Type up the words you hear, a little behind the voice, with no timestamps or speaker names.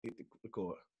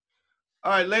record.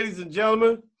 All right, ladies and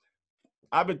gentlemen,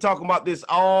 I've been talking about this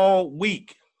all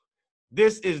week.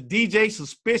 This is DJ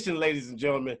Suspicion, ladies and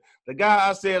gentlemen. The guy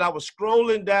I said I was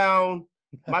scrolling down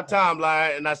my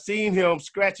timeline and I seen him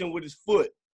scratching with his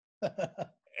foot.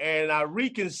 And I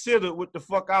reconsidered what the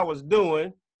fuck I was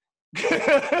doing.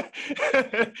 Because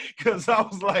I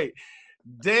was like,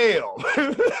 damn.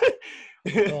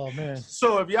 Oh, man.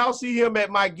 So if y'all see him at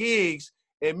my gigs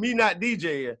and me not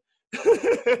DJing,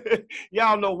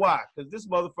 y'all know why. Because this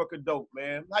motherfucker dope,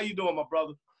 man. How you doing, my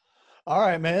brother? All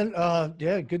right, man.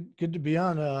 Yeah, good to be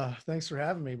on. Thanks for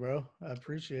having me, bro. I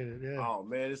appreciate it. Yeah. Oh,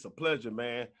 man, it's a pleasure,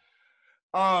 man.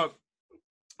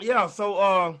 Yeah,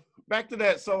 so back to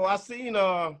that. So I seen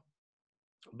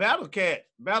Battle Cat.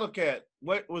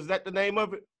 What was that the name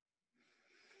of it?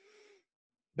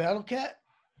 Battle Cat?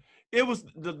 It was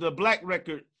the black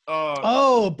record.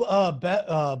 Black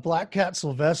Cat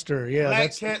Sylvester. Yeah,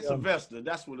 Black Cat Sylvester.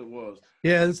 That's what it was.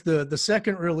 Yeah, it's the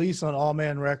second release on All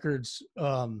Man Records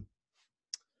for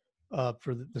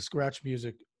the scratch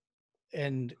music,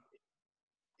 and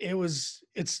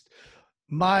it's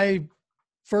my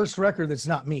first record that's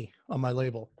not me on my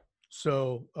label.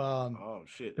 So oh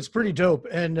shit, it's pretty dope.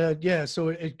 And yeah, so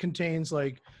it contains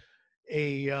like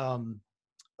a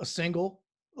single,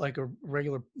 like a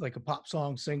regular, like a pop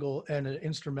song single, and an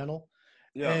instrumental,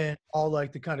 and all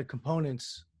like the kind of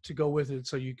components to go with it,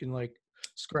 so you can like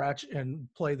scratch and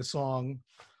play the song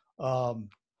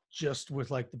just with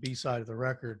like the B-side of the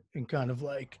record and kind of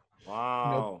like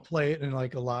play it in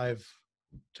like a live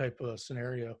type of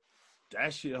scenario.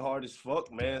 That shit hard as fuck,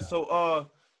 man. So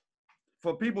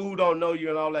for people who don't know you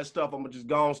and all that stuff, I'm gonna just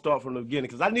go and start from the beginning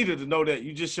because I needed to know that.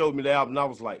 You just showed me the album and I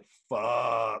was like,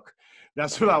 fuck.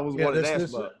 That's what I was wanting to ask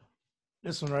about.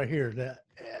 This one right here, the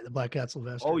Black Cat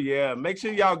Sylvester. Oh yeah, make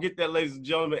sure y'all get that, ladies and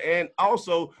gentlemen. And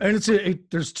also, and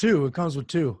there's two. It comes with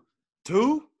two.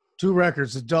 Two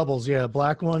records. It doubles. Yeah, a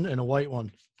black one and a white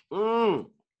one.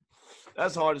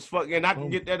 That's hard as fuck. And I can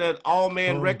get that at All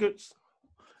Man Records.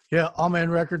 Yeah,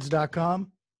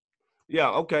 allmanrecords.com. Yeah,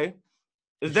 okay.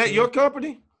 Is that your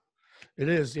company? It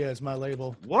is. Yeah, it's my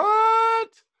label. What?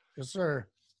 Yes, sir.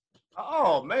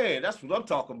 Oh man, that's what I'm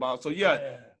talking about. So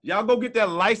yeah. Y'all go get that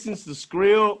License to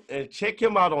Skrill and check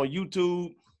him out on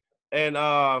YouTube. And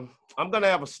I'm gonna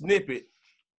have a snippet.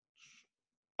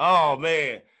 Oh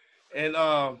man. And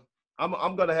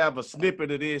I'm gonna have a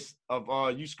snippet of this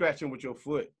of you scratching with your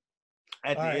foot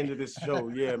at the end of this show.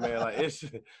 Yeah, man. Like it's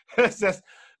just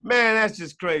man, that's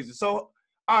just crazy. So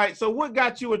all right, so what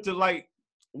got you into like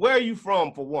where are you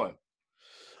from for one?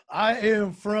 I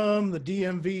am from the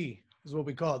DMV, is what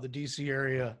we call it, the DC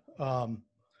area.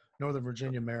 Northern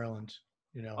Virginia, Maryland,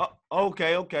 you know.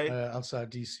 Okay.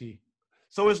 Outside DC.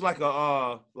 So it's like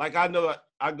like I know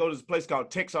I go to this place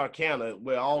called Texarkana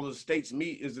where all the states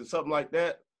meet. Is it something like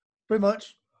that? Pretty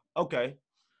much. Okay.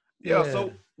 Yeah.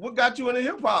 So what got you into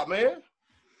hip hop, man?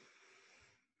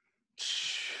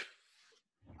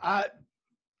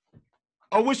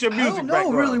 What's your music background? I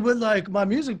don't know really with like my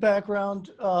music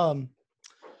background.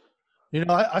 You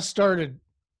know, I started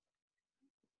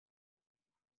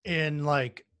in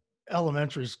like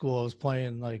elementary school. I was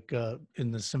playing like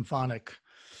in the symphonic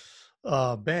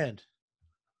band,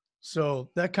 so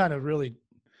that kind of really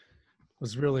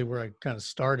was where I kind of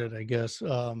started, I guess.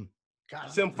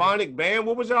 Symphonic band?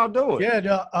 What was y'all doing?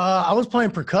 Yeah, I was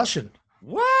playing percussion.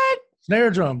 What?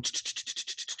 Snare drum.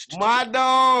 My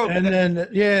dog. And then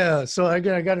so I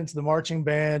got into the marching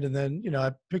band, and then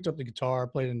I picked up the guitar,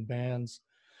 played in bands,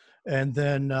 and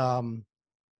then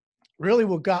really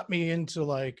what got me into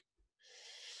like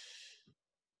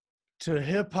to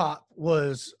hip hop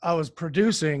was I was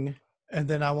producing, and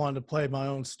then I wanted to play my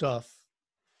own stuff.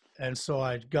 And so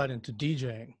I got into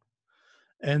DJing,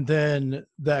 and then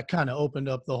that kind of opened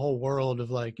up the whole world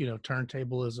of like,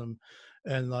 turntablism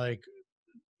and like,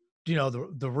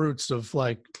 the roots of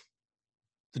like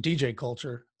the DJ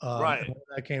culture, right. Where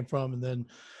that came from. And then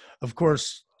of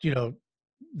course, you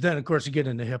get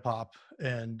into hip hop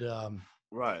and,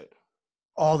 right.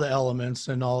 all the elements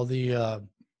and all the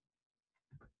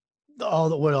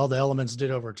elements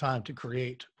did over time to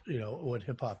create, what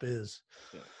hip hop is.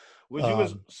 Yeah. Was you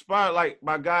inspired like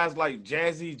by guys like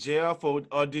Jazzy Jeff, or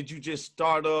did you just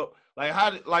start up? Like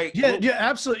how did like? Yeah,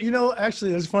 absolutely.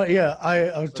 Actually, it's funny. Yeah,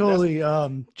 I was totally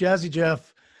Jazzy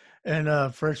Jeff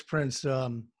and Fresh Prince.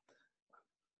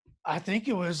 I think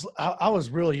it was I was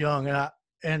real young,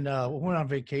 and I went on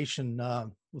vacation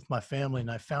with my family, and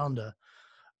I found a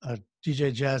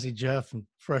DJ Jazzy Jeff and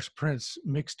Fresh Prince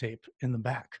mixtape in the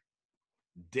back.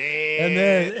 Damn. And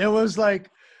then it was like,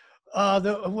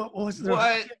 what was the?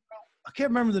 What? I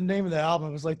can't remember the name of the album.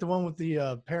 It was like the one with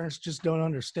the Parents Just Don't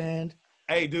Understand.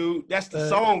 Hey, dude, that's the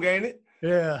song, ain't it?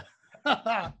 Yeah.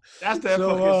 That's that fucking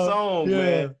song,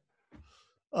 yeah.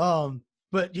 man.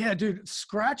 But yeah, dude,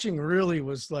 scratching really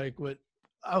was like what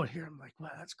I would hear. I'm like,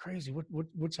 wow, that's crazy.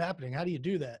 What's happening? How do you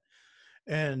do that?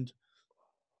 And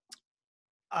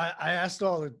I asked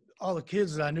all the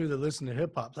kids that I knew that listened to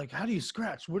hip hop, like, how do you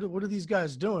scratch? What are these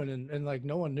guys doing? And like,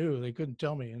 no one knew. They couldn't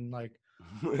tell me. And like,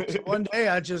 so one day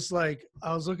I just like,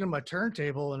 I was looking at my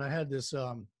turntable and I had this,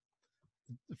 the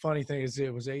funny thing is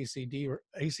it was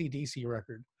AC/DC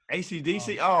record.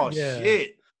 AC/DC? Yeah,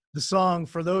 shit. the song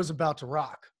For Those About to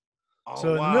Rock. Oh, So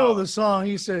in the middle of the song,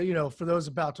 he said, you know, for those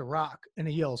about to rock, and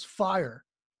he yells fire,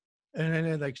 and then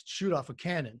they like shoot off a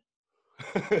cannon.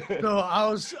 So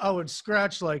I would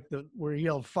scratch like where he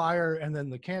yelled fire and then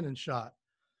the cannon shot.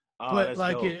 But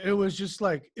like it was just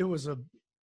like it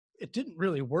didn't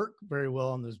really work very well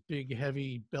on this big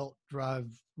heavy belt drive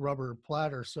rubber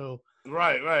platter. So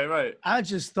right. I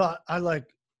just thought I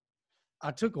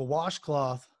took a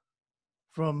washcloth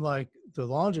from like the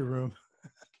laundry room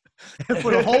and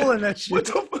put a hole in that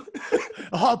shit.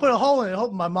 I put a hole in it,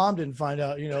 hoping my mom didn't find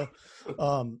out, you know.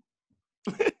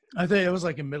 I think it was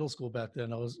like in middle school back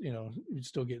then. I was, you know,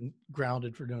 still getting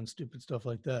grounded for doing stupid stuff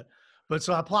like that. But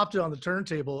so I plopped it on the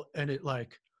turntable and it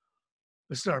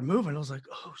started moving. I was like,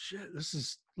 oh shit, this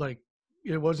is like,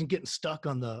 it wasn't getting stuck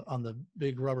on the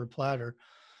big rubber platter.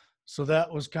 So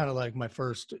that was kind of like my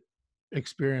first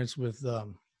experience with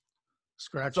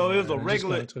scratching. So it was a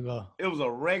regular turntable? It was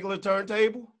a regular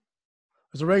turntable,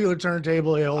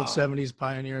 the old 70s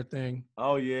Pioneer thing.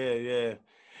 Oh yeah.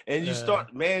 And you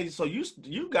start, man, so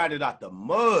you got it out the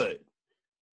mud.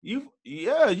 You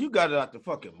got it out the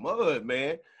fucking mud,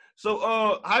 man.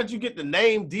 So how'd you get the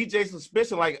name DJ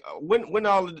Suspicion? Like when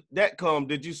all of that come,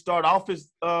 did you start off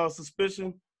as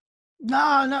Suspicion?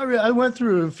 No, not really. I went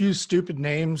through a few stupid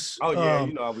names. Oh yeah,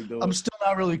 you know how we do it. I'm still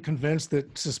not really convinced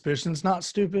that Suspicion's not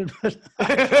stupid, but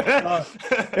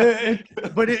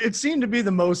it seemed to be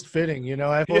the most fitting. You know,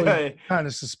 I've always been kind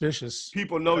of suspicious.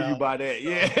 People know you by that,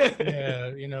 yeah.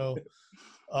 Yeah, you know,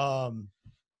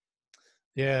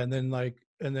 yeah, and then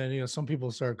you know, some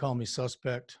people started calling me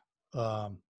Suspect.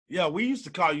 Yeah, we used to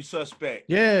call you Suspect.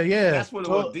 Yeah. That's what it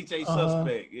was, DJ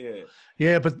Suspect. Yeah.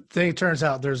 Yeah, but it turns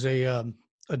out there's a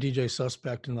DJ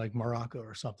Suspect in like Morocco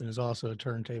or something is also a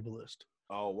turntablist.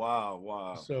 Oh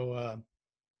wow. So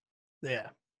yeah,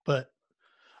 but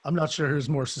I'm not sure who's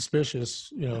more suspicious,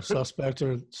 you know, Suspect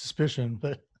or Suspicion,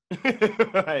 but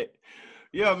right.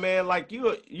 Yeah, man, like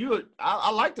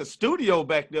I like the studio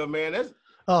back there, man.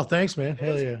 Oh, thanks, man.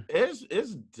 Hell yeah.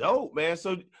 It's dope, man.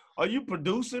 So are you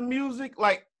producing music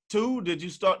like too? Did you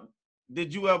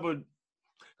ever,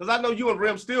 because I know you and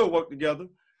Rem still work together.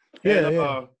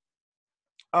 Yeah.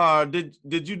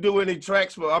 Did you do any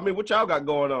tracks for, I mean, what y'all got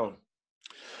going on?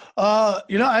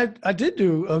 You know, I did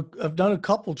do I've done a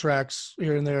couple tracks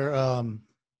here and there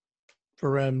for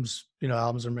Rem's, you know,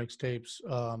 albums or mixtapes.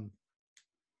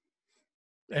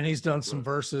 And he's done some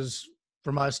verses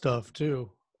for my stuff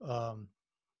too.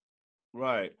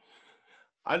 Right.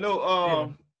 I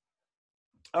know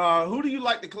who do you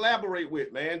like to collaborate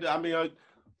with, man? I mean, are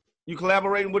you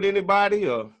collaborating with anybody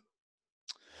or?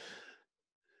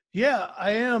 Yeah,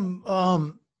 I am.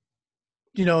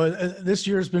 You know, this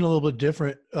year's been a little bit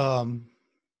different than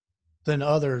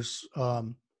others.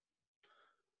 Man,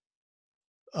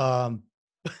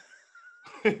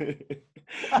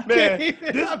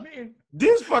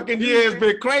 this fucking year has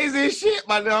been crazy as shit,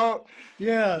 my dog.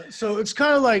 Yeah, so it's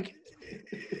kind of like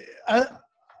I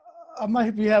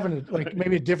might be having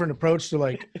maybe a different approach to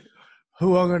like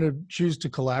who I'm going to choose to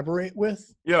collaborate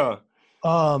with. Yeah.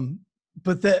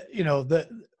 But that, you know,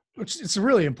 it's a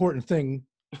really important thing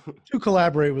to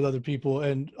collaborate with other people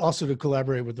and also to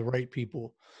collaborate with the right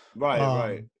people.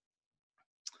 Right.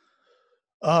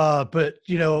 But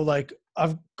you know, like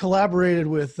I've collaborated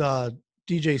with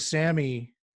DJ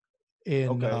Sammy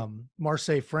in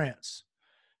Marseille, France.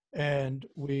 And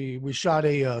we shot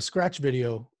a scratch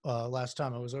video last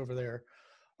time I was over there.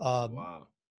 Wow.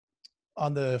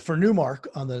 For Newmark,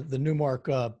 on the Newmark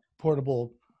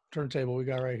portable turntable we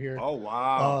got right here. Oh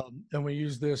wow. And we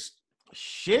use this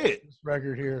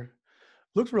record here.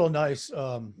 Looks real nice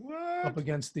up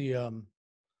against the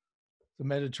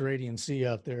Mediterranean Sea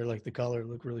out there. Like the color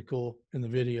looked really cool in the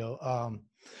video.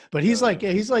 But he's like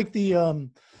the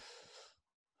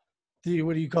what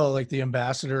do you call it? Like the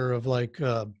ambassador of like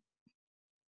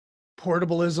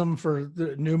portablism for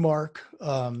the Newmark.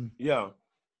 Yeah.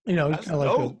 You know, he's kind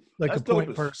of like a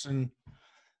point person.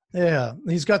 Yeah.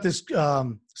 He's got this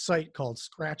site called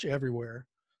Scratch Everywhere.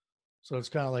 So it's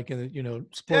kind of like, you know.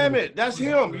 Damn it. That's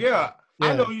him. Yeah.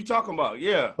 I know who you're talking about.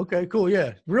 Yeah. Okay, cool.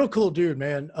 Yeah. Real cool dude,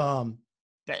 man.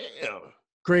 Damn.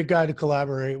 Great guy to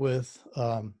collaborate with.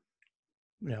 You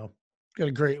know, got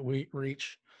a great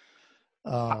reach.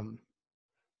 How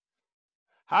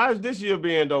is this year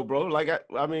being though, bro? Like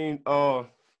I mean, all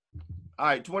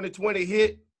right, 2020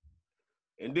 hit,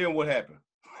 and then what happened?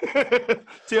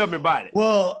 Tell me about it.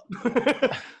 Well,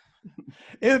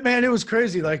 it was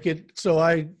crazy. Like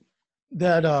the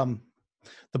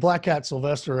Black Cat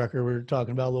Sylvester record we were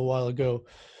talking about a little while ago.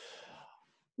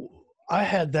 I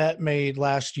had that made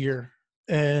last year,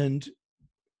 and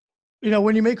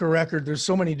when you make a record, there's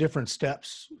so many different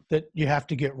steps that you have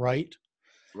to get right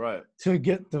to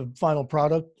get the final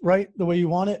product right the way you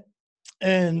want it.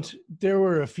 And there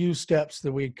were a few steps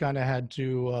that we kind of had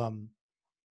to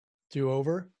do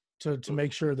over to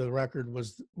make sure the record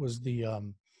was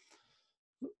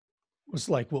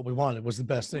like what we wanted, was the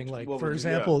best thing. Like, for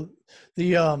example,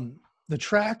 the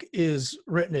track is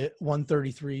written at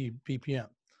 133 BPM.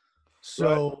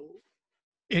 So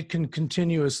it can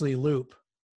continuously loop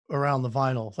around the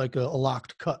vinyl like a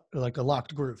locked cut, like a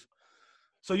locked groove.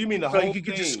 So you mean the whole thing? You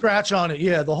could just scratch on it.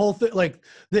 Yeah, the whole thing. Like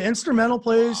the instrumental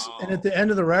plays, and at the end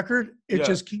of the record, it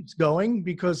just keeps going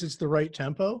because it's the right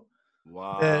tempo.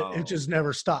 Wow. It just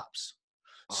never stops.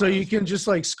 So you can just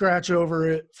like scratch over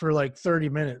it for like 30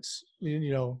 minutes.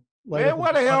 Like, man,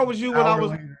 where the hell was you when I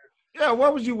was? Yeah,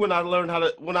 where was you when I learned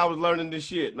when I was learning this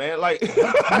shit, man? Like,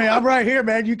 I mean, I'm right here,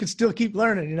 man. You can still keep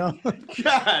learning,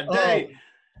 God dang.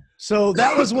 So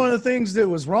that was one of the things that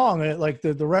was wrong. Like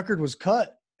the record was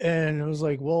cut, and it was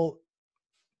like, well,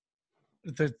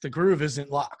 the groove isn't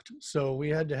locked, so we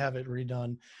had to have it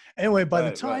redone. Anyway, by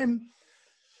the time,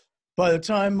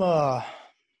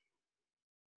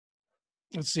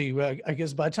 let's see, I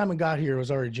guess by the time I got here, it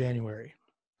was already January,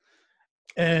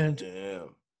 and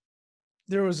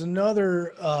there was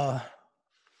another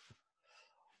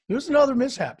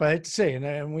mishap, I had to say,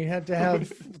 and we had to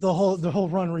have the whole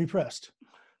run repressed.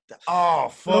 Oh,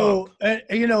 fuck. So,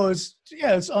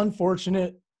 it's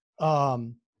unfortunate.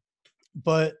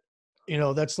 But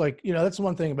that's like, that's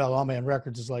one thing about All Man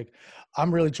Records is like,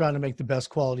 I'm really trying to make the best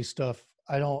quality stuff.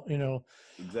 I don't,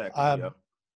 exactly.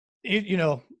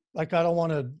 Like I don't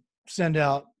want to send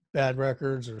out bad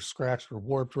records or scratched or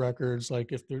warped records.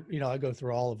 Like if they're, I go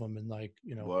through all of them and like,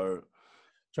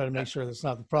 try to make sure that's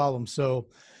not the problem. So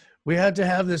we had to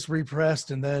have this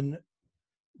repressed, and then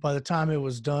by the time it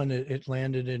was done, it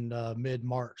landed in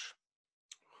mid-March.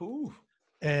 Ooh.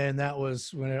 And that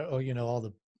was when all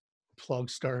the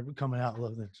plugs started coming out.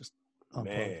 Just unplugged.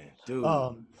 Man, dude.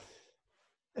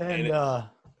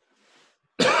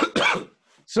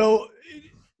 So,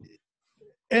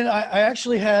 and I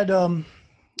actually had I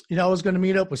was going to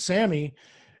meet up with Sammy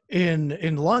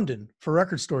in London for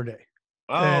Record Store Day.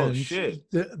 Oh, and shit!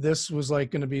 This was like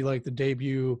going to be like the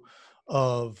debut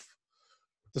of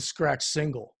the scratch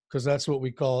single, because that's what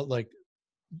we call it. Like,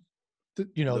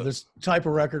 this type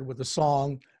of record with the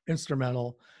song,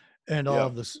 instrumental, and all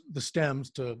of the stems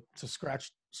to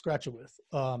scratch it with.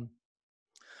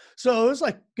 So it was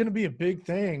like going to be a big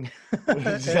thing, and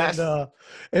it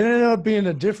ended up being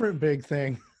a different big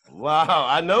thing. Wow,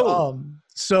 I know.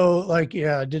 So like,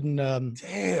 I didn't.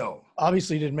 Damn.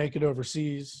 Obviously, didn't make it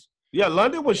overseas. Yeah,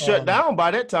 London was shut down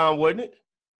by that time, wasn't it?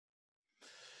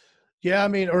 Yeah, I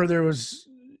mean, or there was,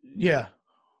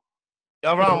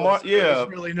 around March. Yeah, there's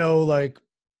really no like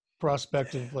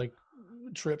prospective like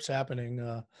trips happening.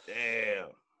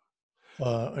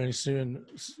 Any soon,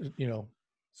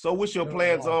 So, what's your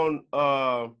plans on?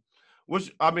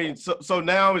 So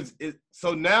now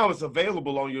it's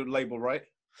available on your label, right?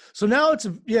 So now it's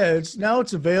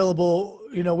available.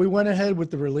 We went ahead with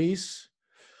the release.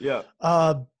 Yeah.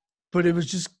 But it was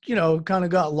just, kind of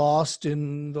got lost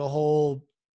in the whole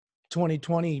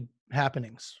 2020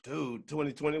 happenings. Dude,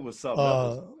 2020 was something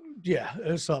else. Yeah,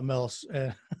 it was something else.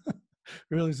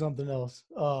 Really something else.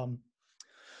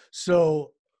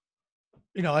 So,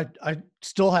 I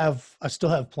still have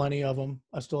plenty of them.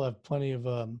 I still have plenty of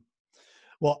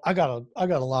I got a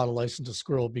lot of License to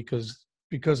Skrill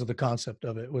because of the concept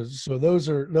of it. Those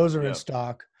are in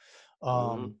stock.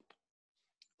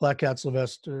 Black Cat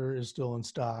Sylvester is still in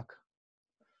stock.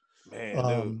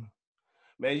 Man,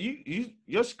 dude.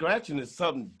 Your scratching is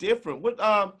something different. What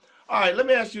all right, let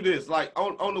me ask you this. Like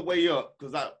on the way up,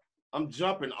 because I'm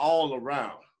jumping all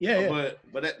around. Yeah.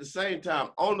 But at the same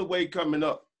time, on the way coming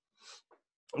up,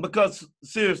 because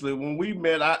seriously, when we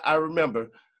met, I remember,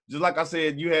 just like I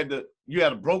said, you had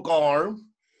a broke arm,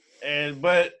 and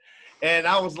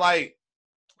I was like,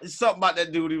 it's something about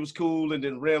that dude. He was cool, and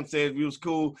then Rem said he was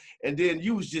cool, and then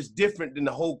you was just different than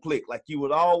the whole clique. Like you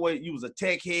was a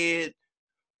tech head.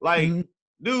 Like,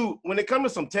 dude, when it comes to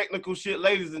some technical shit,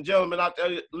 ladies and gentlemen out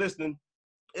there listening,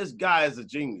 this guy is a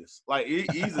genius. Like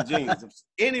he's a genius. If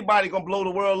anybody gonna blow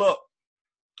the world up,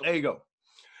 there you go.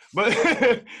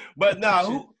 But but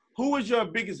now, who was your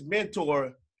biggest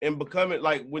mentor in becoming,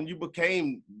 like, when you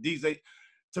became DJ,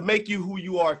 to make you who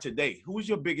you are today? Who was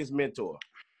your biggest mentor?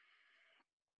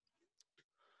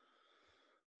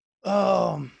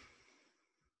 I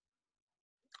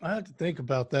have to think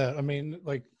about that. I mean,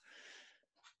 like,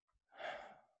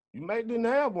 you may didn't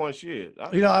have one. Shit,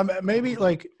 maybe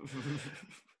like,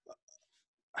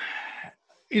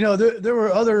 there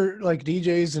were other like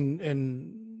DJs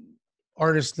and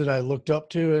artists that I looked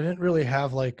up to. I didn't really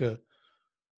have like a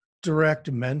direct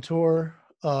mentor.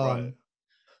 Right.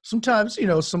 Sometimes,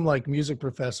 some like music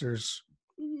professors,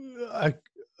 I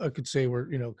could say were,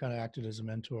 kind of acted as a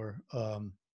mentor.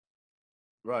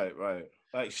 Right.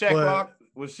 Like Shacklock,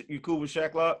 was you cool with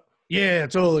Shacklock? Yeah,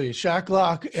 totally.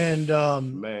 Shacklock and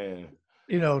man,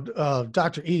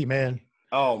 Dr. E, man.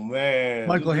 Oh man,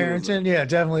 Michael Harrington. Yeah,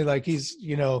 definitely. Like he's,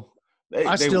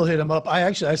 I still hit him up.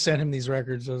 I sent him these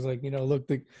records. I was like, look,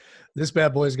 this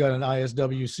bad boy's got an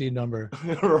ISWC number.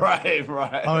 Right.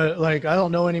 Like, I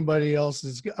don't know anybody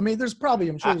else. I mean, there's probably,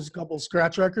 I'm sure there's a couple of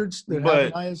scratch records that have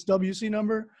an ISWC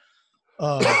number.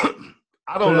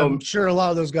 I don't know. I'm sure a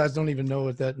lot of those guys don't even know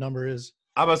what that number is.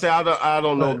 I'm gonna say I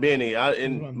don't know many.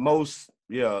 Most,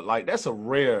 like that's a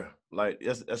rare. Like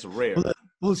that's a rare.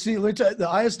 Well, see, the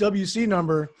ISWC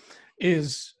number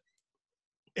it's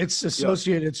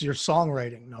associated. It's your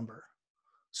songwriting number.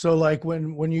 So like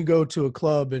when you go to a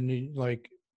club and you, like,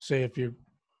 say if you're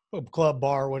a club,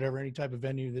 bar, whatever, any type of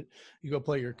venue that you go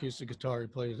play your acoustic guitar, you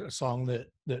play a song that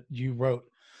you wrote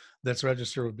that's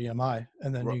registered with BMI,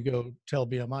 and then you go tell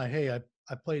BMI, hey,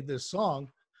 I played this song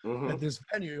at this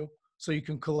venue, so you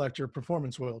can collect your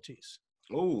performance royalties.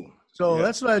 Oh, so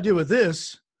that's what I do with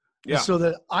this. Yeah. So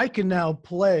that I can now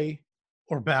play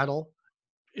or battle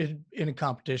in a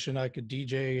competition. I could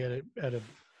DJ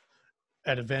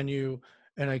at a venue,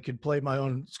 and I could play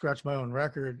scratch my own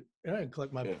record, and I can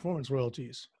collect my performance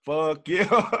royalties. Fuck yeah. You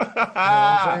know what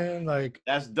I'm saying? Like,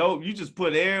 that's dope. You just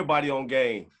put everybody on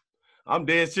game. I'm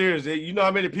dead serious. You know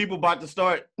how many people about to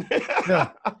start?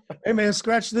 Yeah. Hey man,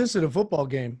 scratch this at a football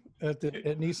game at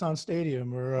Nissan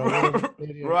Stadium or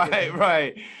stadium.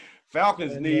 Right.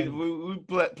 Falcons need we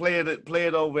play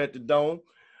it over at the Dome.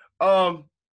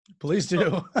 Please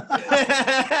do.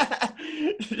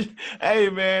 Hey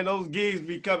man, those gigs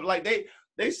be coming. Like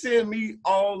they send me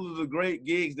all of the great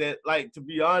gigs that, like, to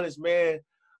be honest, man,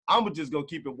 I'm just gonna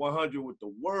keep it 100 with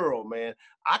the world, man.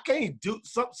 I can't do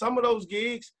some of those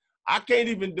gigs. I can't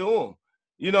even do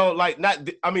them. Like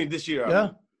this year.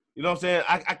 Yeah. You know what I'm saying?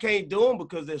 I can't do them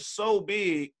because they're so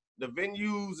big, the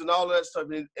venues and all that stuff,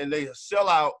 and they sell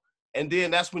out. And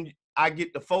then that's when I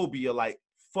get the phobia, like,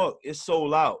 fuck, it's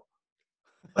sold out.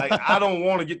 Like, I don't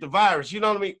want to get the virus. You know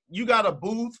what I mean? You got a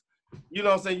booth, you know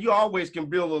what I'm saying? You always can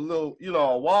build a little,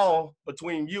 a wall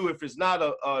between you if it's not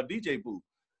a DJ booth.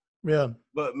 Yeah.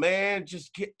 But, man,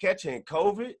 just catching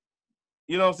COVID,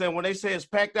 you know what I'm saying? When they say it's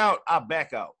packed out, I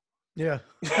back out. Yeah.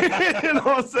 You know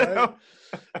what I'm saying? Right?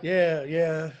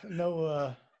 Yeah.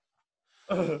 No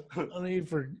need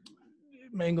for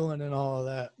mingling and all of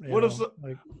that.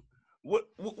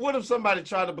 What if somebody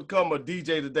tried to become a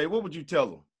DJ today? What would you tell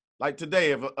them? Like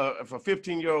today, if a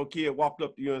 15-year-old kid walked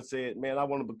up to you and said, "Man, I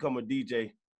want to become a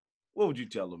DJ," what would you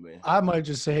tell them, man? I might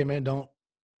just say, "Hey, man, don't."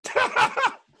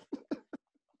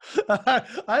 I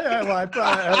don't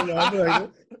know. I'd be like,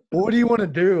 well, what do you want to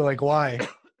do? Like, why?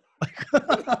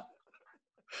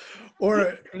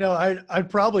 Or I'd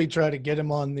probably try to get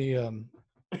him on the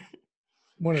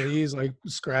one of these, like,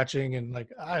 scratching and, like,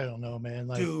 I don't know, man.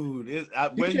 Like, dude,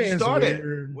 where do you start at?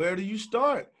 Where do you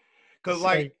start? Because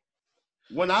like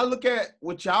when I look at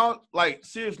what y'all, like,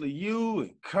 seriously, you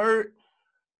and Kurt,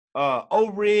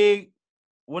 O-Rig,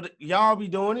 what y'all be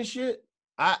doing and shit,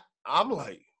 I'm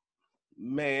like,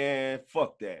 man,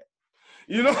 fuck that.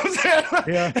 You know what I'm saying?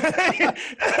 Yeah.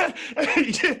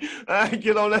 I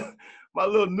get on that, my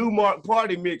little Newmark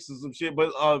party mix or some shit,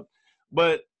 but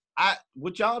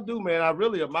what y'all do, man, I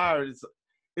really admire it.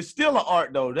 It's still an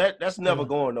art though. That's never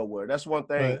going nowhere. That's one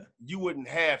thing you wouldn't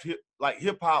have.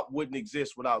 Hip hop wouldn't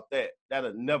exist without that.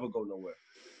 That'll never go nowhere.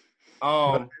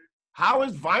 How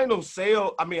is vinyl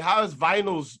sale? I mean, how is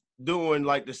vinyls doing,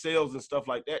 like, the sales and stuff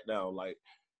like that now? Like,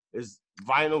 is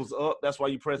vinyls up? That's why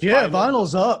you press. Yeah,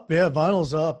 vinyl's up. Yeah,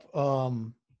 vinyl's up.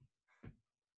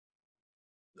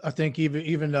 I think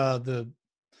even the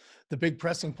big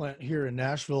pressing plant here in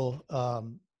Nashville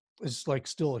is, like,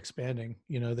 still expanding.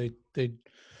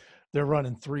 They're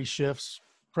running 3 shifts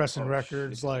pressing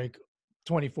records, like,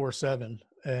 24/7,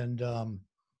 and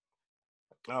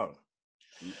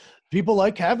people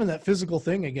like having that physical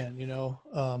thing again,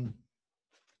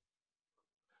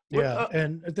 yeah.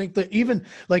 And I think that even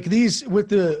like these with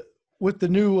the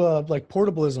new like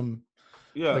portablism,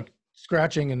 like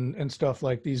scratching and stuff,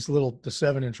 like these the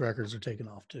 7-inch records are taking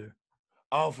off too.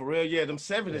 Oh, for real? Yeah, them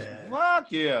 7-inch.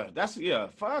 Fuck yeah.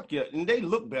 Fuck yeah. And they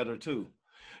look better too.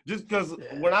 Just because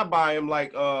when I buy them,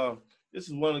 like this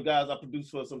is one of the guys I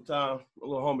produced for some time, a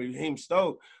little homie, Heem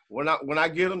Stoke. When I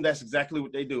get them, that's exactly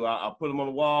what they do. I put them on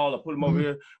the wall, I put them over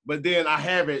here, but then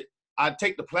I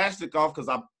take the plastic off because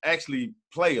I actually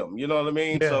play them. You know what I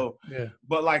mean?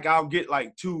 But like I'll get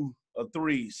like 2 or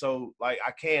 3, so like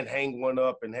I can hang one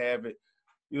up and have it,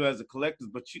 as a collector.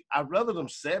 But I'd rather them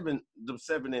 7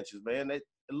 inches, man. It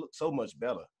looks so much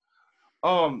better.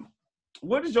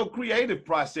 What is your creative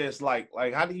process like?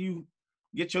 Like, how do you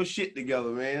get your shit together,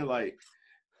 man? Like,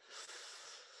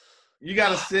 you got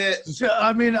to set.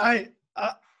 I mean, I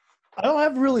don't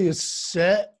have really a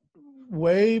set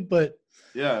way, but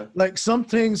like some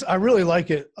things I really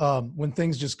like it when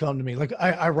things just come to me. Like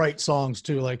I write songs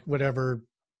too, like whatever,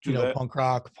 punk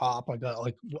rock, pop. I got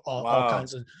like all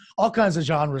kinds of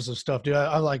genres of stuff, dude.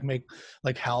 I like make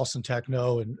like house and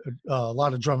techno and a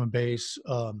lot of drum and bass.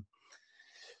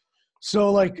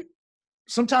 So like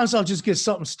sometimes I'll just get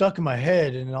something stuck in my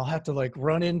head and I'll have to like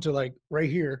run into like right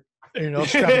here,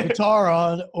 strap a guitar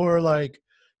on or like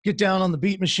get down on the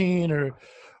beat machine or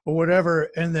whatever.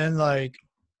 And then like,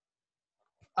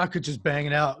 I could just bang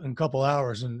it out in a couple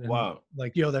hours and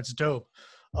like, that's dope.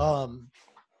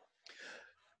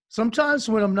 Sometimes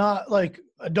when I'm not like,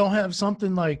 I don't have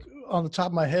something like on the top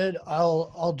of my head,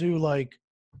 I'll do like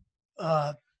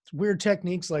weird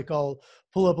techniques. Like I'll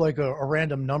pull up like a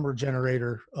random number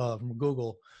generator from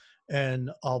Google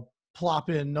and I'll plop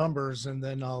in numbers and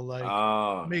then I'll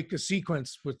like make a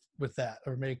sequence with that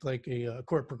or make like a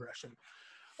chord progression,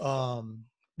 or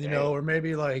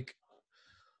maybe like,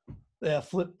 I'm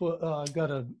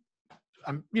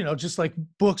just like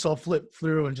books I'll flip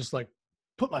through and just like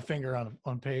put my finger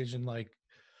on page and like,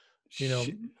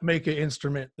 make an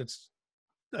instrument that's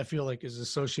I feel like is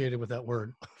associated with that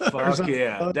word. Fuck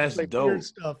yeah, that's like dope. Weird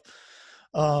stuff.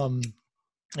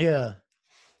 Yeah.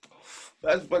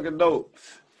 That's fucking dope.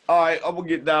 All right, I'm gonna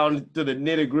get down to the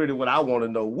nitty gritty. What I want to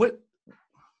know, what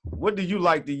do you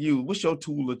like to use? What's your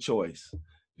tool of choice?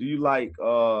 Do you like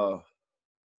I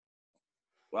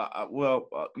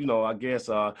guess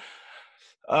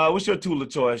what's your tool of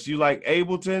choice? You like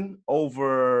Ableton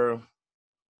over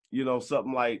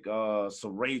something like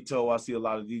Serato? I see a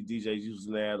lot of these DJs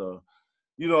using that, or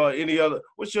any other.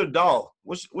 What's your DAW?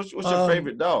 What's your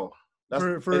favorite DAW?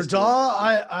 For a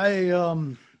DAW,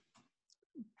 I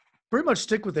pretty much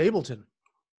stick with Ableton.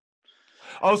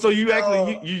 Oh, so you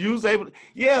actually you use Ableton?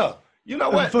 Yeah. You know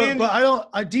what? But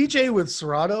I DJ with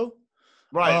Serato.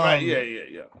 Right.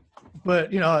 Yeah.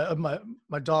 But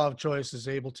my DAW of choice is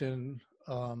Ableton.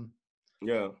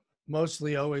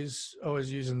 Mostly always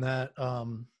using that.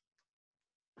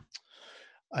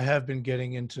 I have been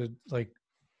getting into like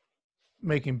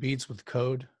making beats with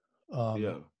code.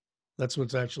 That's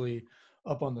what's actually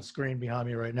up on the screen behind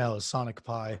me right now is Sonic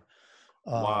Pi.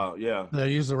 Wow, yeah. I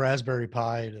use the Raspberry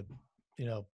Pi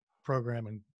to, program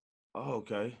and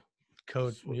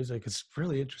code music. It's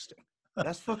really interesting.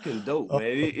 That's fucking dope,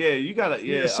 man. Yeah, you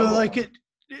gotta. So like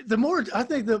the more I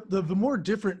think the more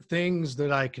different things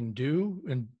that I can do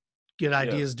and get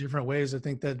ideas different ways, I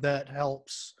think that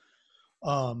helps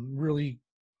really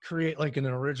create like an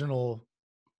original,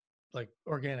 like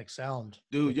organic sound.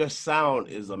 Dude, your sound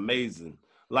is amazing.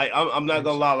 Like I'm not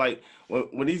gonna lie, like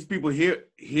when these people hear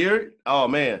it, oh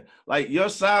man, like your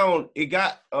sound, it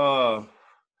got a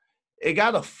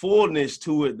fullness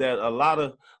to it that a lot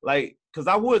of like, because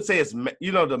I would say it's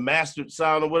the mastered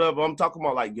sound or whatever. I'm talking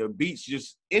about like your beats,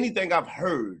 just anything I've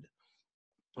heard.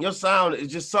 Your sound is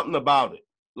just something about it.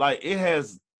 Like it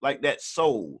has like that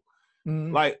soul.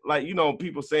 Mm-hmm. Like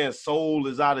people saying soul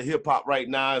is out of hip hop right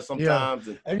now sometimes,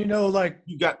 and like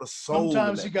you got the soul.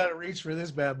 Sometimes you got to reach for this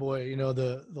bad boy,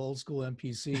 the old school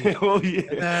MPC. Oh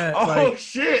yeah.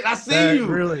 Shit, I see you.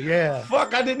 Really, yeah.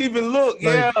 Fuck, I didn't even look.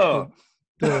 Like,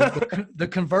 the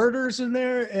converters in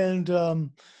there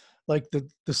and like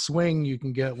the swing you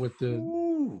can get with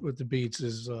the beats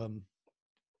is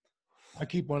I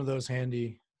keep one of those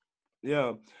handy.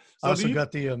 Yeah. So I also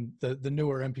got the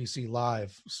newer MPC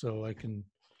Live, so I can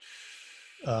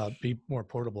be more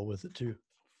portable with it too.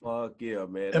 Fuck yeah,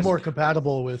 man! And more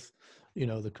compatible with,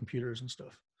 the computers and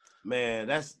stuff. Man,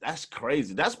 that's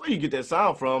crazy. That's where you get that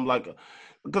sound from, like,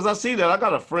 because I see that. I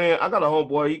got a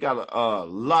homeboy. He got a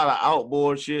lot of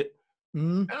outboard shit,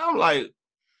 and I'm like,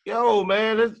 yo,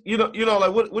 man, like,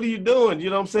 what are you doing?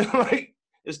 You know what I'm saying? Like,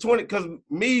 It's 20 because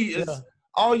me it's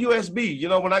all USB. You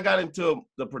know, when I got into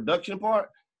the production part,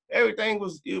 everything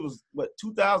was what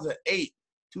 2008,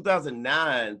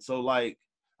 2009. So like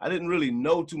I didn't really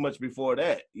know too much before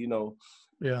that, you know.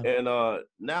 Yeah. And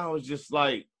now it's just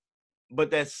like, but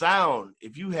that sound,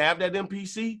 if you have that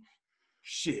MPC,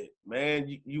 shit, man,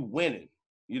 you winning.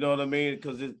 You know what I mean?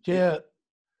 Because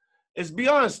it's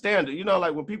beyond standard. You know,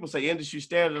 like when people say industry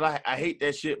standard, I hate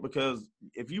that shit because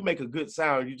if you make a good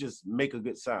sound, you just make a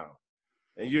good sound.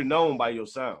 And you're known by your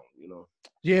sound, you know?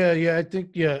 Yeah, I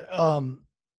think,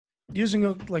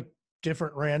 using like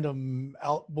different random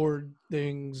outboard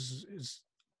things is,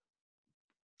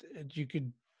 you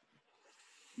could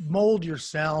mold your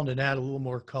sound and add a little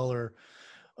more color.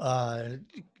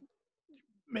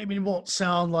 Maybe it won't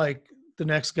sound like the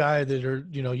next guy that are,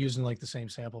 you know, using like the same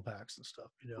sample packs and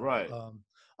stuff, you know? Right.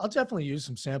 I'll definitely use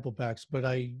some sample packs, but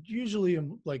I usually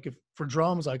am like, if for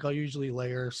drums, like I'll usually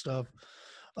layer stuff.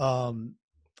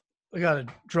 I got a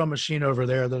drum machine over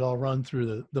there that I'll run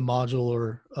through the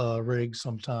modular rig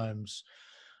sometimes,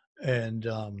 and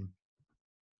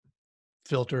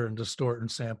filter and distort and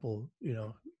sample, you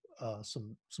know,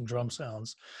 some drum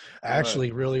sounds. I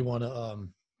actually really want to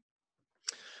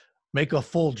make a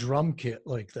full drum kit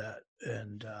like that.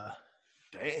 And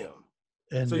damn.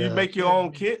 And so you make your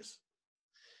own kits?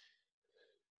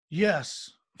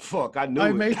 Yes. Fuck, I knew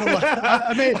I make a lot.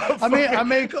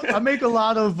 I make a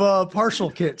lot of partial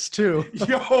kits too.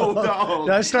 Yo, dog.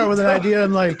 I start with an idea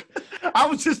and like, I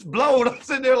was just blown. I'm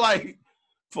sitting there like,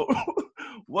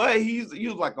 what? He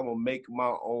was like, I'm gonna make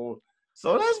my own.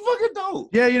 So that's fucking dope.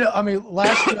 Yeah, you know, I mean,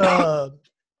 last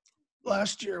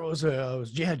year was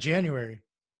January.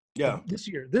 Yeah. This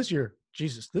year,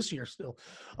 Jesus, this year still.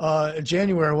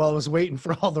 January, while I was waiting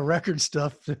for all the record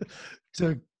stuff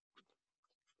to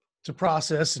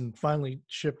process and finally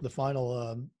ship the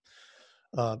final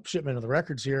shipment of the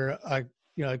records here, I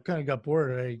kind of got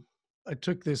bored. I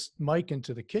took this mic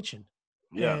into the kitchen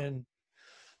and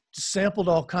sampled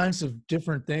all kinds of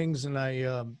different things, and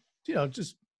I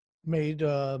just made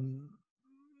some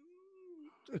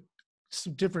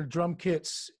different drum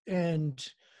kits, and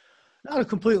not a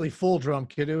completely full drum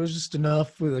kit. It was just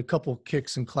enough with a couple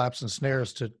kicks and claps and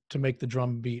snares to make the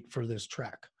drum beat for this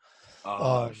track.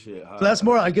 Shit. So that's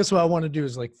more, I guess what I want to do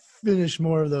is like finish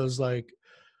more of those like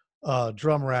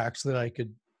drum racks that I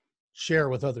could share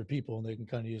with other people and they can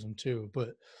kind of use them too.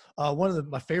 But one of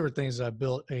my favorite things is I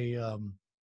built a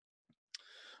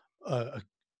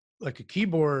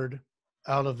keyboard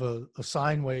out of a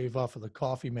sine wave off of the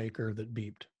coffee maker that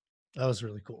beeped. That was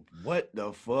really cool. What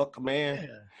the fuck, man?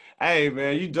 Yeah. Hey,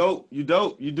 man, you dope. You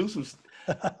do some.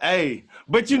 Hey,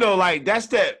 but you know, like that's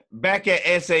that back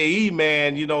at SAE,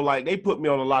 man. You know, like they put me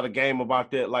on a lot of game about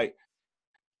that. Like,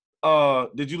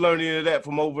 did you learn any of that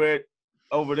from over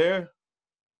there?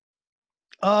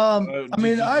 I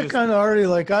mean, I kind of already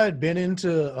like I had been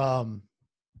into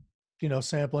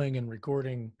sampling and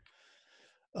recording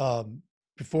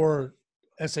before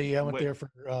SAE. I went there for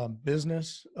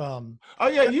business. Oh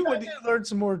yeah, you would learn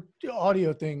some more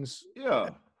audio things.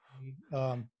 Yeah.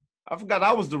 I forgot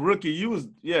I was the rookie. You was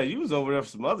over there for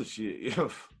some other shit.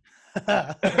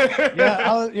 I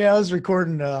was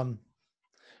recording.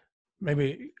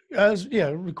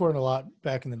 Recording a lot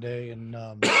back in the day, and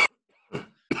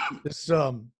this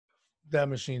that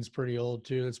machine's pretty old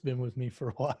too. It's been with me for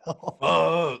a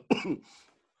while.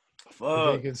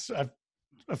 Fuck.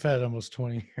 I've had it almost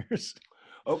 20 years.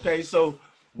 Okay, so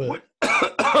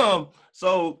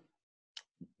so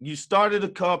you started a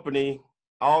company,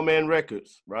 All Man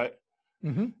Records, right?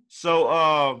 Mm-hmm.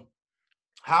 So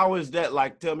how is that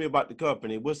like? Tell me about the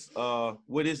company. What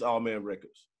is All Man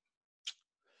Records?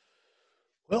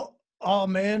 Well, All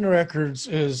Man Records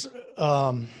is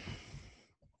a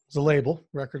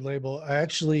record label. I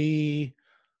actually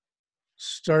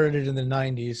started it in the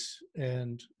 90s,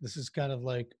 and this is kind of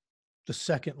like the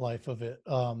second life of it.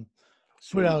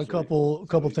 Put out a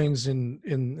couple things in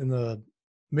the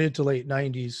mid to late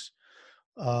 90s.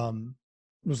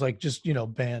 It was like just,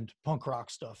 band punk rock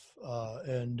stuff.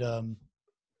 And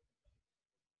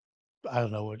I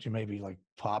don't know what you maybe like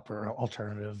pop or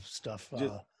alternative stuff.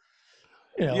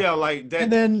 Yeah, like that.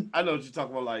 And then I know what you're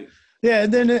talking about, like. Yeah,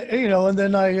 and then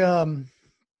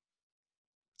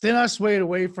then I swayed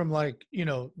away from like,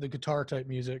 the guitar type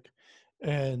music,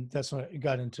 and that's when I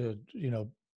got into,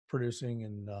 producing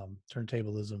and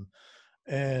turntablism.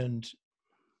 And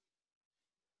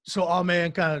so All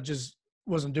Man kind of just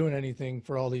wasn't doing anything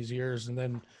for all these years. And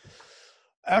then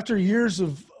after years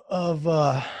of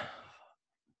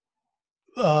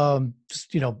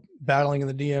just, battling in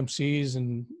the DMCs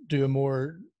and doing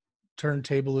more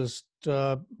turntablist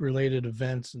related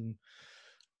events and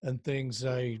and things,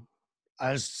 I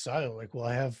decided, like, well,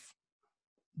 I have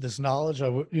this knowledge.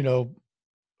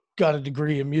 Got a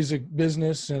degree in music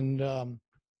business, and I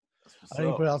need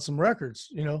to put out some records.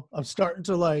 I'm starting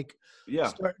to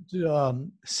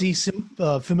see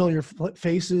some familiar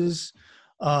faces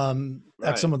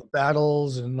at some of the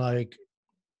battles, and like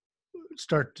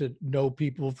start to know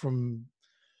people from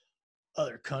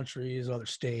other countries, other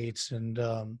states, and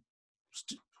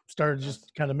started to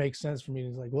just kind of make sense for me.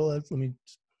 It's like, well, let me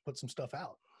put some stuff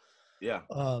out. Yeah.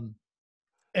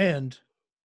 And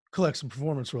collect some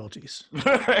performance royalties.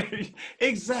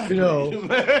 Exactly.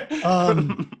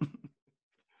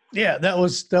 Yeah, that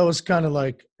was kind of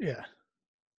like,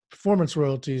 performance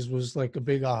royalties was like a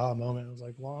big aha moment. I was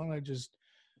like, why don't I just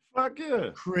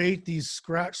create these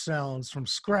scratch sounds from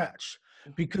scratch,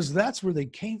 because that's where they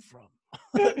came from.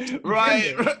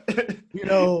 Right. And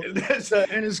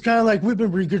it's kind of like we've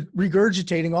been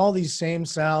regurgitating all these same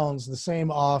sounds, the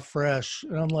same off fresh,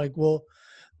 and I'm like, well,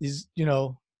 these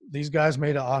guys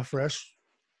made an off fresh.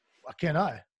 Why can't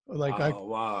I? Like,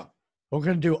 wow. We're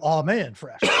gonna do all man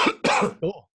fresh.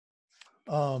 Cool.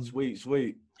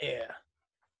 Sweet. Yeah.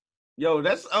 Yo,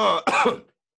 that's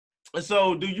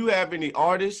so do you have any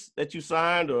artists that you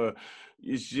signed, or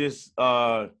it's just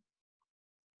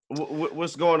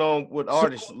what's going on with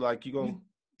artists? Like,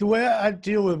 the way I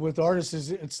deal with artists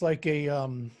is it's like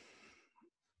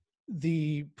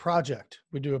the project.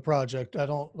 We do a project. I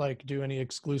don't like do any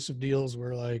exclusive deals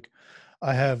where like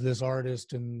I have this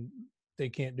artist and they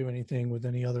can't do anything with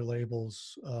any other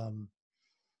labels.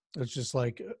 It's just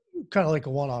like kind of like a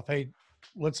one-off. Hey,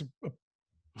 let's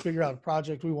figure out a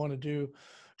project we want to do,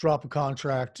 drop a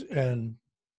contract, and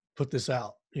put this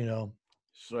out.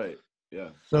 Right.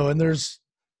 Yeah. So, and there's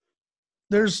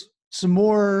some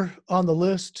more on the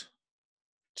list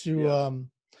to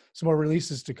some more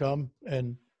releases to come,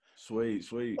 and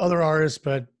sweet other artists,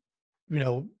 but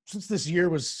since this year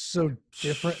was so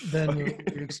different than we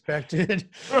expected,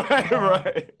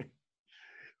 right.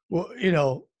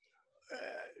 Well,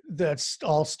 that's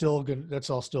all still good. That's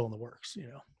all still in the works,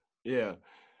 Yeah.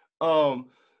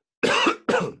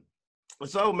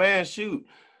 So, man, shoot.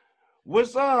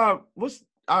 What's all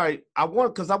right? I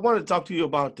want to talk to you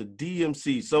about the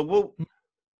DMC. So,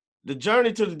 the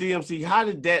journey to the DMC. How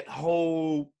did that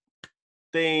whole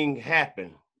thing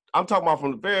happen? I'm talking about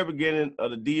from the very beginning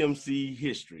of the DMC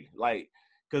history, like,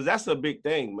 because that's a big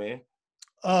thing, man.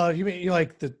 You mean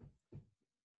like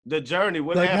the journey?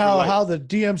 What like happened? How the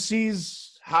DMCs?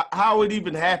 How it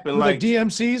even happened? Like the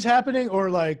DMCs happening, or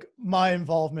like my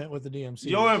involvement with the DMCs?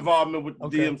 Your involvement with the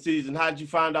DMCs, and how'd you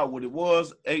find out what it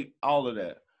was? All of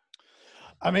that.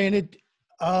 I mean,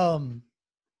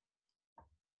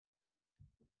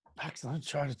 actually, I'm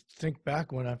trying to think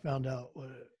back when I found out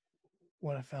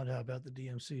about the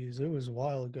DMCs. It was a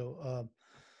while ago.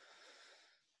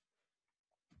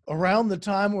 Around the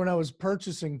time when I was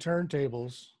purchasing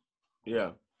turntables.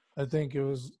 Yeah. I think it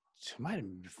might have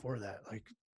been before that. Like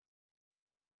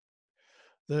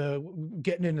the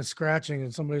getting into scratching,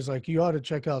 and somebody's like, you ought to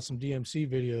check out some DMC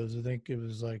videos. I think it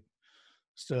was like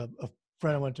a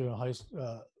friend I went to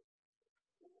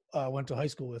high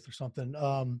school with or something.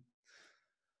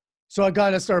 So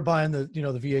I started buying the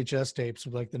VHS tapes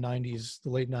of like the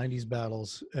late 90s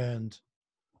battles. And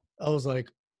I was like,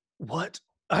 what?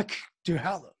 I can't do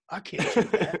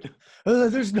that.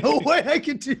 There's no way I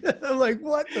can do that. I'm like,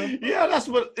 what the? Yeah, that's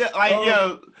what,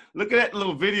 look at that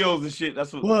little videos and shit.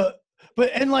 That's what. Well,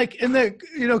 but, and like, in the,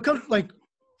 like,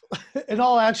 in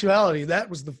all actuality, this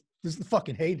is the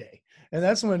fucking heyday. And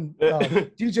that's when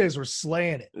DJs were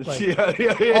slaying it. Like,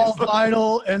 all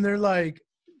vinyl, and they're like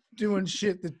doing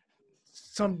shit that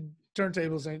some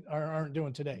turntables aren't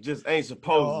doing today. Just ain't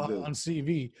supposed to do on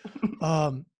CV.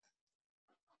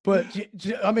 But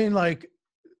I mean, like,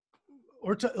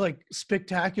 or like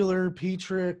Spectacular,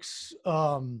 Petrix,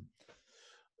 Rolly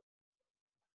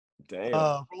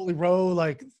Row,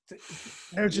 like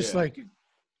they're just like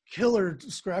killer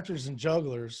scratchers and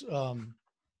jugglers. So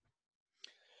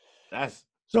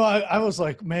I was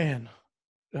like, man,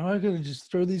 am I gonna just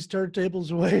throw these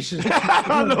turntables away? I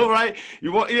don't know, right?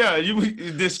 You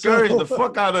discouraged the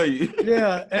fuck out of you.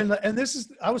 Yeah, and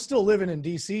I was still living in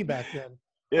DC back then.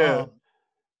 Yeah.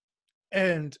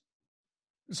 And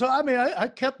so I mean I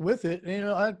kept with it.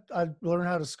 I learned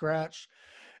how to scratch,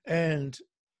 and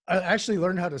I actually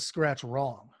learned how to scratch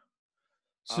wrong.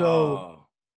 So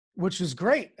which is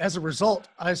great. As a result,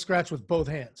 I scratch with both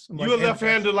hands. You a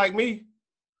left-hander like me?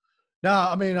 No,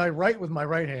 I mean, I write with my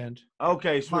right hand.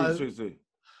 Okay, sweet.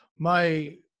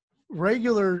 My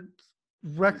regular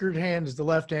record hand is the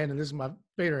left hand, and this is my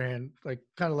fader hand, like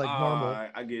kind of like normal.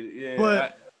 I get it. Yeah.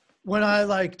 But when I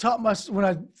like when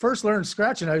I first learned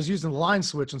scratching, I was using the line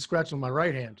switch and scratching with my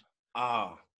right hand.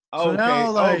 Ah, So okay,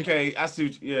 now, like, okay. I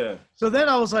see. Yeah. So then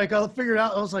I was like, I figured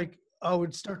out. I was like, I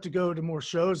would start to go to more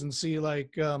shows and see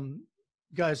like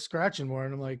guys scratching more,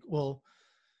 and I'm like, well,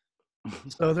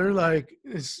 so they're like,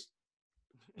 it's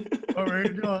what we're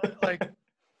doing, like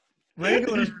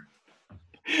regular.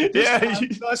 Yeah.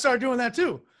 So I started doing that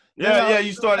too. Yeah.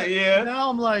 You started. Yeah. Now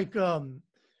I'm like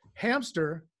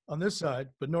hamster on this side,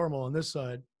 but normal on this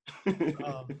side,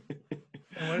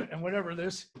 and whatever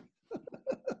this.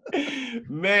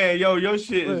 Man, yo, your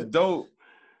shit is dope.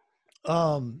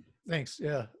 Thanks.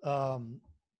 Yeah.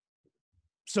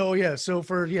 So yeah, so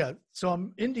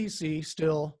I'm in DC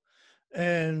still,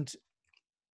 and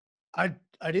I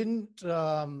didn't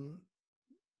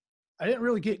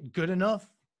really get good enough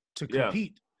to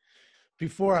compete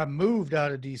before I moved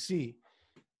out of DC,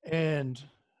 and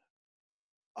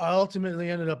I ultimately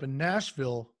ended up in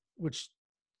Nashville, which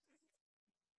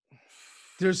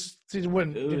that's the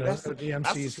DMCs.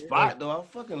 That's the spot, though. I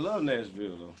fucking love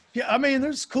Nashville, though. Yeah, I mean,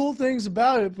 there's cool things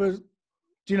about it, but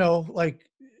like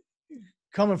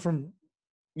coming from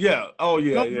from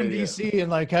DC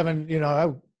and like having I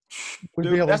would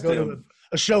be able to go to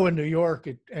a show in New York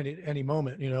at any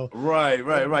moment, Right.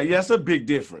 Yeah, that's a big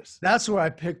difference. That's where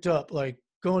I picked up, like,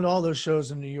 going to all those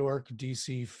shows in New York,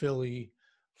 DC, Philly.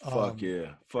 Fuck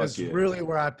yeah. That's really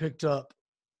where I picked up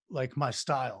like my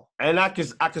style. And I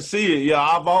can see it. Yeah,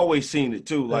 I've always seen it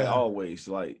too. Like always.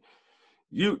 Like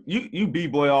you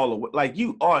B-boy all the way. Like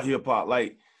you are hip hop.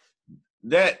 Like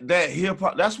that hip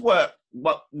hop. That's what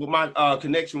my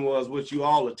connection was with you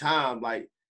all the time. Like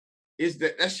is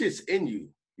that shit's in you.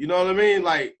 You know what I mean?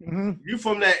 Like you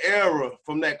from that era,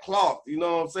 from that cloth. You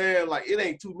know what I'm saying? Like it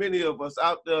ain't too many of us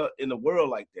out there in the world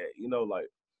like that. Like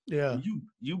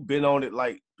you been on it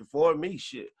like before me.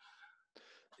 Shit.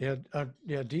 Yeah,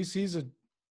 DC's a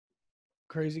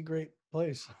crazy great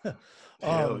place.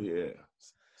 Hell yeah,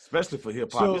 especially for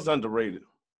hip hop, it's underrated.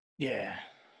 Yeah,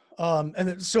 and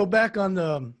then, so back on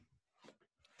the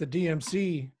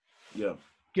DMC. Yeah,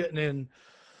 getting in.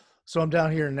 So I'm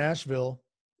down here in Nashville,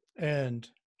 and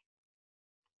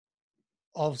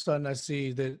all of a sudden I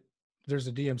see that there's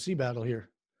a DMC battle here.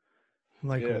 I'm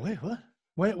like, wait, what?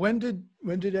 When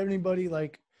did anybody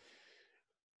like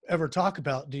ever talk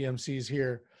about DMCs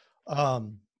here?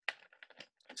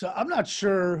 So I'm not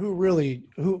sure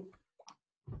who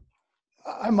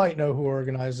I might know who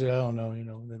organized it. I don't know,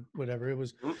 whatever. It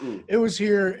was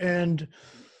here, and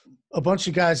a bunch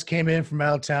of guys came in from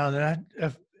out of town, and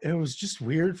it was just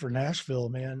weird for Nashville,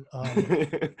 man.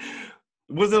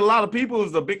 Was it a lot of people?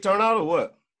 Was it a big turnout or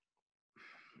what?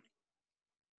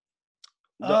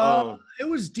 It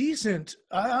was decent.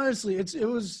 Honestly, it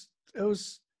was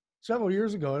several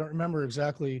years ago. I don't remember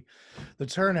exactly the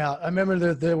turnout. I remember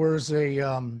that there was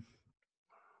a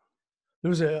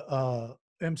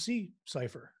MC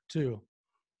cipher too.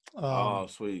 Oh,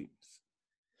 sweet.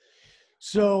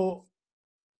 So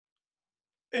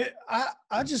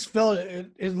I just felt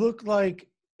it looked like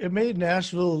it made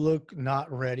Nashville look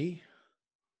not ready.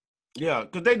 Yeah,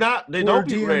 because they don't be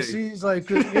DMC's ready.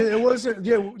 Like it wasn't.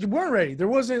 Yeah, you weren't ready. There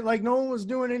wasn't like no one was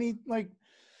doing any like.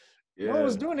 Yeah. No one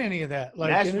was doing any of that.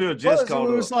 Like Nashville just called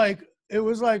up. It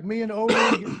was like me and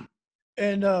Owen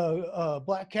and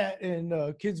Black Cat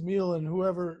and Kids Meal and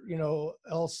whoever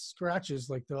else scratches,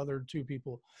 like the other two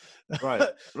people. Right.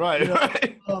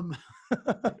 Right.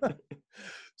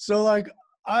 So like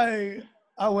I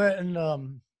went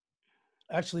and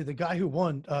actually the guy who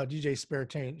won, DJ Spare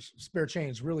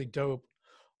Change, really dope.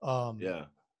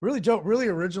 Really dope, really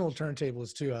original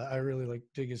turntablist too. I really like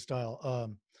dig his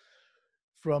style.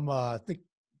 From I think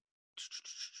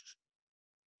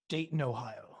Dayton,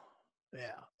 Ohio.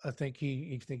 Yeah, I think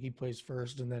he plays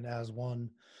first, and then as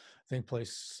one, I think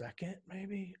plays second,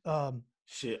 maybe.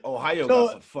 Shit, Ohio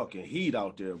got some fucking heat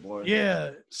out there, boy.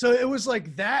 Yeah, so it was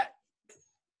like that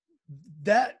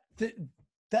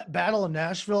battle in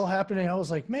Nashville happening. I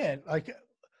was like, man, like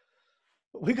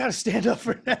we got to stand up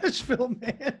for Nashville,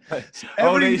 man. So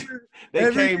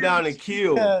they came down and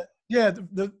killed. Yeah,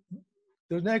 the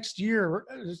next year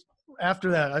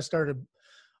after that, I started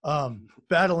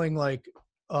battling like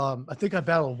I think I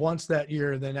battled once that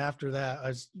year, and then after that, I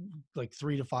was like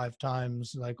 3 to 5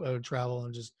 times. Like I would travel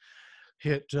and just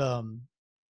hit different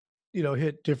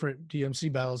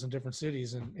DMC battles in different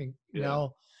cities, and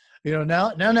now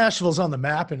Nashville's on the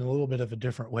map in a little bit of a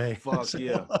different way. Fuck so,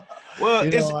 yeah. Well,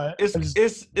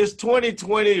 it's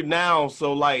 2020 now,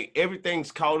 so like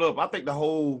everything's caught up. I think the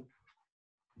whole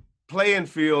playing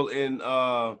field in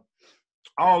all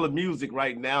the music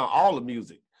right now,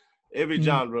 every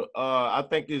genre, I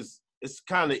think it's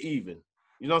kind of even.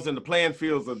 You know what I'm saying? The playing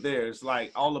fields are there. It's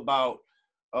like all about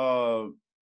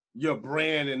your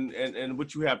brand and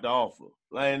what you have to offer.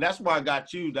 And that's why I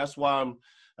got you. That's why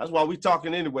we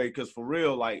talking anyway, because for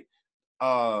real, like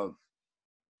the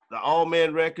All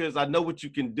Man Records, I know what you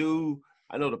can do.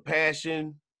 I know the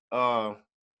passion.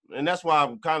 And that's why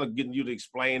I'm kind of getting you to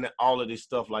explain all of this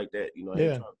stuff like that. You know, I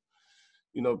ain't trying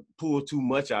to, pull too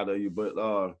much out of you. But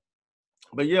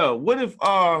yeah, what if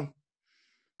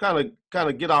kind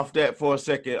of get off that for a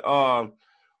second.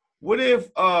 What if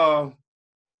I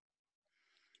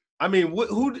mean,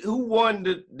 who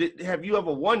won have you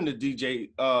ever won the DJ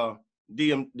the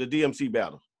DMC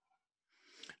battle?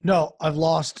 No, I've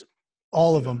lost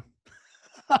all of them.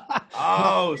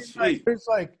 Oh, sweet. It's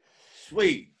like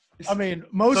sweet. I mean,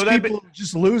 most people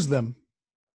just lose them.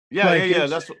 Yeah, like, yeah.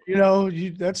 That's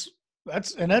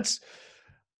that's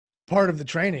part of the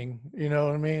training. You know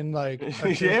what I mean? Like,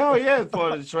 yeah,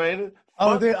 part of the training.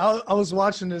 I was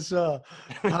watching this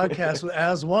podcast with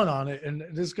As One on it, and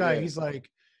this guy, he's like,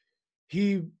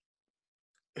 he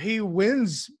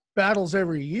wins battles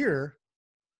every year,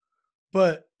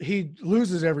 but he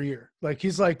loses every year. Like,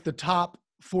 he's like the top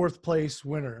 4th place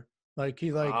winner. Like,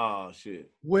 he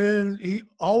when he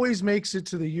always makes it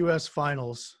to the U.S.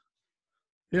 finals.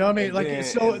 You know what I mean? Like,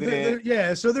 so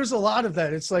there's a lot of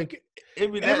that. It's like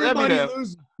everybody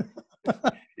loses.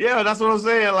 Yeah, that's what I'm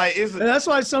saying. Like, and that's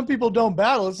why some people don't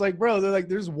battle. It's like, bro, they're like,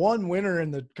 there's one winner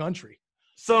in the country.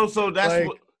 So that's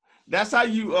like, that's how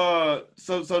you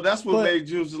so that's what made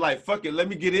you just like, fuck it, let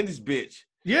me get in this bitch.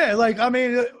 Yeah, like, I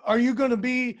mean, are you gonna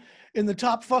be in the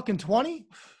top fucking 20?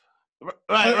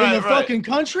 Right, in the fucking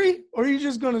country? Or are you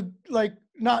just gonna like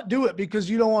not do it because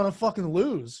you don't want to fucking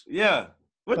lose? Yeah.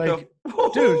 Dude,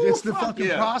 it's the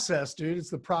fucking process, dude. It's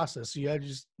the process.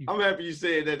 I'm happy you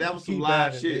said that. That was some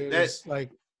live shit. That's like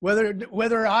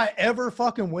whether I ever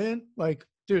fucking win, like,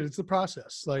 dude, it's the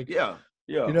process. Like, yeah.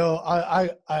 You know, I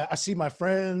see my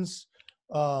friends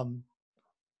put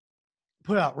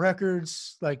out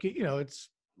records, like, you know, it's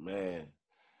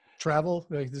travel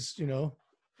like this, you know,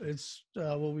 it's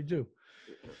what we do.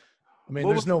 I mean,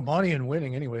 there's no money in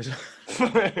winning anyways.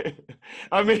 I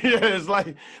mean, it's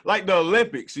like the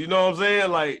Olympics, you know what I'm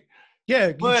saying? Like,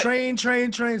 you train,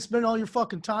 spend all your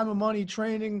fucking time and money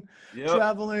training,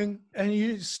 traveling, and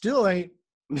you still ain't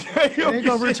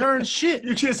gonna return shit.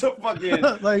 You get some fucking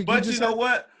like, but you know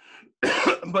what?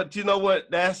 But you know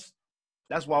what? That's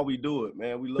why we do it,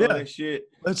 man. We love that shit.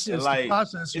 It's like the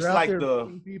process. You're out there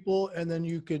meeting people, and then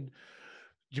you're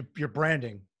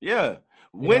branding. Yeah.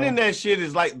 Winning that shit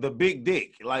is like the big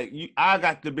dick. Like, I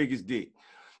got the biggest dick.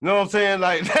 You know what I'm saying?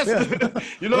 Like, that's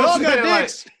you know what I'm saying? Like,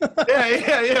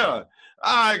 yeah.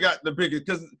 I got the biggest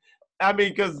because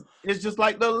it's just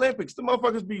like the Olympics. The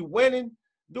motherfuckers be winning,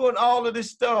 doing all of this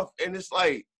stuff, and it's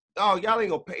like, oh, y'all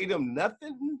ain't gonna pay them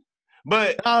nothing.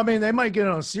 But I mean, they might get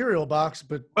on a cereal box,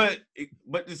 but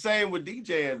the same with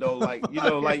DJing though. Like, you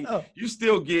know, like you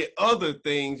still get other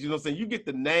things. You know what I'm saying? You get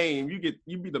the name, you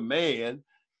be the man.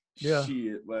 Yeah.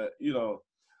 Shit, but you know,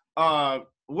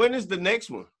 when is the next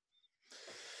one?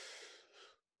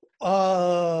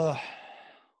 The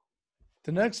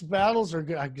next battles are,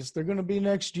 I guess they're going to be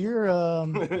next year.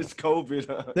 It's COVID.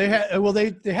 Huh? They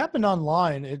happened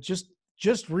online. It just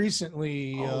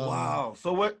recently. Oh wow!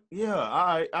 So what? Yeah,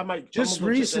 I might just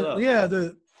recently. Yeah,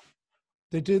 they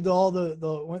did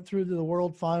went through the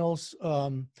world finals.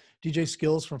 DJ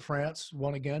Skills from France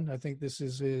won again. I think this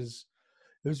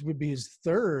would be his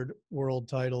 3rd world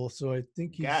title. So I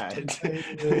think he's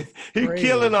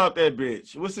killing out that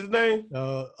bitch. What's his name?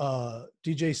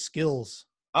 DJ Skills.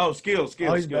 Oh, Skills.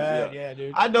 Oh, he's Skills. bad. Yeah,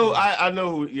 dude. I know. I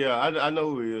know who. Yeah, I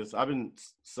know who he is. I've been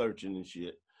searching and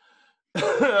shit.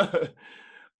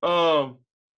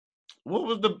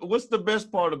 What's the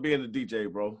best part of being a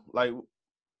DJ, bro? Like,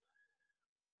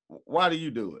 why do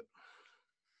you do it?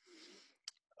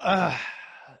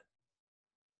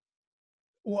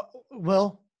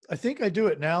 Well, I think I do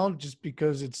it now just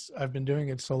because I've been doing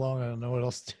it so long. I don't know what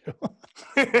else to do.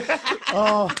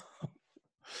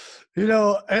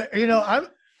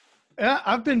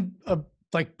 I've been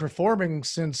like performing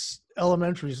since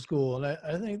elementary school, and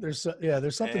I think there's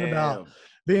something about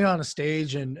being on a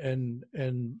stage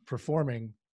and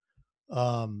performing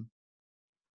that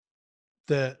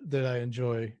I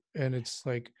enjoy, and it's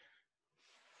like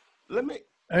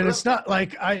it's not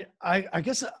like I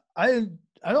guess I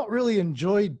don't really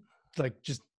enjoy like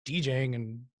just DJing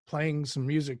and playing some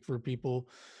music for people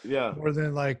more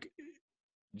than like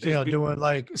doing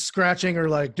like scratching or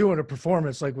like doing a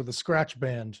performance like with a scratch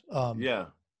band.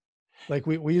 Like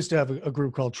we used to have a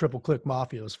group called Triple Click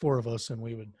Mafia. It was 4 of us, and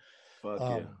we would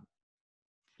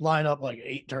line up like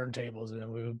 8 turntables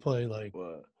and we would play like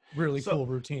really cool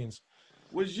routines.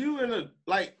 Was you in a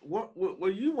what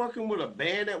were you working with a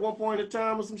band at one point in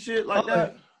time or some shit like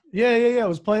that? Yeah. I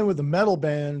was playing with a metal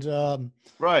band,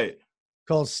 right,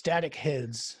 called Static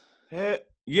Heads.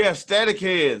 Yeah, Static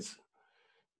Heads.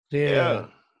 Yeah.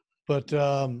 But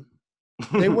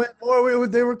they went more.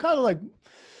 They were kind of like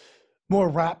more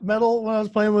rap metal when I was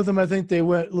playing with them. I think they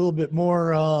went a little bit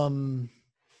more.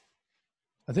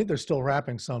 I think they're still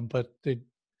rapping some, but they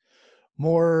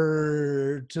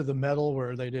more to the metal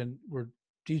where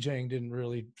DJing didn't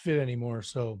really fit anymore.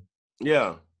 So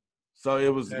yeah, so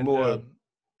it was more.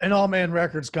 And All Man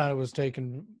Records kind of was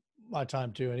taking my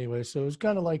time too, anyway. So it was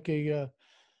kind of like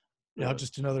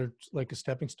just another like a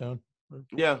stepping stone.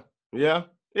 Yeah. It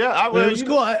was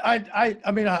cool. I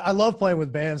mean, I love playing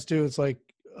with bands too. It's like,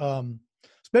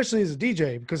 especially as a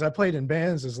DJ, because I played in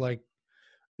bands as like,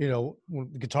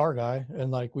 guitar guy, and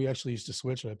like we actually used to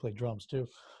switch, and I played drums too.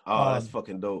 Oh, that's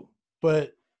fucking dope.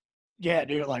 But yeah,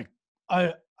 dude, like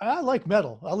I like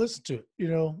metal. I listen to it,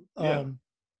 and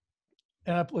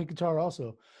I play guitar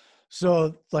also.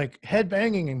 So like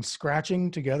headbanging and scratching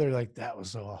together, like that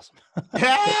was so awesome.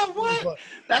 Yeah, what?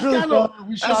 That's really kind of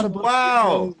that's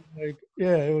wild. Like,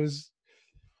 yeah, it was.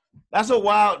 That's a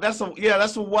wild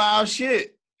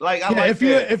shit. Like I like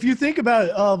if you think about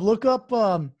it, look up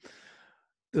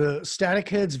the Static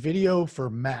Heads video for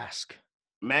Mask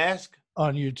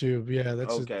on YouTube. Yeah,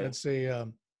 that's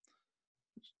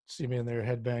see me in there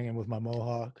headbanging with my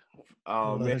mohawk.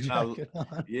 Oh man,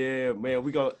 yeah, man.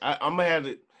 I'm gonna have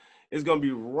it. It's gonna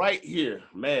be right here.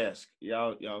 Mask.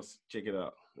 Y'all check it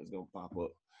out. It's gonna pop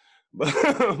up. But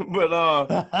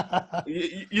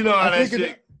you know how that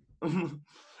shit.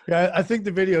 Yeah, I think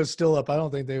the video is still up. I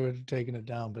don't think they would have taken it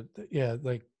down, but yeah,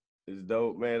 like it's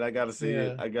dope, man. I gotta see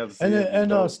it. I gotta see it.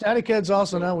 And Static Heads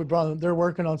also now they're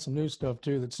working on some new stuff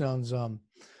too. That sounds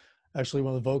actually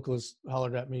one of the vocalists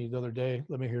hollered at me the other day.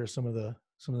 Let me hear some of the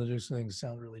new things.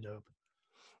 Sound really dope.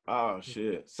 Oh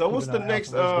shit! So what's the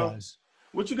next?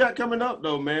 What you got coming up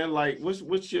though, man? Like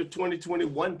what's your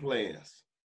 2021 plans?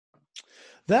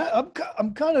 That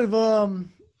I'm kind of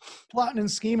plotting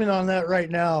and scheming on that right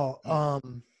now.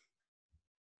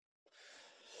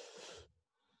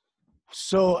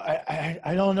 So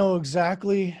I don't know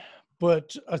exactly,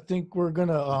 but I think we're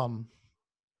gonna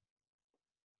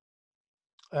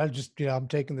I'm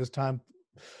taking this time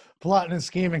plotting and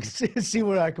scheming to see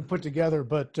what I can put together.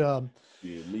 But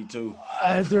yeah, me too.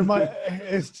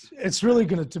 It's really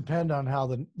gonna depend on how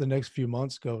the next few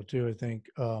months go too, I think.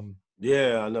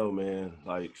 Yeah, I know, man.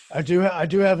 Like I do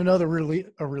have another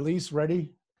release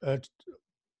ready.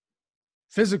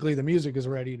 Physically, the music is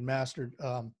ready and mastered.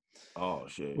 Oh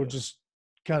shit! We're just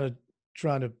kind of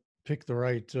trying to pick the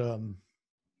right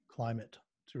climate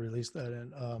to release that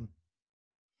in.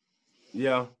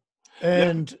 Yeah,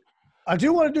 and I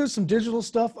do want to do some digital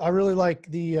stuff. I really like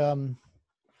the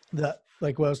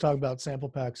like what I was talking about sample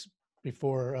packs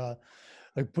before.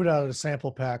 Like put out a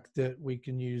sample pack that we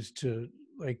can use to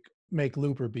like make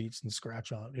looper beats and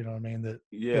scratch on. You know what I mean? That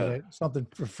something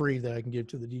for free that I can give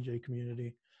to the DJ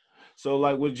community. So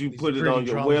like, would you put it on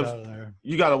your website?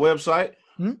 You got a website?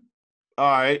 Hmm?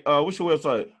 All right. What's your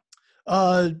website?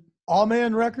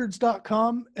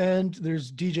 allmanrecords.com and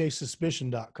there's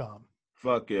djsuspicion.com.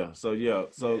 Fuck yeah. So you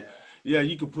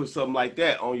can put something like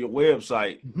that on your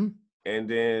website. Mm-hmm. And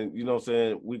then, you know what I'm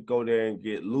saying, we go there and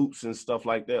get loops and stuff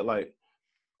like that. Like,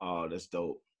 oh, that's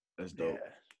dope. That's dope. Yeah.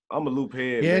 I'm a loop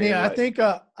head. Yeah, man. Yeah.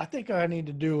 I think I need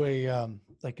to do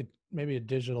maybe a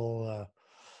digital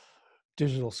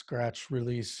scratch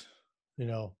release,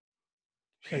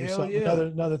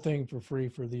 another thing for free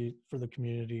for the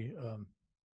community.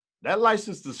 That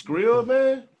license to Skrill,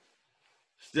 man.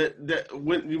 That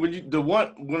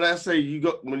when I say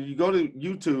when you go to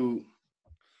YouTube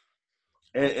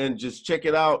and just check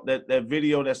it out, that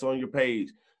video that's on your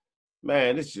page,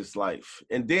 man, it's just life.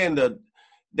 And then the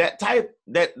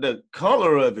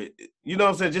color of it, you know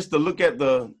what I'm saying? Just to look at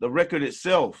the record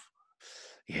itself,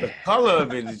 the color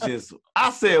of it is just.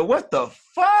 I said, what the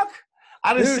fuck?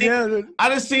 I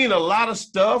done seen a lot of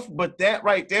stuff, but that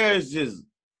right there is just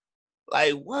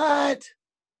like, what?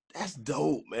 That's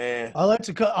dope, man. I like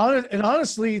to cut on it, and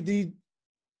honestly,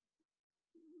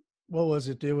 what was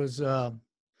it? It was I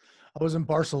was in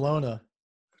Barcelona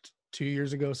 2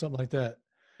 years ago, something like that.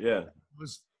 Yeah, it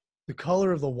was the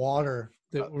color of the water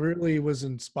that really was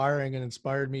inspiring and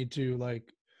inspired me to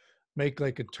like make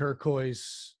like a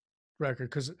turquoise record.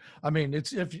 Because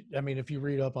if you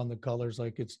read up on the colors,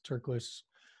 like it's turquoise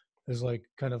is like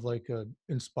kind of like a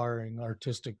inspiring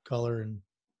artistic color, and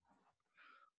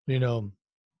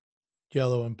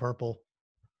yellow and purple.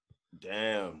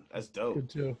 Damn, that's dope. Good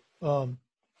too.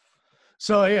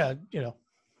 So yeah,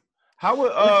 How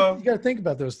would you got to think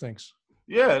about those things.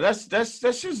 Yeah, that's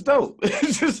just dope.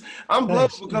 It's just I'm blown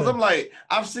because I'm like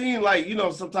I've seen like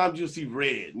sometimes you'll see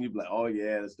red and you're like, oh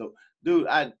yeah, that's dope, dude.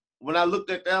 When I looked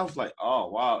at that, I was like, oh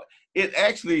wow, it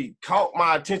actually caught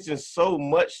my attention so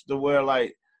much to where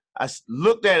like I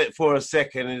looked at it for a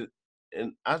second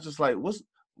and I was just like,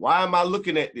 why am I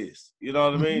looking at this? You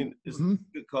know what I mean? It's a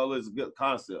good color, it's a good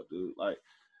concept, dude. Like,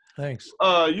 thanks.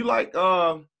 You like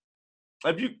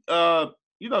if you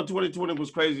 2020 was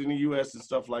crazy in the US and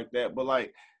stuff like that, but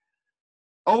like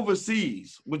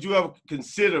overseas, would you ever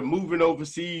consider moving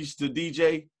overseas to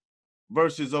DJ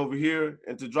versus over here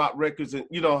and to drop records? And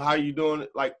how you doing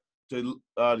it, like to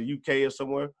the UK or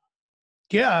somewhere?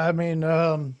 Yeah, I mean,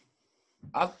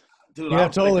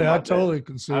 totally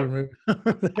consider moving.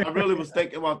 I really was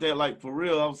thinking about that, like for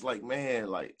real. I was like, man,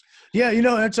 like yeah,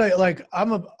 it's like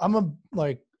I'm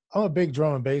a big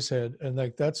drum and bass head, and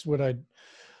like that's what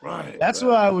that's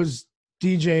what I was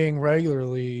DJing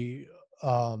regularly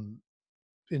in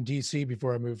DC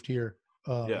before I moved here.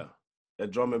 Yeah, that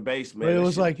drum and bass, man. But it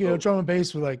was like drum and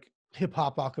bass with like hip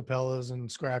hop acapellas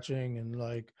and scratching and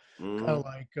like kind of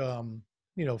like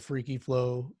Freaky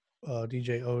Flow,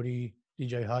 DJ Odie,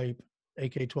 DJ Hype,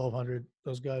 AK 1200,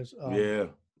 those guys.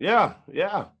 Yeah.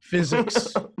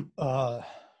 Physics. Also,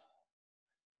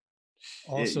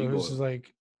 this is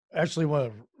like actually one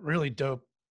of really dope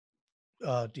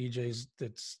DJs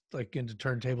that's like into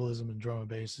turntablism and drum and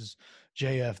bass is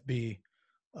JFB.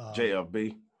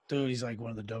 JFB. Dude, he's like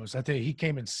one of the dopest. I think he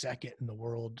came in second in the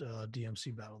world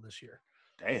DMC battle this year.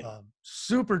 Damn.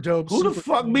 Super dope. Who the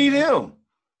fuck beat him?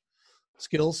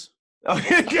 Skills. Oh,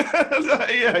 yeah.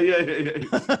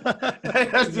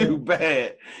 That's too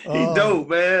bad. He dope,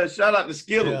 man. Shout out to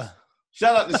Skittles. Yeah.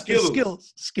 Shout out to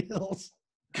Skittles. Skills.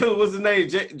 Cool. What's his name?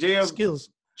 JF. Skills.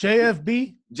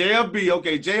 JFB. JFB.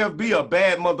 Okay, JFB a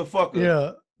bad motherfucker.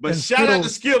 Yeah. But shout out to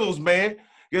Skittles, man.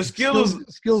 Because Skittles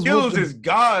is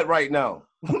God right now.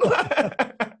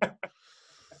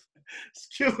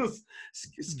 Skittles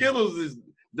is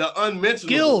the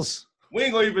unmentionable. Skills. We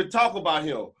ain't gonna even talk about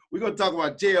him. We're gonna talk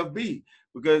about JFB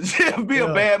because JFB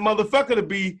a bad motherfucker to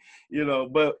be,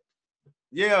 But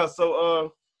yeah,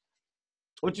 so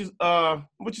what you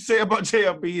say about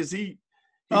JFB? Is he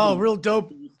real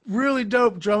dope, really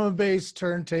dope drum and bass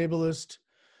turntablist,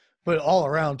 but all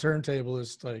around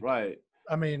turntablist. Like, right.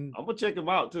 I mean, I'm gonna check him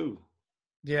out too.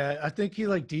 Yeah, I think he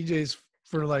like DJs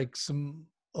for like some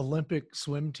Olympic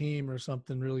swim team or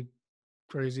something really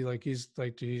crazy. Like he's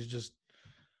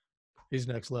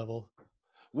next level.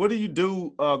 What do you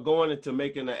do going into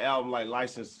making an album like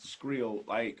Licensed to Skrill?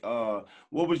 Like,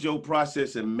 what was your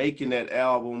process in making that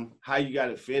album? How you got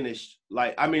it finished?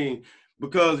 Like, I mean,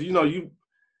 because a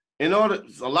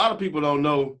lot of people don't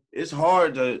know, it's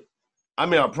hard a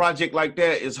project like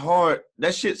that is hard.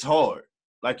 That shit's hard.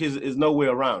 Like, there's no way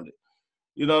around it.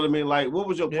 You know what I mean? Like, what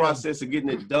was your process of getting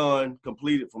it done,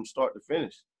 completed from start to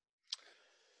finish?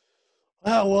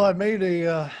 Well, I made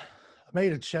a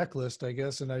checklist, I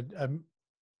guess, and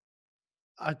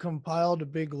I compiled a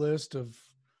big list of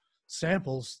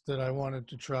samples that I wanted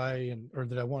to try or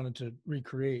that I wanted to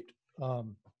recreate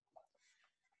and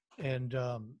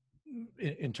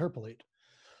interpolate.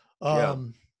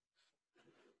 And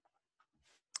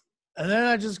then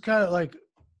I just kind of like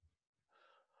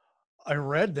I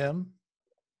read them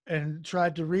and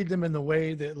tried to read them in the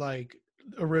way that like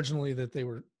originally that they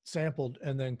were sampled,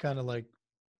 and then kind of like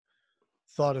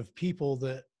thought of people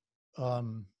that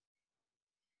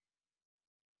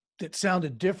that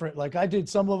sounded different. Like I did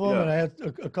some of them and I had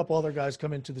a couple other guys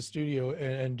come into the studio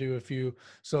and do a few.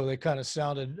 So they kind of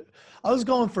sounded, I was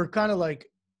going for kind of like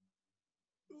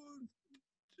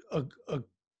a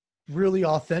really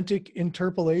authentic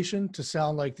interpolation to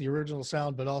sound like the original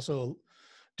sound, but also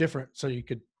different. So you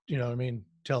could,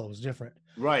 tell it was different.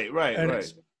 Right. And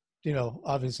it's,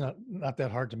 obviously not that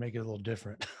hard to make it a little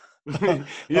different.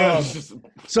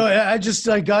 So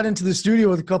I got into the studio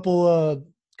with a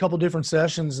couple different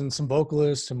sessions and some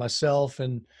vocalists and myself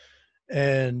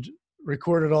and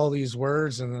recorded all these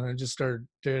words, and then I just started,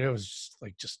 dude, it was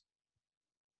just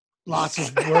lots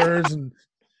of words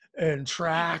and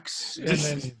tracks and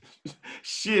then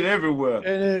shit everywhere.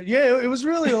 And it was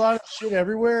really a lot of shit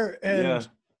everywhere. And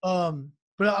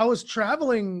but I was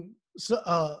traveling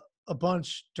a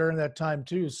bunch during that time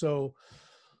too, so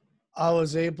I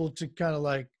was able to kind of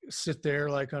like sit there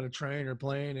like on a train or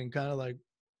plane and kind of like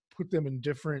put them in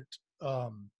different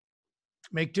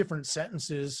make different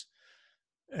sentences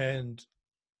and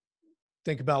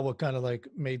think about what kind of like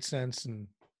made sense.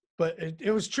 But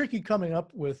it was tricky coming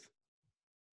up with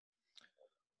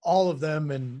all of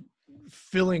them and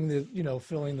filling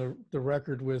the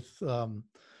record with the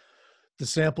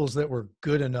samples that were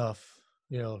good enough,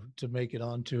 to make it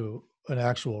onto an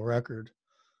actual record.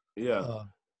 Yeah.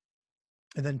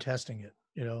 And then testing it,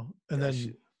 and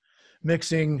then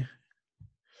mixing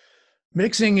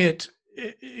it,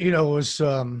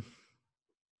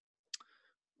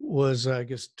 was I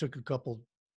guess took a couple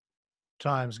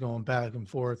times going back and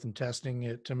forth and testing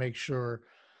it to make sure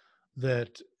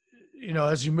that,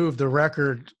 as you move the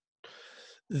record,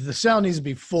 the sound needs to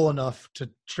be full enough to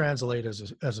translate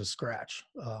as a scratch.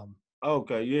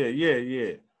 Okay.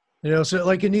 Yeah. So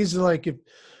like it needs to, like, if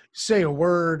say a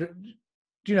word,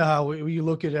 how you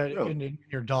look at it in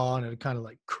your DAW and it kind of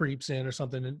like creeps in or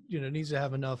something, and it needs to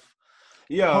have enough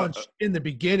punch in the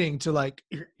beginning to, like,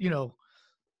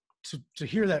 to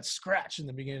hear that scratch in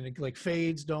the beginning. Like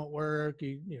fades don't work,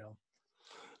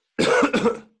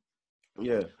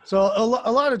 Yeah. So a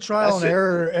lot of trial and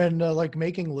error, and like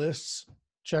making lists,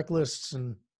 checklists,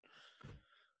 and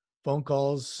phone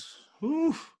calls.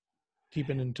 Oof.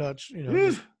 Keeping in touch,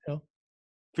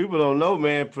 People don't know,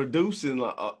 man. Producing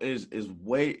is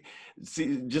way,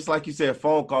 just like you said,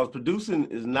 phone calls. Producing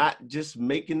is not just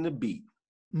making the beat.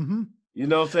 Mm-hmm. You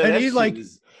know what I'm saying? And he, like,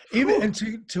 even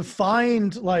and to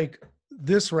find like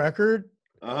this record.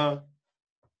 I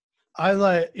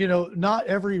like, not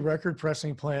every record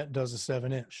pressing plant does a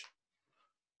 7-inch,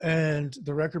 and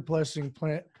the record pressing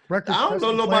plant. I don't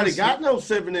know nobody got no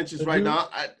 7 inches right now.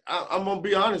 I'm gonna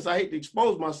be honest. I hate to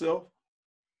expose myself.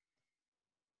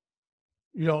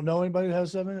 You don't know anybody that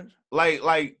has 7 inch? Like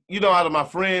out of my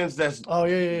friends that's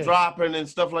dropping and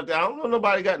stuff like that. I don't know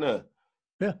nobody got none.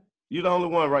 Yeah. You're the only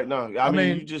one right now. I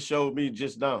mean, you just showed me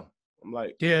just now. I'm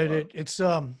like, it's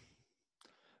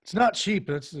not cheap.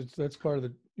 That's part of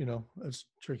the, that's the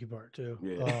tricky part too.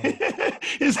 Yeah.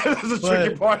 It's a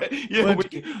tricky part. Yeah,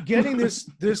 getting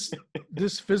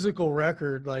this physical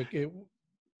record, like it,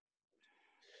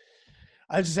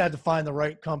 I just had to find the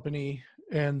right company,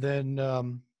 and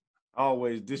then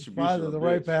always distribution, find the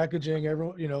right packaging.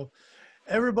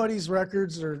 Everybody's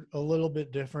records are a little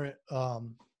bit different.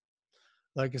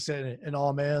 Like I said, in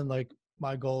All Man, like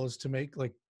my goal is to make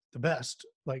like the best,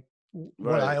 like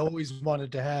what I always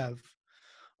wanted to have,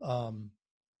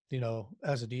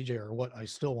 as a DJ, or what I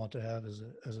still want to have as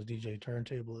a DJ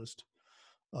turntablist.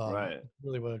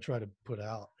 Really what I try to put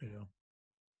out,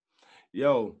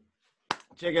 Yo,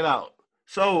 check it out.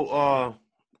 So,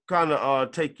 kind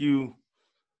of take you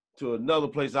to another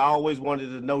place. I always wanted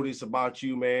to know this about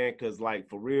you, man, because, like,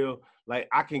 for real, like,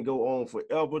 I can go on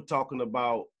forever talking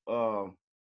about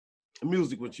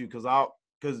music with you, because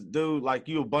dude, like,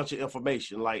 you a bunch of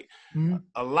information. Like,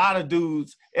 a lot of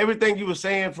dudes, everything you were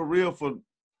saying, for real, for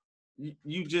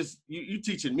you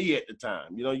teaching me at the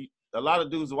time. A lot of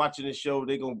dudes are watching this show,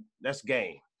 that's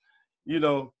game.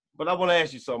 But I want to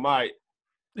ask you something. All right.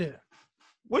 Yeah.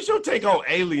 What's your take on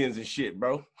aliens and shit,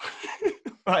 bro?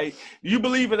 Like, you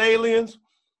believe in aliens,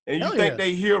 and you think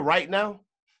they here right now?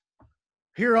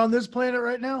 Here on this planet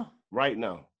right now? Right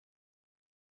now.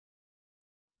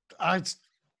 It's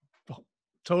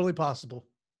totally possible.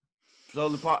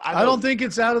 I don't think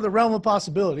it's out of the realm of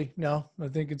possibility. No, I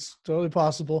think it's totally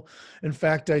possible. In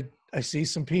fact, I see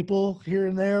some people here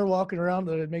and there walking around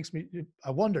that it makes me,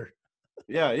 I wonder.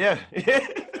 Yeah.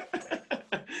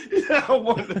 I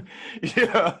wonder.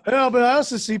 Yeah. Yeah, but I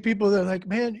also see people that are like,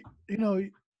 man, you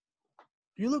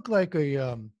look like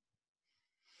a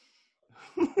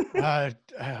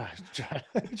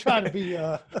trying to be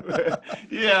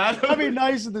yeah, I be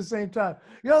nice at the same time.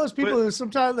 Those people that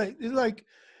sometimes like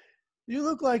you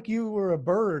look like you were a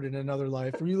bird in another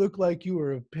life, or you look like you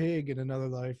were a pig in another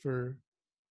life, or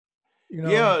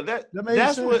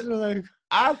that's what like,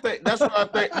 I think. That's what I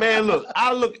think. Man, look,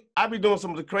 I be doing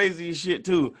some of the craziest shit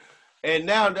too. And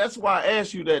now that's why I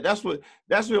asked you that. That's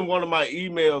been one of my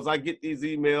emails. I get these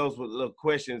emails with little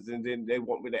questions, and then they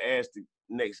want me to ask the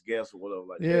next guest or whatever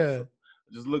like that. So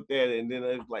I just looked at it, and then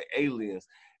it's like aliens.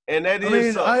 And that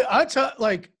is. I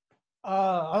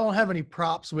don't have any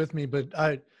props with me, but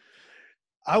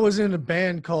I was in a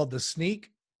band called The Sneak,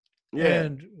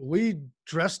 and we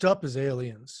dressed up as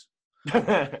aliens.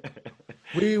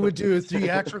 We would do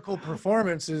theatrical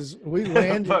performances. We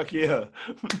landed. Fuck yeah.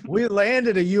 We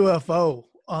landed a UFO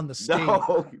on the stage.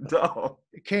 No.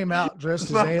 It came out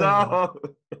dressed as alien. No.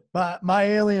 My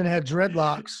alien had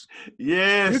dreadlocks.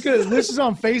 Yes. This is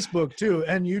on Facebook too,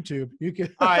 and YouTube. You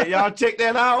can. All right, y'all check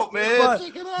that out, man.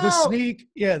 Check it out.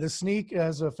 The Sneak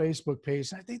has a Facebook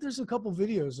page. I think there's a couple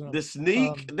videos. The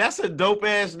Sneak. That's a dope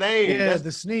ass name. Yeah,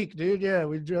 The Sneak, dude. Yeah,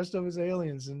 we dressed up as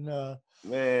aliens, and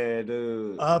man,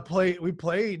 dude. We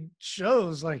played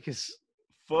shows like it's.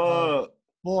 Fuck.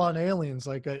 full on aliens.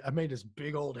 Like I made this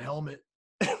big old helmet.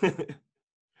 It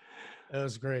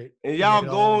was great. And y'all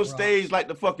go on stage like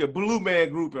the fucking Blue Man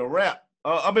Group and rap.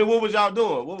 I mean, what was y'all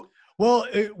doing? Well,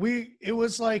 it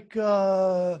was like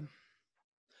what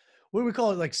do we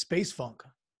call it? Like space funk.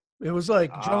 It was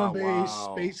like drum and bass,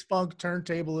 space funk,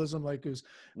 turntablism. Like it was.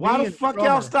 Why the fuck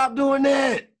y'all stop doing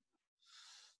that?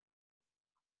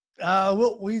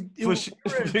 Well, we were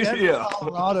in Denver,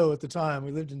 Colorado at the time.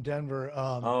 We lived in Denver.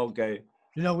 Okay.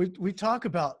 You know, we talk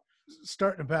about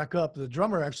starting to back up. The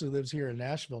drummer actually lives here in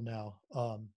Nashville now.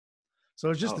 So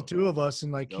it's just the two of us,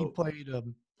 and like he played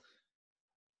an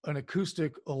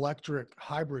acoustic electric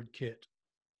hybrid kit,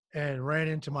 and ran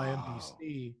into my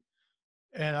MPC,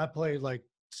 and I played like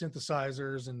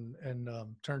synthesizers and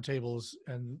turntables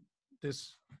and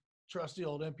this trusty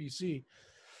old MPC.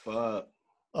 Fuck.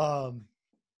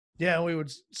 Yeah, we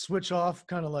would switch off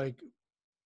kind of like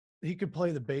he could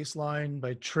play the bass line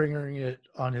by triggering it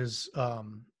on his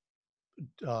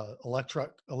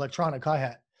electronic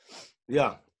hi-hat.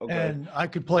 Yeah. Okay. And I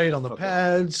could play it on the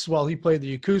pads while he played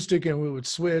the acoustic, and we would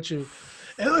switch. It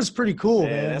was pretty cool,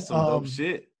 man. That's some dope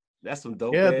shit. That's some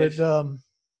dope. Yeah, but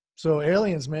so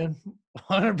aliens, man,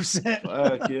 100%.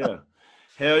 Fuck yeah.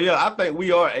 Hell yeah. I think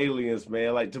we are aliens,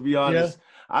 man. Like, to be honest,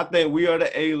 I think we are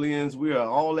the aliens. We are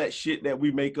all that shit that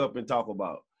we make up and talk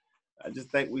about. I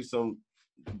just think we some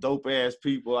dope ass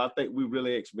people. I think we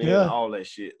really expand all that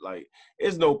shit. Like,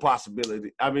 it's no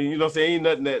possibility. I mean, you know what I'm saying? Ain't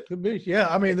nothing that could be. Yeah,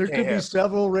 I mean, there could be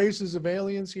several races of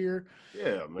aliens here.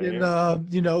 Yeah, man. In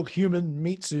you know, human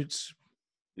meat suits.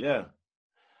 Yeah.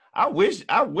 I wish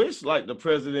like the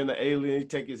president of alien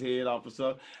take his head off or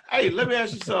something. Hey, let me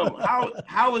ask you something.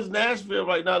 How is Nashville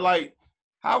right now? Like,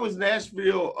 how is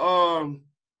Nashville?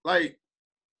 Like,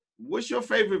 what's your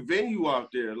favorite venue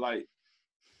out there? Like,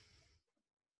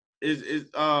 is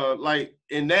like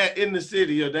in the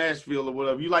city of Nashville or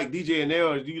whatever? You like DJing there,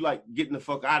 or do you like getting the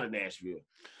fuck out of Nashville?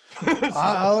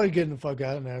 I like getting the fuck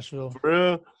out of Nashville. For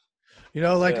real? You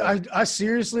know, like I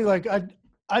seriously like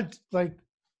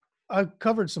I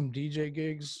covered some DJ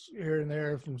gigs here and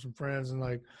there from some friends, and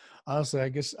like honestly, I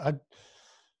guess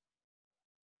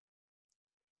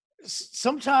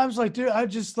sometimes like, dude, I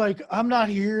just like I'm not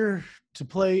here to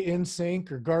play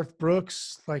NSYNC or Garth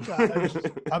Brooks. Like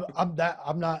I'm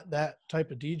not that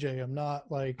type of DJ. I'm not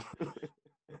like,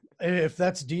 if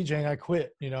that's DJing, I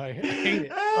quit. You know, I hate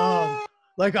it.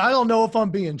 Like I don't know if I'm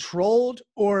being trolled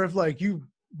or if like you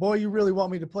really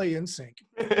want me to play NSYNC.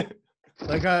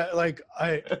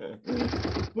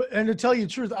 And to tell you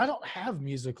the truth, I don't have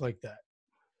music like that.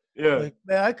 Yeah. Like,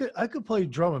 man, I could play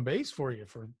drum and bass for you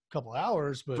for a couple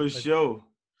hours, but for sure.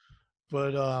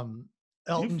 But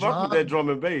Elton you fuck John, with that drum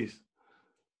and bass.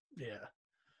 Yeah.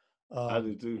 I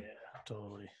do too. Yeah,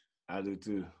 totally. I do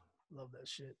too. Love that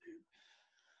shit,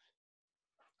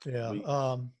 dude.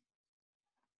 Yeah.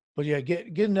 But yeah,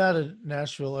 getting out of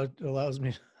Nashville, it allows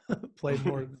me to play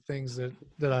more of the things that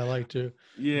I like to.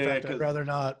 Yeah. In fact, I'd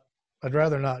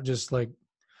rather not just like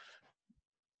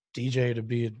DJ to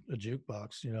be a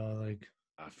jukebox, you know, like.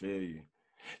 I feel you.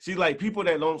 See, like people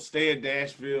that don't stay in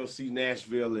Nashville see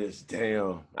Nashville as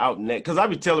damn out in that. Because I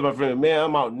be telling my friend, man,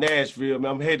 I'm out in Nashville,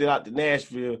 man, I'm headed out to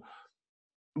Nashville.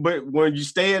 But when you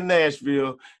stay in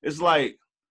Nashville, it's like,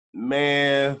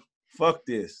 man, fuck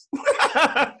this.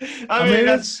 I mean,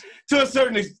 that's to a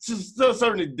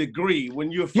certain degree when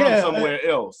you're from somewhere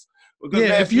else. Because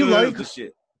Nashville if you like the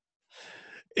shit.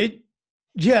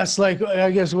 Yes, like I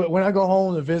guess when I go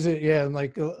home to visit, and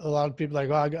like a lot of people like,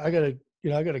 oh, I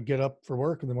gotta get up for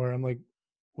work in the morning. I'm like,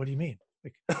 what do you mean?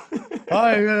 Like,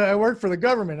 I work for the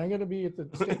government. I gotta be at the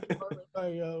State Department by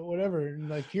whatever. And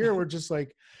like here, we're just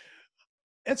like,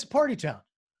 it's a party town.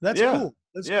 That's cool.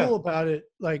 That's cool about it.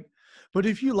 Like, but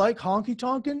if you like honky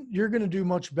tonkin', you're gonna do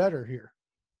much better here.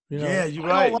 You know? Yeah, you're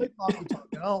right. I don't like honky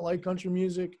tonkin'. I don't like country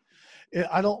music.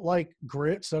 I don't like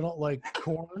grits. I don't like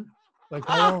corn. Like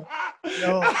I don't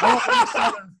like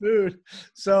Southern food,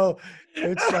 so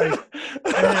it's like,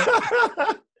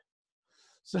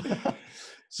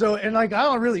 so and like I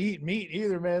don't really eat meat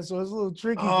either, man. So it's a little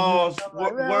tricky. Oh,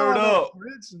 word up!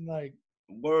 And like,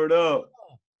 word up!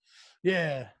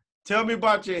 Yeah. Tell me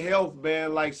about your health,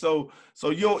 man. Like so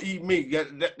you don't eat meat.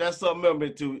 That's something I'm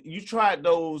into. You tried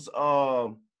those?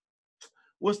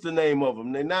 What's the name of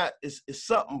them? They're not. It's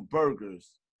something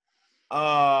burgers.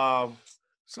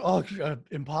 So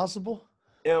Impossible?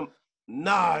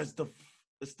 Nah, it's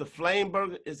the Flame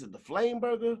Burger. Is it the Flame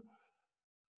Burger?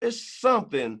 It's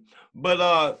something,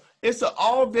 but it's an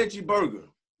all veggie burger.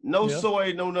 No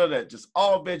soy, no none of that. Just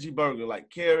all veggie burger, like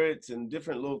carrots and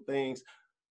different little things,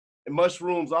 and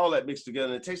mushrooms, all that mixed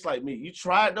together. And it tastes like meat. You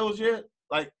tried those yet?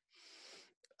 Like,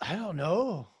 I don't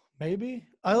know. Maybe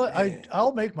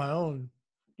I'll make my own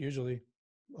usually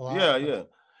a lot. Yeah.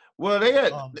 Well, they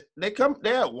at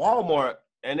Walmart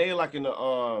and they like in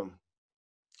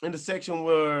the section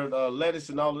where lettuce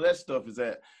and all of that stuff is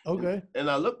at. Okay. And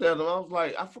I looked at them. I was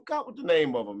like, I forgot what the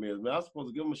name of them is, man. I was supposed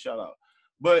to give them a shout out,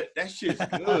 but that shit's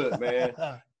good, man.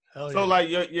 So like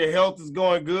your health is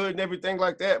going good and everything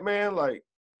like that, man. Like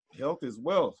health is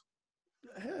wealth.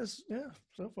 Yes, yeah,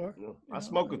 so far. I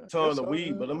smoke a ton of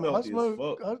weed, but I'm healthy as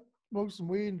fuck. I smoke some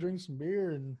weed and drink some beer,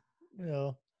 and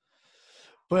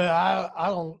but I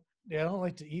don't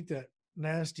like to eat that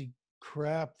nasty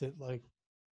crap that like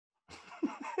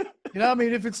I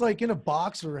mean, if it's like in a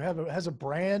box or has a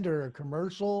brand or a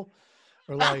commercial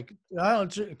or like I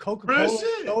don't drink Coca-Cola,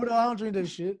 soda, I don't drink that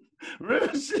shit. Real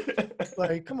shit.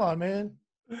 Like, come on, man.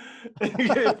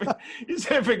 You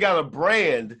said if it got a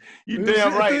brand, you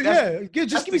damn right.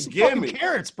 Just give me some fucking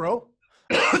carrots, bro.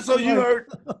 So you heard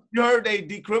they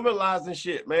decriminalizing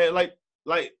shit, man. Like,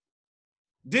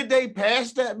 did they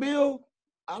pass that bill?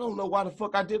 I don't know why the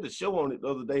fuck I did a show on it the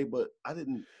other day, but I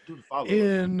didn't do the follow-up.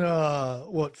 In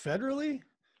what, federally?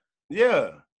 Yeah.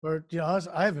 Or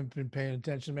I haven't been paying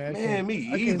attention, man. Man, me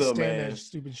either, man. That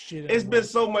stupid shit. It's been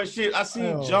so much shit. I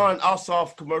seen John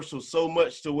Ossoff commercials so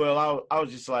much to where I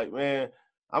was just like, man,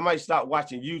 I might stop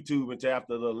watching YouTube until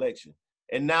after the election.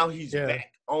 And now he's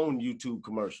back on YouTube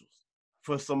commercials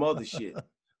for some other shit.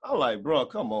 I'm like, bro,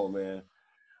 come on, man.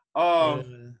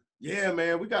 Yeah,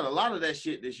 man, we got a lot of that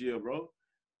shit this year, bro.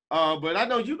 But I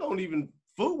know you don't even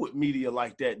fool with media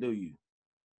like that, do you?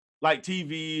 Like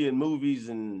TV and movies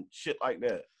and shit like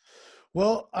that.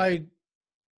 Well, I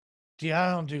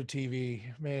don't do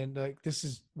TV, man. Like that's a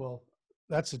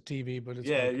TV, but it's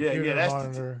that's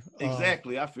monitor.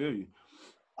 Exactly. I feel you.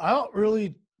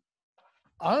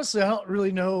 Honestly, I don't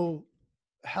really know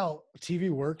how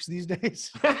TV works these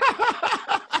days.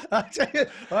 I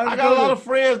got a lot of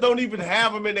friends don't even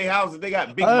have them in their houses. They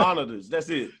got big monitors. That's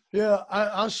it. Yeah,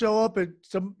 I'll show up at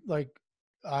some I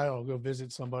don't know, go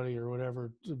visit somebody or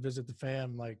whatever, to visit the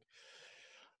fam. Like,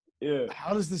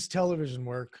 how does this television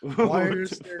work? Why is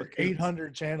there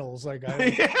 800 channels? Like,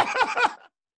 I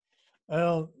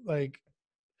don't like.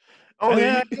 Oh,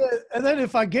 and then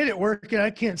if I get it working, I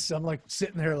can't. I'm like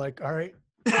sitting there, like, all right.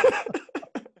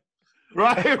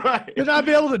 Right. Should I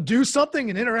be able to do something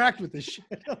and interact with this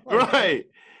shit? Right.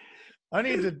 I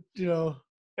need to,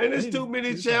 And there's too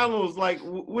many channels. Like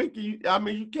Wiki. I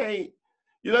mean, you can't.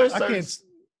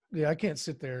 I can't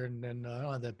sit there and I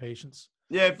don't have that patience.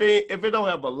 Yeah, if it don't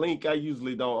have a link, I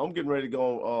usually don't. I'm getting ready to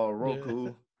go on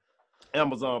Roku,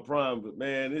 Amazon Prime, but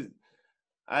man,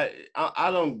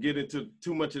 I don't get into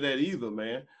too much of that either,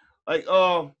 man. Like,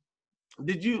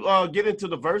 did you get into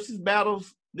the versus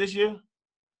battles this year?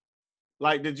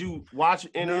 Like, did you watch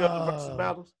any of the versus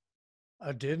battles?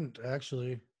 I didn't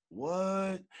actually.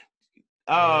 What?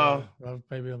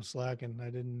 Maybe I'm slacking. I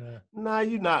didn't. Nah,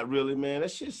 you not really, man. That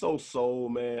shit's so soul,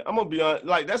 man. I'm gonna be honest.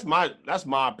 Like, that's my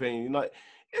opinion. Like,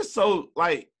 it's so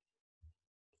like.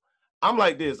 I'm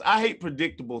like this. I hate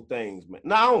predictable things, man.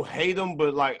 Now I don't hate them,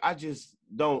 but like I just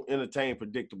don't entertain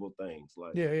predictable things.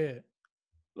 Like,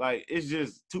 like it's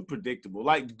just too predictable.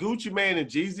 Like Gucci Mane and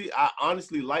Jeezy, I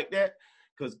honestly like that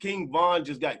because King Von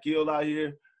just got killed out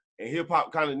here, and hip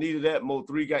hop kind of needed that.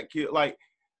 Mo3 got killed. Like,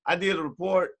 I did a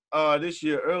report this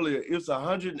year earlier. It's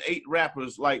 108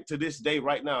 rappers. Like to this day,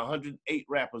 right now, 108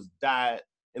 rappers died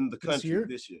in the country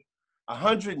this year.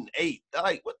 108.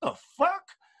 Like, what the fuck?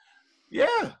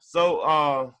 Yeah.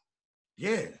 So,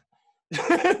 yeah.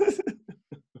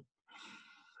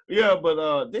 Yeah,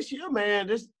 but this year, man,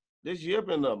 this year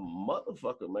been a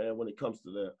motherfucker, man, when it comes to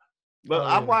that. But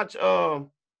I watch, I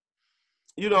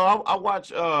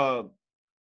watch, I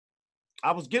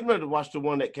was getting ready to watch the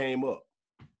one that came up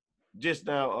just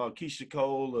now, Keisha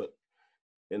Cole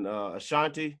and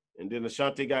Ashanti, and then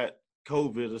Ashanti got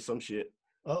COVID or some shit.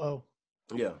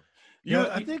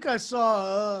 Yeah. I think I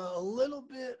saw a little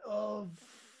bit of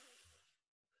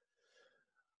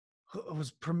it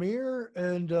was Premier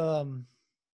and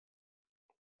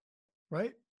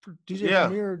right? DJ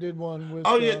Premier did one with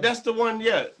that's the one,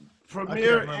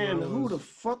 Premier and who the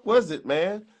fuck was it,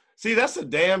 man? See, that's a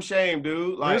damn shame,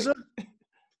 dude. Like RZA?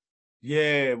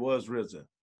 Yeah, it was RZA.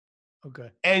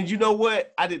 Okay. And you know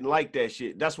what? I didn't like that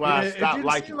shit. That's why I stopped liking it.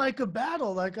 It didn't seem like a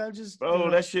battle. Like I just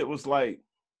that shit was like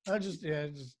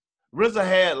RZA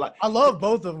had like I love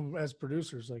both of them as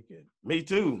producers. Like me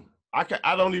too. I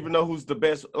don't even know who's the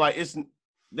best. Like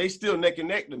they still neck and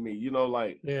neck to me. Because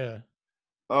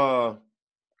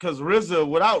RZA,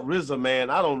 without RZA, man,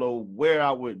 I don't know where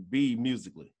I would be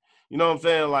musically. You know what I'm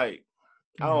saying? Like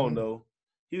I don't know.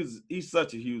 He's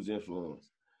such a huge influence.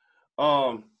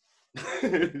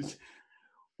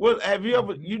 What have you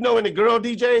ever? You know any girl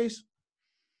DJs?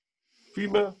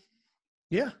 Female?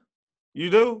 Yeah. You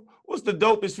do? What's the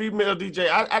dopest female DJ?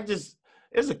 I just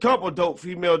there's a couple dope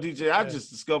female DJ I just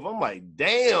discovered. I'm like,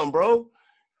 damn, bro.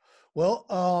 Well,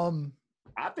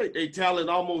 I think they talent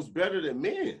almost better than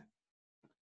men.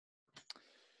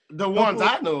 The ones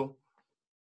I know.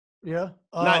 Yeah.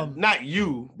 Not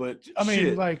you, but I mean,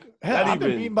 shit. like, hell, I've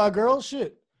been beaten by girls.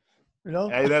 Shit. You know?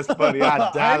 Hey, that's funny.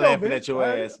 I die laughing at your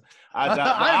ass.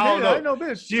 I don't know,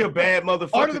 bitch. She a bad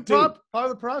motherfucker part of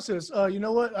the process. You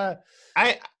know what?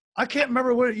 I can't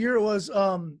remember what year it was. It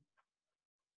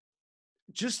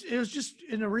was just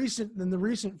in the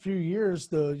recent few years,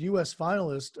 the U.S.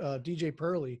 finalist, DJ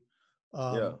Pearly,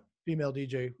 female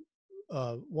DJ,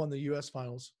 won the U.S.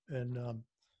 finals and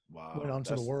went on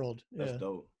to the world. That's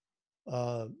dope.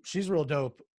 She's real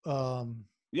dope.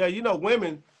 Yeah, you know,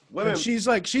 women. She's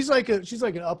like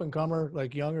an up and comer,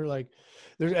 like younger, like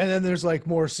there's, and then there's like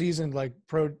more seasoned, like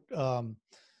pro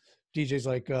DJs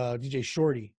like DJ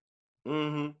Shorty.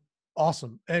 Mm-hmm.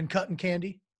 Awesome. And Cutting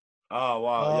Candy. Oh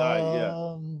wow,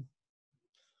 yeah.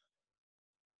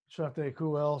 Trying to think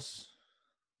who else.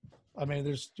 I mean,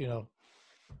 there's they're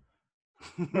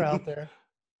out there.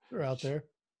 They're out there.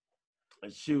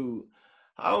 Shoot.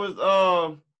 I was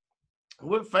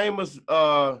what famous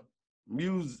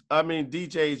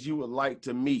DJs you would like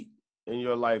to meet in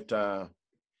your lifetime?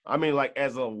 I mean, like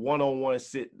as a one-on-one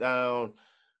sit down,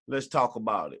 let's talk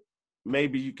about it.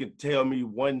 Maybe you can tell me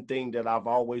one thing that I've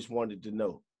always wanted to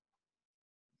know.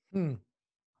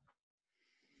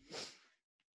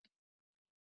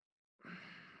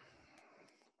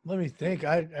 Let me think.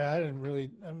 I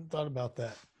haven't thought about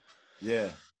that. Yeah.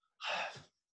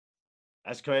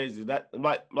 That's crazy. That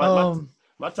my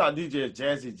top DJ is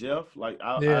Jazzy Jeff. Like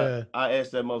I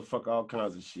asked that motherfucker all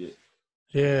kinds of shit.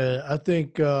 Yeah, I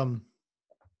think well,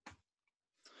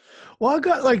 I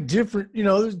got like different,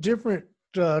 there's different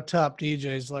top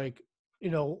DJs. Like,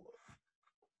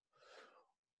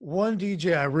 one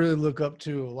DJ I really look up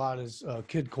to a lot is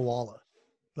Kid Koala.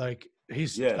 Like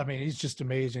he's just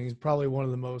amazing. He's probably one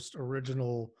of the most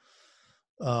original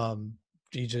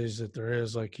DJs that there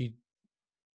is. Like he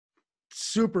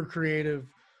super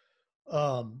creative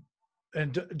and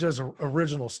does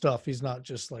original stuff. He's not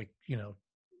just like,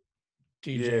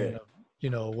 DJing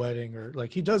a wedding or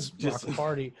like he does rock a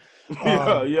party.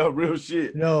 Real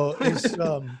shit. It's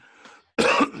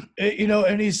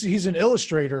and he's an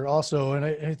illustrator also, and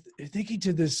I think he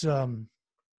did this not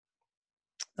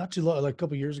too long, like a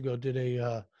couple years ago, did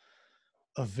a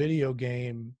video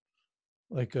game,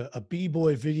 like a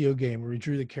b-boy video game where he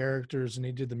drew the characters and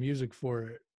he did the music for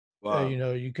it. Wow.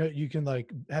 You can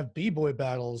like have b-boy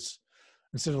battles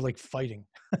instead of like fighting.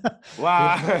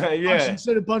 Wow.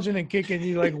 Instead of punching and kicking,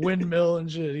 you like windmill and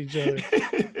shit each other.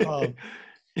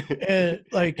 And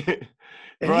like,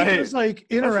 and he does like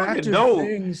interactive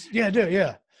things. Yeah, dude,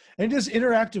 yeah. And he does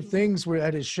interactive things where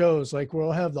at his shows, like where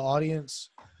he'll have the audience,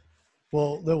 they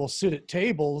will sit at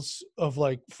tables of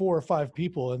like 4 or 5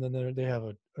 people, and then they have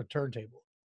a turntable.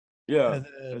 Yeah,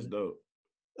 that's dope.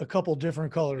 A couple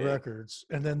different colored records,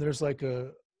 and then there's like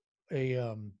a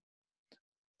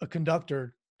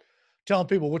conductor telling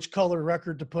people which color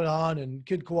record to put on, and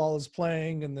Kid Koala's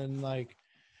playing, and then like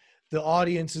the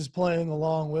audience is playing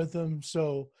along with him.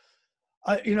 So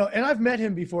and I've met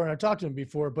him before and I talked to him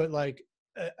before, but like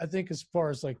I think as far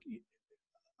as like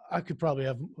I could probably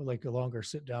have like a longer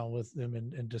sit down with him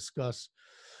and discuss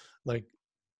like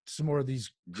some more of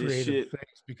these creative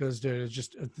things, because there's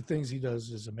just the things he does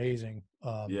is amazing.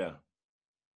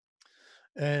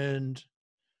 And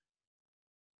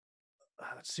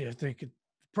let's see, I think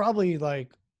probably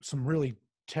like some really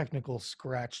technical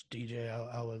scratch DJ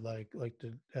I would like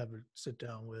to have a sit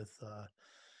down with.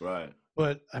 Right.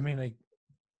 But I mean,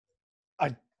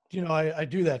 I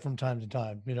do that from time to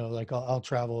time, like I'll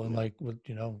travel and like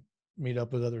meet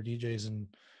up with other DJs and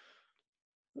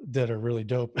that are really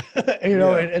dope,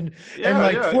 and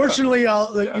fortunately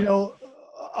I'll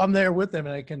I'm there with them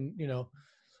and I can,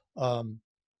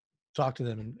 talk to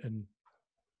them and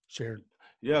share.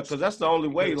 Yeah. Cause that's the only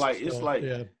way, like, it's like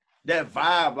that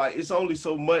vibe, like it's only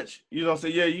so much, you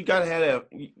gotta have that,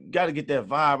 you gotta get that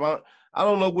vibe. I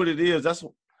don't know what it is. That's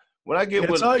when I get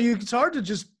it's hard to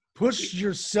just push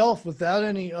yourself without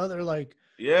any other like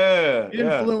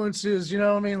influences, you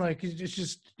know what I mean? Like it's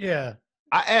just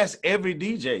I ask every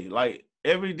DJ, like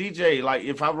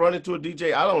if I run into a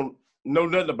DJ, I don't know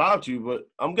nothing about you, but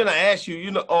I'm gonna ask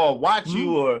you, or watch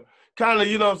you, or kind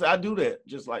of, I do that.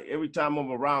 Just like every time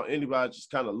I'm around anybody, I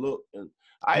just kind of look and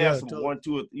I ask them 1,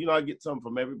 2, I get something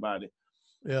from everybody.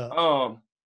 Yeah.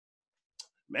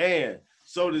 Man.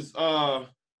 So this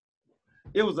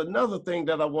it was another thing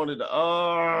that I wanted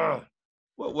to.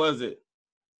 What was it?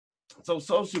 So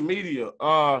social media.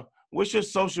 What's your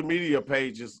social media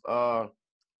pages? Are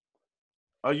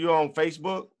you on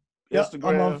Facebook, Yeah,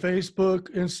 I'm on Instagram? Facebook,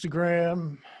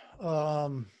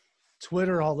 Instagram,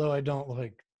 Twitter. Although I don't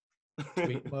like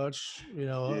tweet much,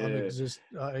 Yeah,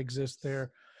 I exist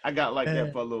there. I got like that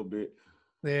And for a little bit.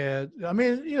 yeah, I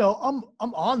mean, I'm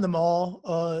on them all.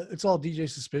 It's all DJ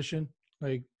Suspicion.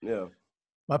 Like Yeah.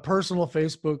 my personal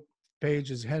Facebook page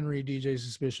is Henry DJ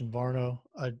Suspicion Varno.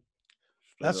 Straight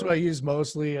That's what I up. use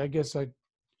mostly. I guess I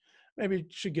maybe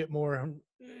should get more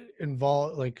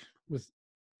involved, like with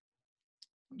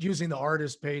using the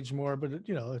artist page more. But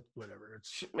whatever.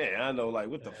 It's Man, I know, like,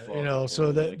 what the fuck, man? So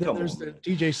Like, come there's on, the man.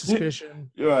 DJ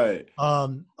Suspicion Right.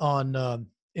 on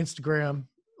Instagram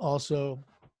also.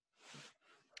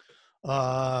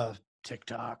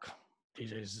 TikTok,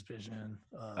 DJ Suspicion.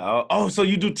 So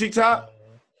you do TikTok?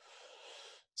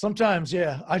 Sometimes,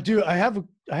 yeah, I do. I have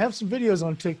some videos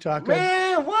on TikTok.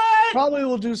 Man, what? Probably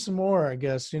will do some more. I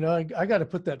guess I got to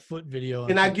put that foot video on.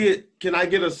 Can I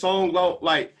get a song on,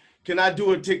 like? Can I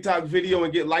do a TikTok video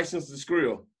and get licensed to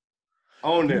Skrill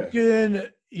on there?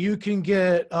 You can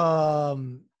get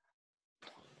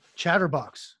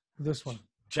Chatterbox. This one.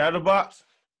 Chatterbox.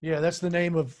 Yeah, that's the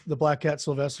name of the Black Cat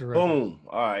Sylvester record. Boom.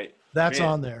 All right. That's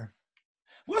on there.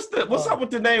 What's up with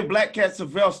the name Black Cat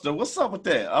Sylvester? What's up with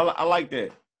that? I like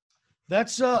that.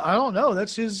 That's I don't know.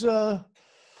 That's his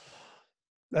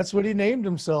that's what he named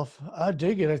himself. I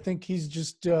dig it. I think he's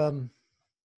just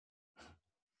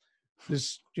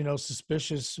this,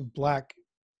 suspicious black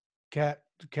cat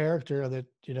character that,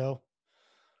 is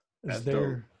That's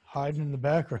there dope. hiding in the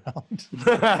background.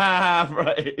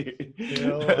 Right.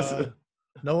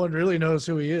 No one really knows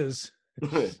who he is.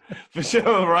 For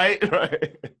sure, right?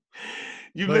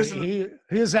 You listen. He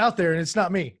is out there, and it's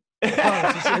not me.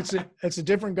 It's a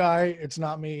different guy. It's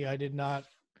not me. I did not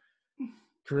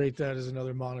create that as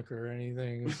another moniker or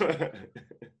anything.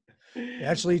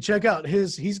 Actually, check out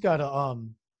he's got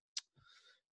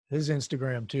his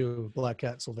Instagram too, Black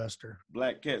Cat Sylvester.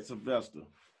 Black Cat Sylvester.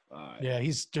 All right. Yeah,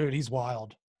 he's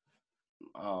wild.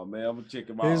 Oh man, I'm gonna check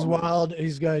him out. He's wild.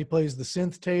 He plays the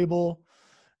synth table.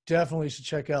 Definitely should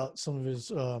check out some of his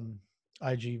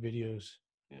IG videos.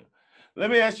 Yeah.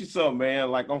 Let me ask you something, man.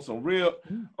 Like on some real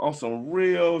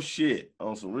shit,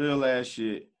 on some real ass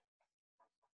shit.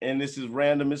 And this is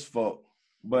random as fuck.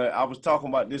 But I was talking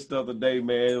about this the other day,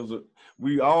 man.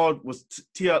 We all was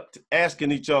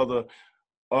asking each other,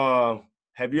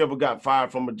 have you ever got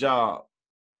fired from a job?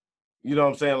 You know what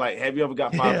I'm saying? Like, have you ever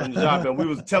got fired from the job? And we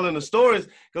was telling the stories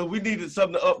because we needed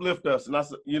something to uplift us. And I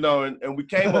said, and we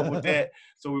came up with that.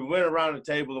 So we went around the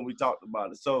table and we talked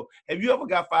about it. So have you ever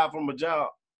got fired from a job?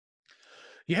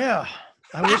 Yeah.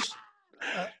 I wish.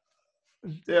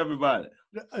 To everybody.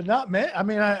 Not man. I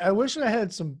mean, I wish I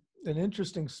had an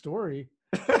interesting story.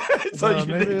 So you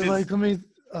maybe let me.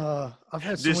 I've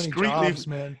had so many jobs,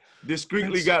 man.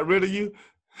 Discreetly got rid of you.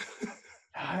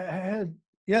 I had.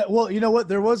 Yeah, well, you know what?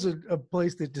 There was a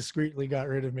place that discreetly got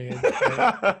rid of me.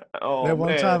 That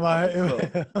one time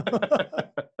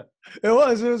it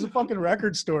was a fucking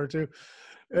record store too.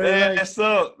 Man, that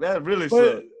sucked. That really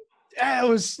sucked. Yeah,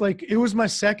 it was my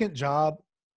second job,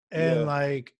 and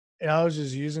I was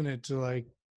just using it to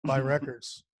buy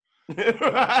records.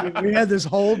 We had this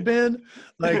hold bin,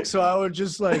 so I would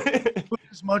just put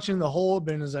as much in the hold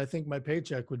bin as I think my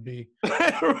paycheck would be.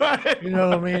 Right. You know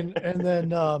what I mean?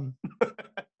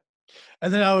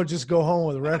 And then I would just go home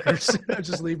with records.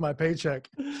 Just leave my paycheck.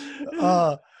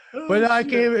 But I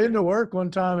came into work one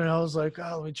time and I was like,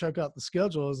 oh, let me check out the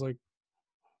schedule. I was like,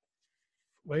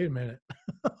 wait a minute.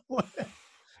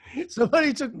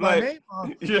 Somebody took my name off.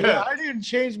 Yeah, I didn't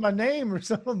change my name or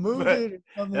someone moved it. Or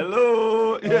something.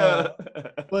 Hello. Yeah.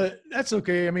 But that's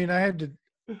okay. I mean, I had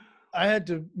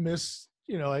to miss,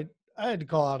 I had to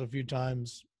call out a few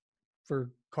times for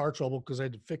car trouble because I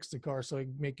had to fix the car so I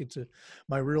could make it to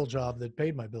my real job that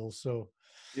paid my bills. So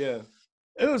yeah,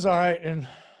 it was all right. And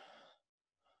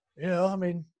I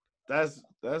mean, that's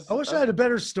I wish I had a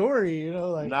better story,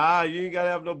 Nah, you ain't gotta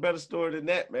have no better story than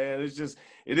that, man. It's just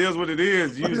it is what it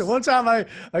is. One time I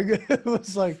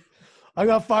was like, I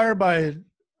got fired by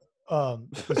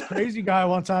this crazy guy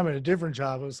one time at a different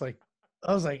job. It was like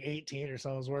I was like 18 or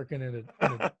so. I was working in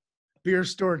a beer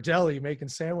store deli making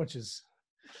sandwiches.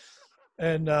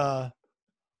 And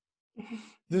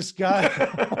this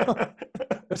guy,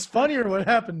 it's funnier what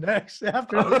happened next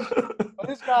after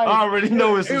this guy. I already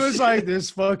know it was like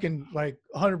this fucking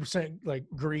 100%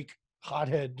 Greek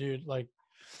hothead dude, he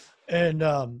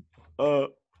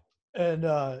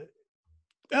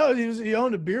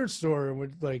owned a beer store and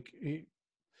would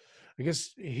I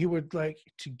guess he would like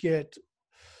to get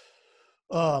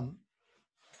a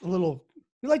little.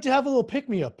 He'd like to have a little pick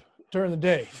me up during the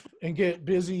day and get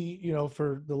busy, you know,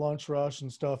 for the lunch rush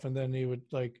and stuff, and then he would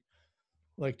like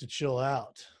to chill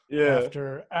out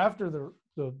after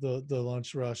the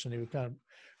lunch rush, and he would kind of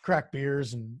crack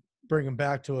beers and bring them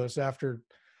back to us after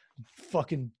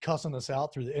fucking cussing us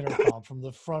out through the intercom from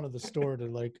the front of the store to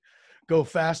like go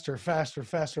faster. I'm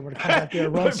gonna come back there,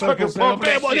 run circles. I'm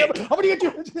gonna get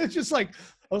you. It's just like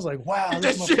I was like, wow,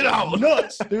 this shit out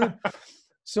nuts, dude.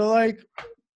 So like,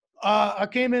 I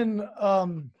came in.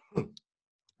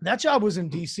 That job was in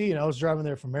DC, and I was driving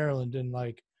there from Maryland, and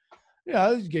like, yeah,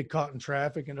 I would get caught in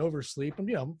traffic and oversleep, and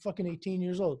I'm fucking 18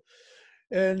 years old,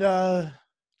 and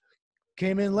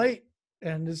came in late,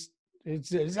 and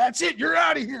that's it, you're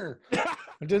out of here.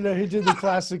 He did the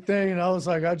classic thing, and I was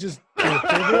like, I just did a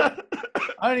pivot.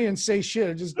 I didn't even say shit.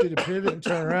 I just did a pivot and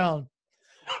turn around.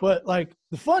 But like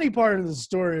the funny part of the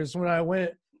story is when I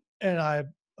went and I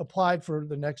applied for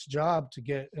the next job to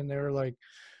get, and they were like,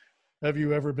 have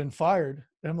you ever been fired?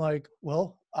 And I'm like,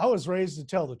 well, I was raised to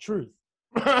tell the truth.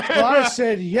 So I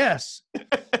said yes.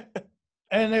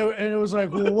 And it was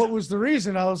like, well, what was the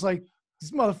reason? I was like, this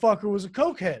motherfucker was a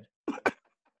cokehead.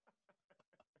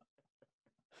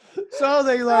 So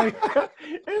they like,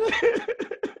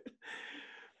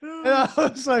 and I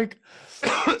was like,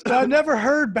 so I never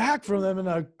heard back from them. And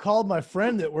I called my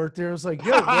friend that worked there. I was like,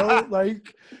 yo, bro,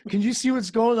 like, can you see what's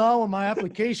going on with my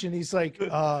application? He's like,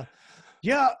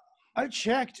 yeah, I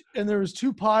checked and there was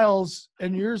 2 piles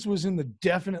and yours was in the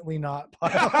definitely not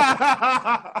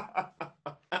pile.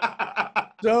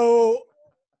 So,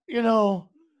 you know,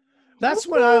 that's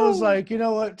when I was like, you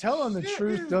know what? Telling the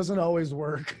truth doesn't always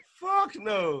work. Fuck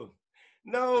no.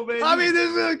 No, man. I mean,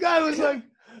 this guy was like,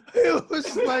 it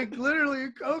was like literally a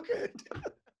cokehead.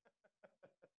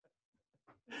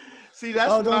 See,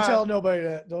 that's don't tell nobody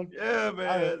that. Don't. Yeah,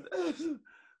 man.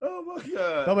 Oh my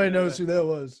God. Nobody knows who that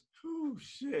was. Oh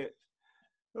shit.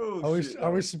 Oh shit.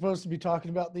 Are we supposed to be talking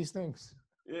about these things?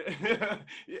 Yeah.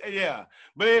 Yeah.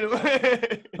 But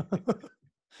anyway.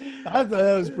 I thought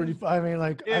that was pretty fun. I mean,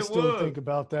 like, I still think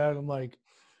about that. I'm like,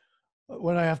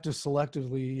 when I have to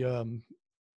selectively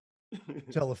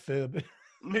tell a fib.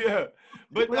 Yeah.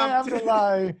 But when I have to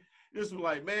lie. Just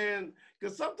like, man,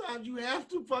 because sometimes you have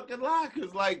to fucking lie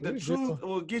because, like, the truth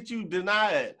will get you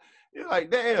denied. You're like,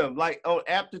 damn, like on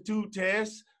aptitude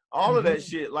tests, all of that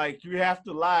shit, like, you have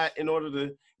to lie in order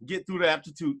to get through the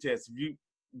aptitude test. If you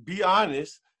be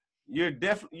honest, you're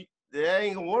definitely, that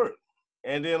ain't gonna work.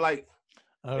 And then, like,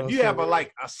 if you have a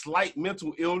slight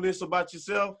mental illness about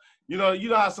yourself, you know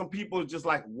how some people are just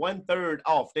like 1/3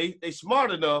 off. They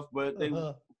smart enough, but they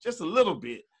just a little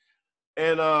bit.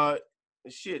 And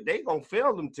shit, they gonna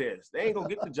fail them tests. They ain't gonna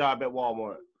get the job at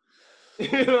Walmart.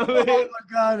 You know what I mean? Oh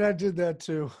my God, I did that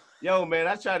too. Yo, man,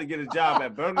 I tried to get a job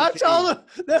at Burger King. I told him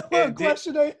that one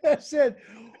question I said,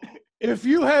 if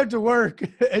you had to work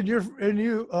and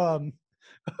you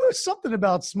something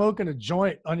about smoking a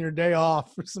joint on your day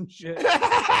off or some shit.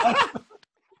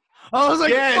 I was like,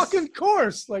 yes. Fucking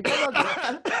course. Like,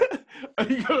 are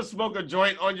you gonna smoke a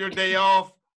joint on your day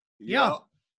off? Yeah.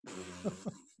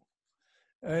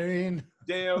 I mean,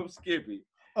 damn Skippy.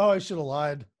 Oh, I should have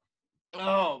lied.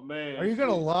 Oh man. Are you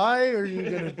gonna lie or are you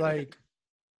gonna like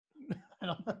I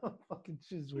don't know. Fucking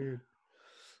shit's weird.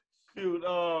 Dude,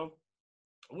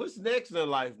 what's next in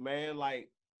life, man? Like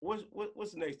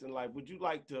what's next in life? Would you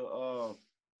like to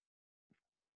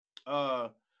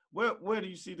where do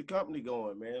you see the company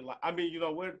going, man? Like, I mean, you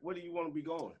know, where do you want to be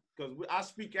going? Because I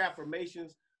speak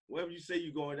affirmations. Wherever you say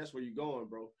you're going, that's where you're going,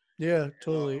 bro. Yeah,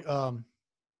 totally.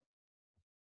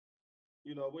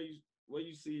 You know, where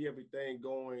you see everything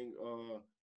going,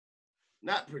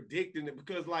 not predicting it,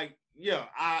 because like, yeah,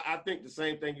 I think the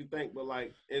same thing you think, but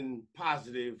like in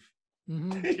positive.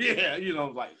 Yeah, you know,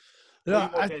 like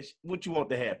what you want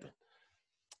to happen.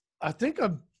 I think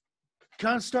I'm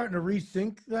kind of starting to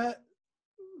rethink that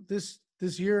this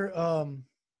year.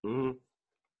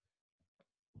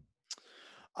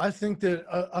 I think that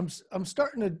I'm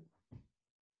starting to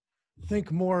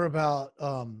think more about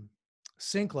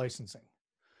sync licensing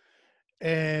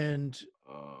and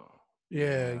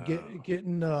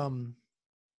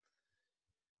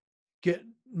get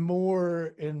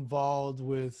more involved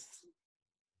with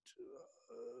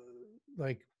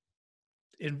like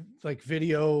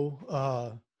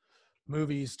video,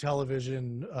 movies,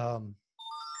 television,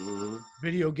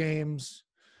 video games,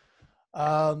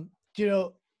 you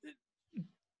know,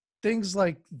 things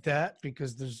like that,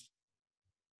 because there's,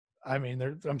 I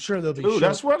mean, I'm sure there'll be. Dude,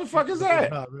 that's where the fuck is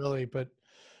that? Not really, but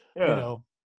yeah. You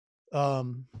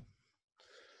know,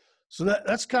 so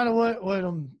that's kind of what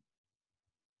I'm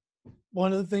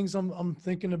one of the things I'm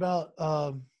thinking about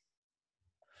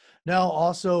now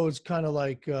also is kind of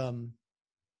like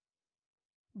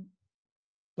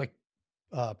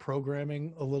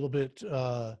programming a little bit,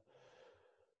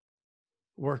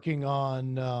 working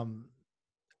on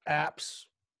apps,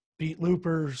 beat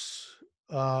loopers,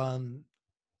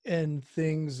 and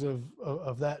things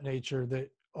of that nature that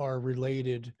are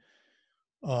related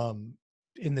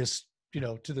in this,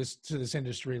 to this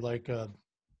industry. Like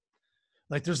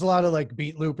there's a lot of like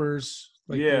beat loopers,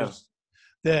 like there's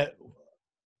that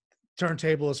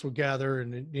turntablists would gather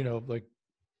and like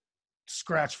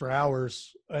scratch for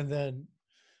hours, and then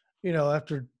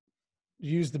after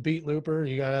you use the beat looper,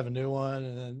 you gotta have a new one,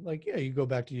 and then you go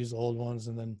back to use the old ones,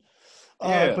 and then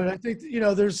but I think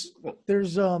there's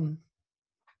there's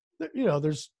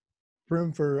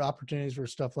room for opportunities for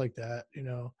stuff like that,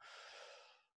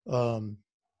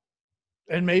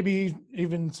 and maybe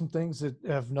even some things that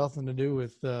have nothing to do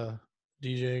with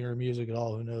DJing or music at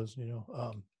all. Who knows?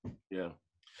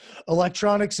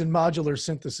 Electronics and modular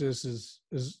synthesis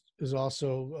is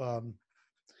also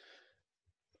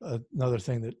another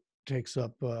thing that takes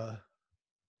up a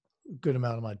good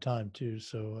amount of my time too.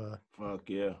 So fuck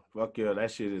yeah,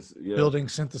 that shit is building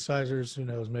synthesizers. Who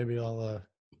knows? Maybe I'll.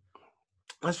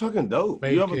 That's fucking dope.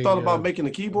 You ever thought about making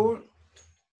a keyboard?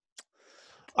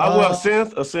 A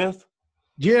synth.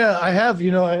 Yeah, I have.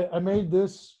 I made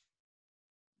this.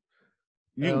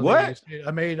 You what?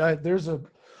 There's a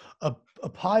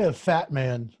pie of Fat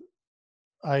Man.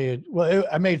 I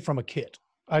made from a kit.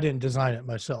 I didn't design it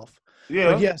myself.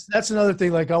 Yeah. But yes, that's another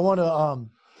thing. Like I want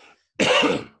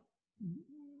to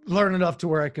learn enough to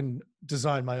where I can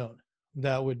design my own.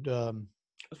 That would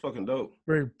that's fucking dope.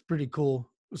 Pretty cool.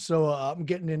 So I'm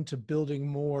getting into building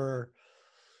more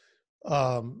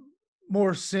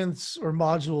synths or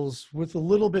modules with a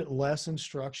little bit less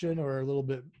instruction, or a little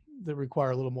bit that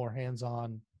require a little more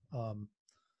hands-on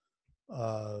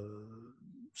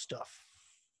stuff.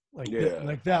 Like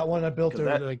that one I built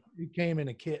it came in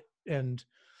a kit, and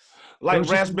like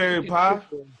Raspberry Pi.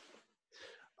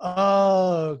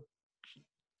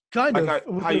 Kind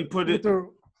of. How you put it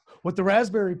with the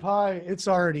Raspberry Pi, it's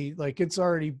already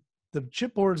the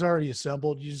chipboard's already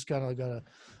assembled. You just kind of gotta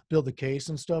build the case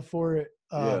and stuff for it.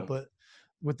 But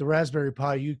with the Raspberry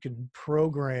Pi, you can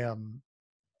program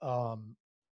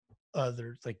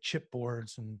other like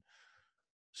chipboards and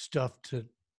stuff to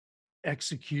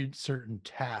execute certain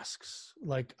tasks.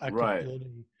 Like I could build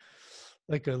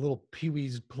a little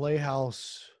Pee-wee's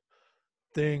Playhouse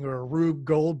thing, or a Rube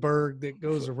Goldberg that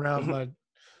goes around my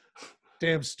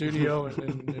damn studio,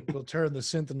 and it will turn the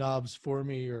synth knobs for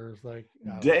me, or like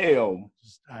damn.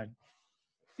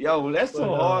 That's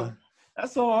so hard.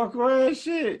 That's so hardcore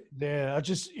shit. Yeah, I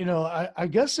just I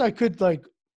guess I could I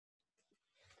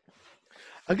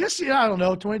don't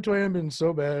know. 2020 has been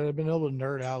so bad. I've been able to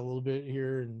nerd out a little bit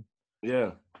here, and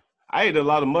I ate a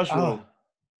lot of mushrooms.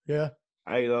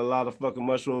 I ate a lot of fucking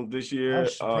mushrooms this year. I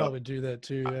should probably do that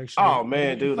too, actually. Oh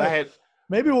man, dude,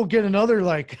 maybe we'll get another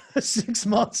 6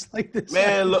 months like this.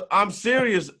 Man, look, I'm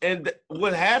serious. And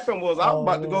what happened was I was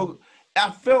about to go. I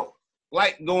felt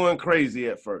like going crazy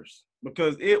at first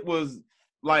because it was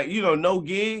no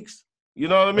gigs. You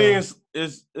know what I mean?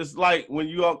 It's like when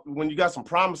you got some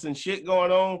promising shit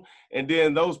going on, and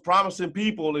then those promising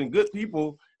people and good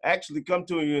people actually come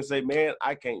to you and say, "Man,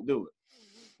 I can't do it."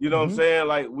 You know what I'm saying?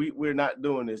 Like we're not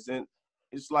doing this, and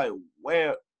it's like,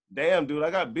 well, damn, dude,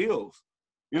 I got bills.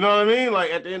 You know what I mean?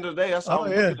 Like at the end of the day, that's all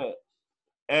I'm looking at.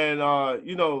 And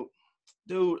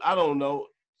dude, I don't know.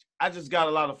 I just got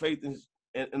a lot of faith in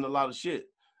a lot of shit.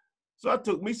 So I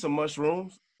took me some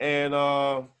mushrooms and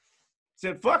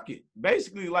said, fuck it.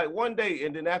 Basically, like one day,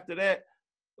 and then after that,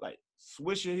 like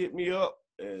Swisher hit me up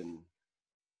and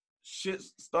shit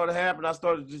started happening. I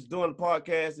started just doing the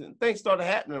podcast and things started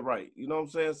happening right. You know what I'm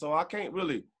saying? So I can't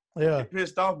really get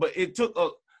pissed off, but it took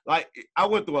I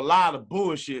went through a lot of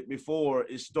bullshit before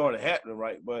it started happening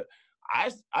right. But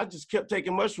I just kept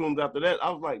taking mushrooms after that.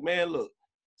 I was like, man, look.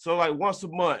 So like once a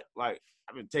month, like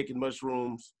I've been taking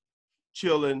mushrooms,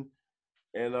 chilling,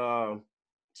 and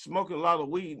smoking a lot of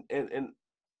weed and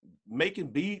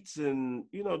making beats and,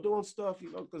 doing stuff,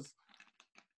 because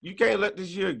you can't let this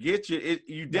year get you.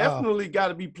 You definitely got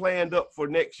to be planned up for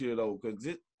next year, though, because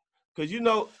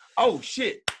oh,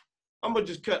 shit. I'm going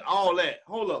to just cut all that.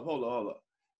 Hold up.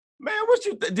 Man,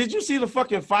 did you see the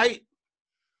fucking fight?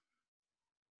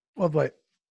 What fight?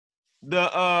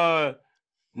 The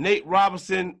Nate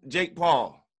Robinson, Jake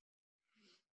Paul.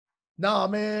 No,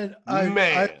 man.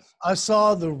 I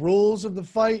saw the rules of the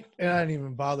fight, and I didn't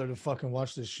even bother to fucking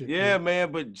watch this shit. Yeah,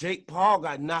 man, but Jake Paul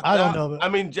got knocked out. I don't know.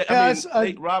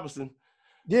 Nate Robinson.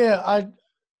 Yeah,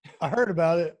 I heard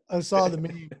about it. I saw the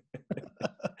meme.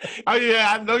 Oh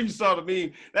yeah, I know you saw the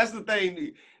meme. That's the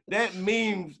thing. That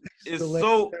meme is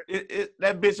so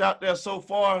that bitch out there so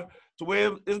far to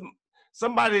where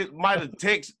somebody might have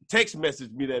text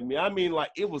messaged me that meme. I mean,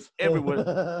 like it was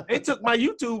everywhere. They took my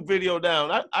YouTube video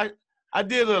down. I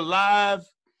did a live.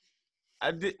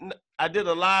 I did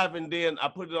a live and then I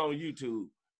put it on YouTube.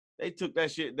 They took that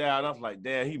shit down. I was like,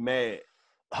 damn, he mad.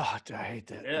 Oh, I hate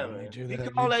that. Yeah, man. He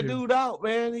called that dude out,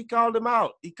 man. He called him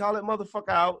out. He called that motherfucker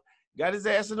out. Got his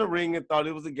ass in the ring and thought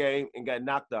it was a game and got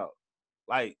knocked out.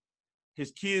 Like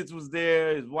his kids was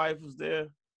there, his wife was there.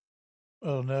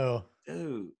 Oh no,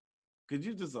 dude! Could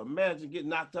you just imagine getting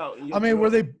knocked out? I mean,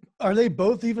 are they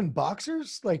both even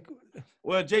boxers? Like,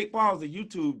 well, Jake Paul's a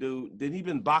YouTube dude. Then he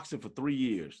been boxing for 3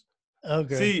 years.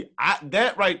 Okay. See,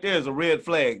 that right there is a red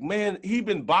flag, man. He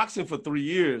been boxing for 3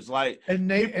 years, like. And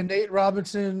Nate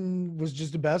Robinson was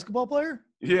just a basketball player.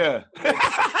 Yeah.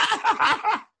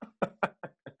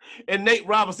 And Nate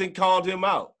Robinson called him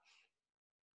out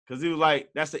because he was like,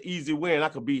 "That's an easy win. I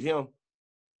could beat him."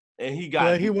 And he got.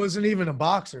 Yeah, he wasn't even a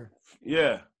boxer.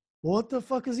 Yeah. What the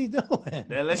fuck is he doing?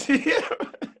 Now let's hear.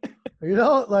 You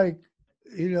know, like,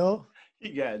 you know.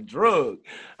 He got drugged.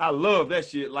 I love that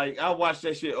shit. Like I watched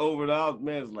that shit over and over.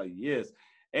 Man, it's like yes.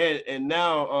 And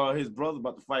now his brother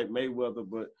about to fight Mayweather,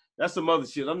 but that's some other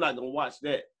shit. I'm not gonna watch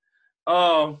that.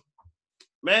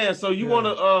 Man, so you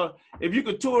wanna if you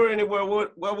could tour anywhere,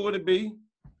 where would it be?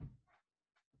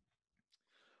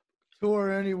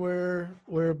 Tour anywhere,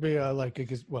 where it be like I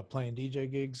guess what, playing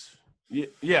DJ gigs?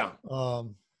 Yeah.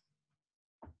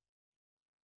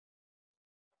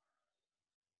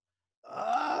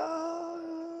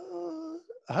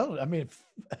 I mean,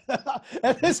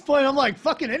 at this point, I'm like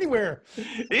fucking anywhere.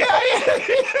 Yeah.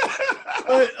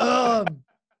 But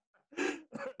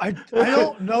I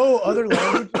don't know other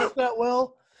languages that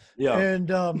well. Yeah.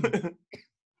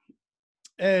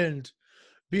 And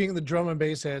being the drum and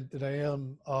bass head that I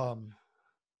am,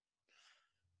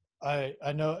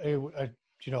 I know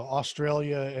you know,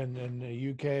 Australia and the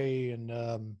UK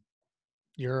and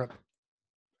Europe.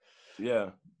 Yeah.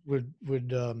 Would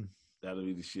that'll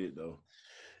be the shit though.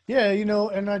 Yeah, you know,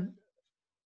 and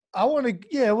I want to.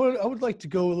 Yeah, I would like to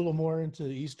go a little more into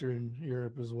Eastern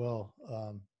Europe as well.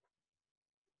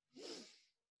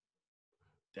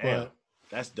 Damn,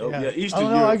 that's dope. Yeah, Eastern I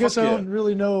don't know. Europe, I guess I don't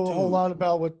really know a whole lot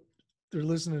about what they're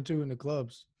listening to in the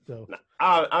clubs. So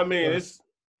I mean, it's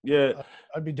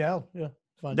I'd be down. Yeah,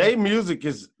 they music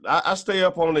is. I stay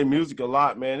up on their music a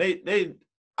lot, man.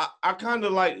 I kind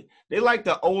of like they like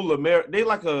the old America. They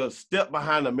like a step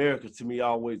behind America to me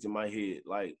always in my head.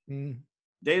 Like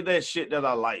they that shit that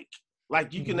I like.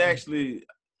 Like you can actually,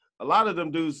 a lot of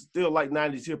them dudes still like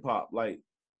 90s hip hop. Like,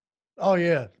 oh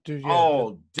yeah, dude, yeah.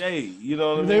 All day. You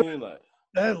know what I mean? Like,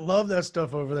 I love that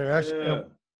stuff over there. Actually,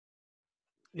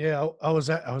 yeah. I was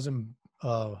in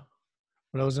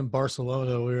when I was in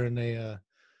Barcelona. We were in a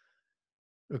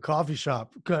coffee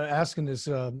shop asking this.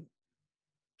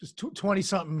 Just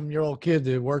 20-something-year-old kid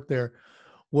that worked there,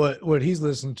 what he's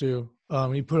listening to.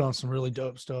 He put on some really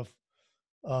dope stuff.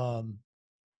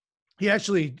 He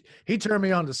turned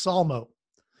me on to Salmo,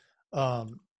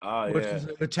 which is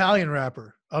an Italian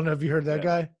rapper. I don't know if you heard that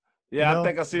guy. Yeah, you know? I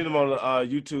think I seen him on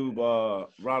YouTube,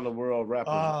 Round the World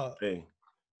Rapper thing.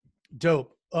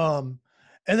 Dope. And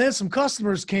then some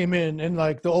customers came in, and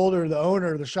like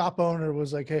the shop owner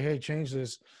was like, hey, change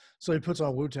this. So he puts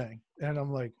on Wu-Tang, and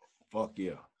I'm like, fuck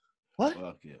yeah. What?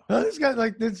 Fuck yeah. No, this guy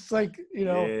like it's like, you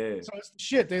know, so it's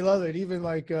shit. They love it. Even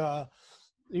like like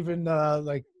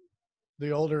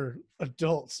the older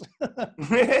adults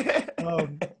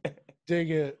dig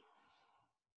it.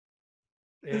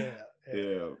 Yeah.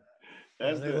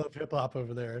 They love hip hop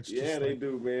over there. It's just they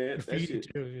do, man. Graffiti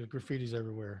too. Graffiti's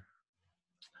everywhere.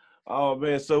 Oh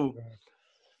man, so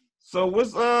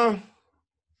what's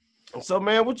so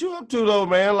man, what you up to though,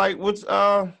 man? Like what's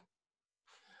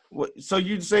so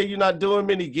you say you're not doing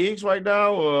many gigs right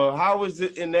now, or how is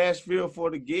it in Nashville for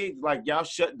the gigs? Like y'all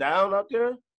shut down out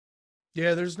there?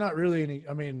 Yeah, there's not really any.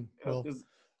 I mean, there's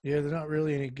not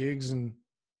really any gigs that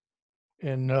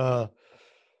I know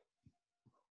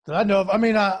of. I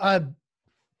mean, I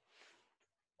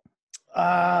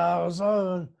was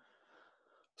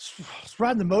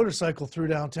riding the motorcycle through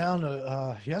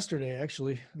downtown yesterday.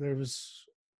 Actually, there was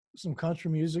some country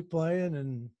music playing,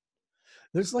 and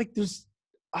there's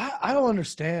I don't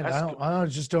understand. I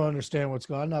just don't understand what's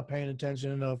going on. I'm not paying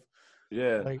attention enough.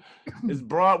 Yeah. Like, is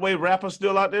Broadway Rapper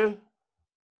still out there?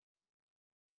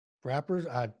 Rappers?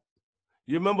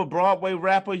 You remember Broadway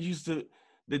Rapper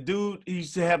the dude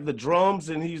used to have the drums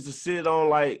and he used to sit on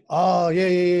like. Oh,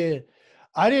 yeah.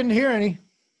 I didn't hear any.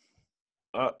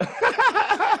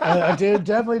 I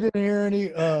definitely didn't hear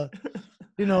any.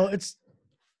 You know, it's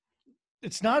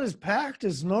not as packed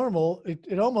as normal.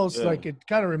 It almost like it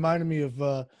kind of reminded me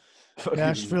of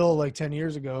Nashville like 10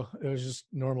 years ago. It was just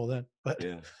normal then. But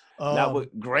yeah, now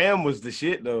what? Graham was the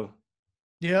shit though.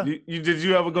 Yeah. Did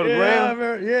you ever go to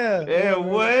Graham? Yeah.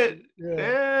 What?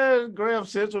 Yeah, Graham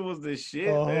Central was the shit,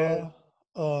 man.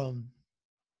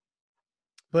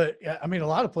 But yeah, I mean, a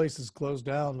lot of places closed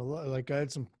down. Like I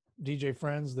had some DJ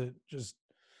friends that just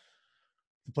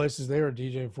the places they were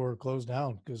DJing for closed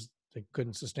down because they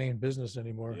couldn't sustain business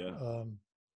anymore. Yeah.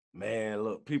 Man,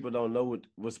 look, people don't know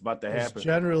what's about to happen.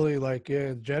 Generally,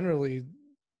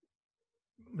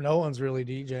 no one's really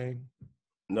DJing.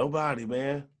 Nobody,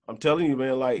 man. I'm telling you,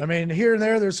 man. Like, I mean, here and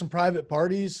there's some private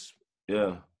parties.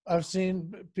 Yeah. I've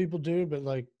seen people do, but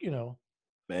like,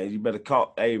 Man, you better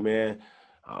call. Hey, man.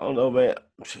 I don't know, man.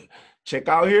 Check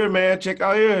out here, man. Check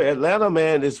out here. Atlanta,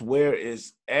 man, is where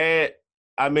it's at.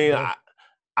 I mean, I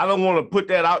don't want to put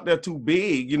that out there too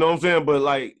big, you know what I'm saying? But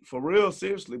like, for real,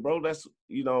 seriously, bro, that's,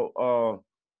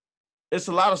 it's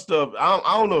a lot of stuff.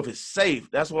 I don't know if it's safe.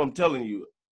 That's what I'm telling you.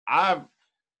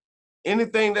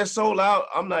 Anything that's sold out,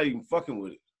 I'm not even fucking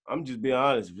with it. I'm just being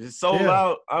honest. If it's sold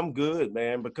out, I'm good,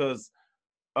 man, because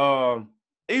even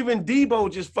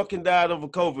Debo just fucking died over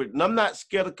COVID, and I'm not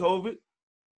scared of COVID.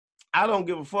 I don't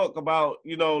give a fuck about,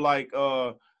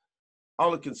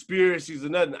 all the conspiracies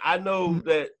and nothing. I know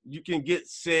that you can get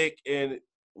sick and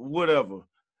whatever,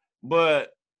 but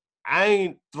I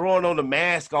ain't throwing on the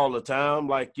mask all the time.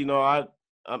 Like,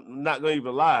 I'm not going to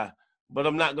even lie, but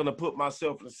I'm not going to put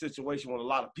myself in a situation with a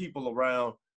lot of people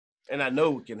around and I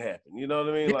know it can happen. You know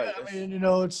what I mean? Yeah,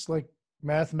 it's like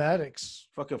mathematics.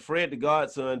 Fucking Fred the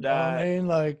Godson died. I mean,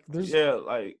 like, there's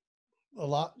a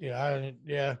lot.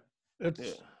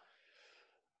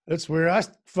 It's weird. I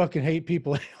fucking hate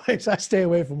people anyways. I stay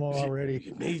away from them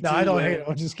already. Me too, I don't hate them.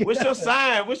 I'm just kidding. What's your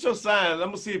sign? I'm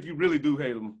going to see if you really do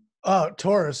hate them.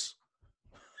 Taurus.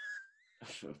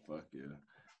 Fuck yeah.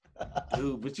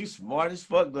 Dude, but you smart as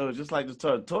fuck, though. Just like the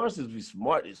Tauruses be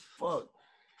smart as fuck.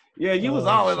 Yeah, you was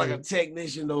always like a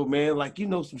technician, though, man. Like, you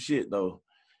know some shit, though.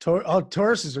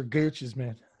 Tauruses are Gucci's,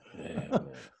 man. Yeah,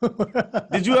 man.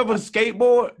 Did you ever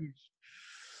skateboard?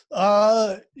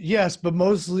 Yes, but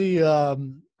mostly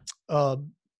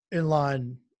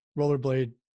inline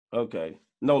rollerblade. Okay.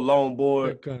 No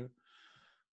longboard?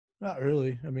 Not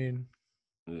really. I mean,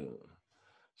 yeah.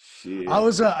 Shit. I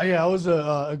was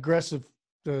a aggressive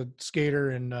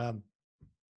skater in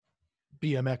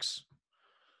BMX.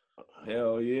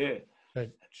 Hell yeah.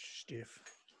 Stiff.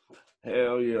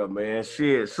 Hell yeah, man.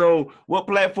 Shit. So what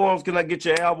platforms can I get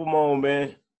your album on,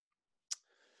 man?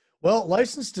 Well,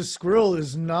 License to Skrill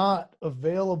is not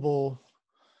available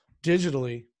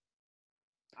digitally.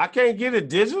 I can't get it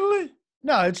digitally?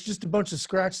 No, it's just a bunch of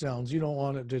scratch sounds. You don't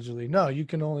want it digitally. No, you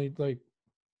can only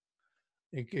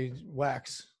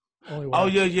wax. Only wax. Oh,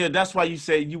 yeah. That's why you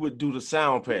say you would do the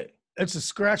sound pack. It's a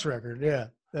scratch record, yeah.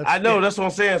 I know, that's what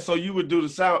I'm saying. So you would do the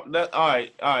sound. All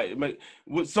right.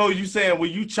 So you saying, will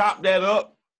you chop that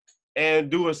up and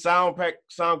do a sound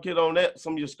kit on that,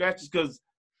 some of your scratches? Because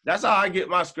that's how I get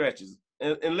my scratches.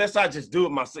 Unless I just do it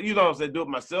myself. You know what I'm saying? Do it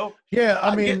myself. Yeah,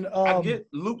 I get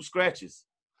loop scratches.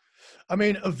 I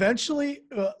mean, eventually,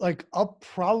 I'll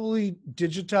probably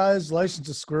digitize License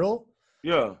to Skrill.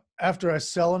 Yeah. After I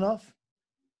sell enough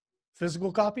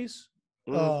physical copies.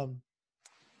 Mm-hmm.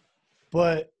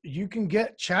 But you can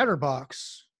get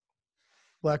Chatterbox,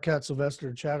 Black Cat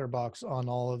Sylvester Chatterbox on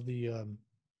all the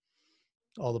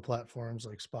platforms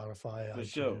like Spotify. For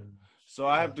sure. So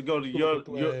I have to go to your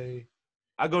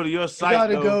I go to your site. You got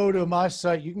to go to my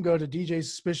site. You can go to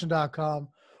djsuspicion.com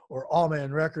or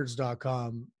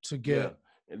allmanrecords.com to get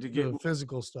the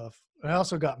physical stuff. And I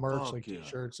also got merch like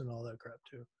t-shirts and all that crap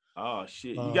too. Oh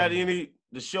shit! You got the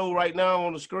show right now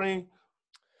on the screen?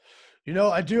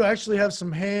 I do actually have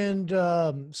some hand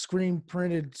screen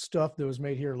printed stuff that was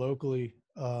made here locally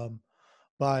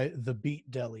by The Beat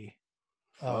Deli.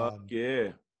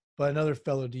 Yeah. By another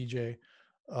fellow DJ.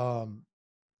 I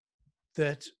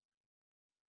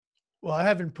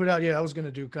haven't put out yet. I was going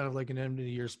to do kind of like an end of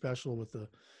the year special with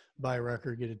buy a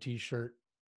record, get a t-shirt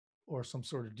or some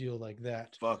sort of deal like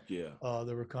that. Fuck yeah.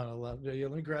 They were kind of loud. Yeah,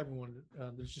 let me grab one.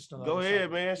 There's just go ahead,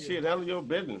 side. Man. Shit, hell of your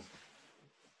business.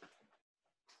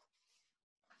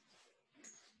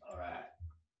 All right.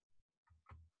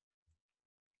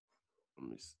 Let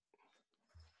me see.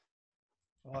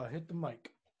 Hit the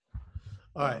mic.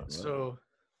 All right. So,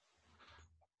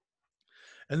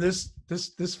 and this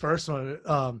first one,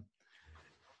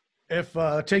 if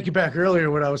take you back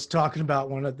earlier when I was talking about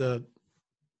one of the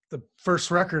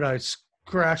first record I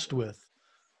scratched with,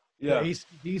 the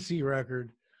AC/DC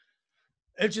record.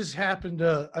 It just happened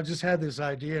to, I just had this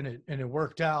idea and it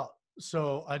worked out.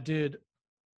 So I did.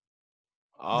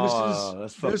 Oh,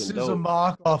 that's fucking this is dope. a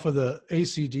mock off of the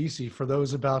AC/DC for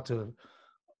those about to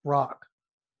rock.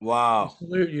 Wow. We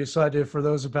salute you. So I did for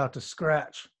those about to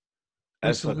scratch.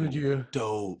 That's salute you.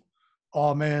 Dope.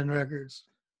 All Man Records.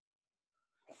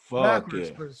 Fuck Backwards,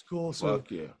 yeah. but it's cool. Fuck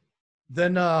so yeah.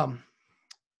 Then I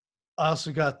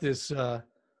also got this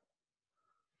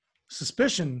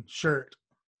Suspicion shirt.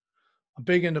 I'm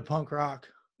big into punk rock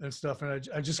and stuff, and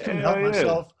I just couldn't help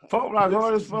myself. Punk rock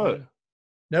hard as fuck.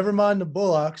 Never mind the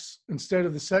Bullocks. Instead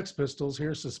of the Sex Pistols,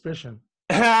 here's Suspicion.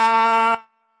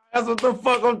 That's what the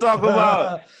fuck I'm talking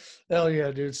about. Hell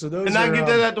yeah, dude. So those. Can I get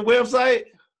that at the website?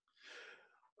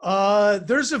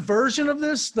 There's a version of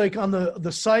this, like on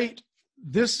the site.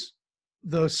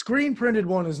 The screen printed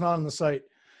one is not on the site.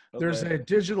 Okay. There's a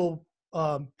digital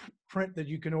print that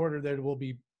you can order that will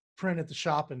be print at the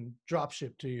shop and drop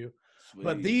shipped to you. Sweet.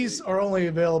 But these are only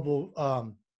available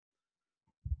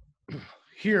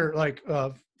here, like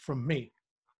from me.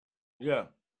 Yeah.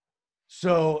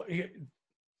 So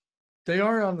they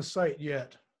aren't on the site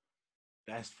yet.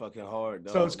 That's fucking hard,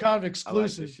 dog. So it's kind of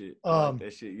exclusive. I like that shit. I like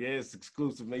that shit. Yeah, it's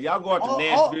exclusive, man. Y'all go out to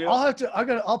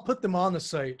Nashville. I'll put them on the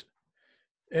site.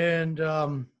 And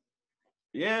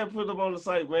yeah, put them on the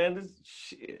site, man. This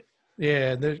shit.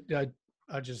 Yeah,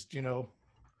 I just,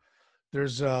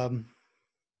 there's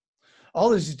all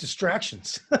these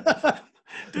distractions.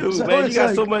 Dude, so man, you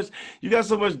got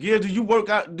so much gear. Do you work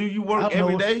out? Do you work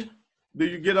every day? Do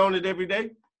you get on it every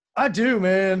day? I do,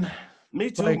 man. Me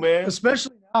too, man.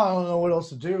 Especially now, I don't know what else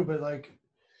to do, but like,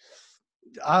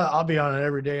 I'll be on it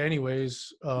every day,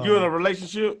 anyways. You in a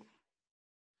relationship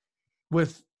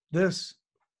with this?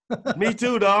 Me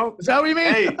too, dog. Is that what you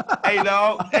mean? Hey,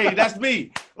 dog. Hey, that's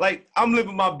me. Like, I'm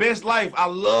living my best life. I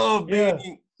love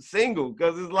being single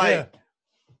because it's like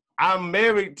I'm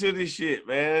married to this shit,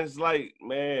 man. It's like,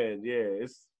 man,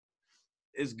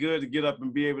 it's good to get up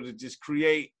and be able to just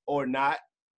create or not.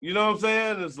 You know what I'm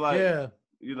saying? It's like,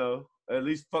 at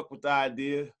least fuck with the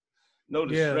idea. No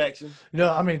distraction.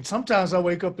 I mean, sometimes I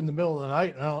wake up in the middle of the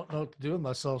night and I don't know what to do with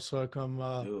myself, so I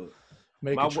come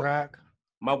make a track.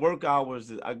 My work hours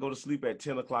is I go to sleep at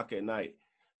 10 o'clock at night.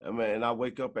 And I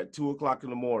wake up at 2 o'clock in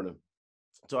the morning.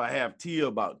 So I have tea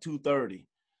about 2:30.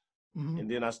 Mm-hmm. And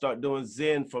then I start doing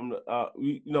Zen from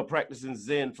practicing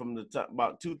Zen from the time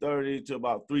about 2:30 to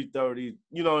about 3:30,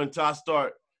 until I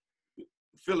start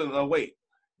feeling awake.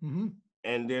 Mm-hmm.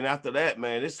 And then after that,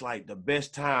 man, it's like the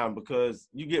best time because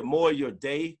you get more of your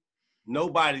day.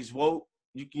 Nobody's woke.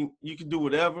 You can do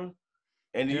whatever.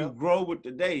 And you grow with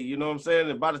the day, you know what I'm saying?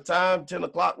 And by the time 10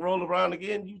 o'clock roll around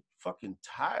again, you fucking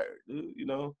tired, dude,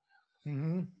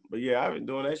 Mm-hmm. But yeah, I've been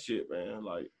doing that shit, man.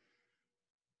 Like,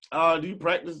 do you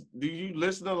practice? Do you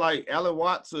listen to like Alan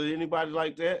Watts or anybody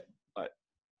like that?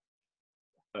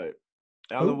 Like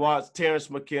Alan Watts, Terrence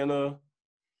McKenna.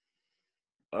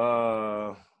 You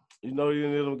know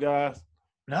any of them guys?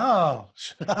 No,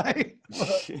 should I?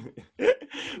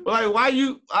 Like, why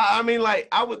you? I mean, like,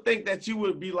 I would think that you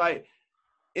would be like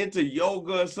into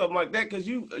yoga or something like that because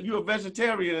you're a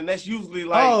vegetarian and that's usually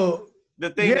like the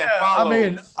thing that follows. I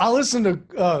mean, I listen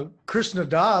to Krishna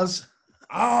Das.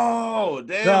 Oh,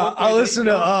 damn. I listen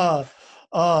to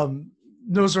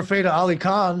Nusrat Fateh Ali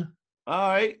Khan. All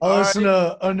right. I listen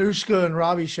to Anushka and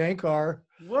Ravi Shankar.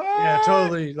 What? Yeah,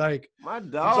 totally. Like my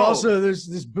dog. There's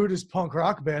this Buddhist punk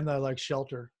rock band that I like,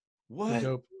 Shelter. What?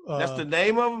 Dope. That's the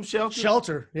name of them, Shelter?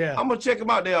 Shelter, yeah. I'm going to check them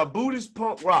out. They are Buddhist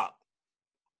punk rock.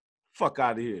 Fuck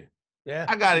out of here. Yeah.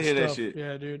 I got to hear that shit.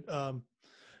 Yeah, dude.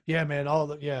 Yeah, man.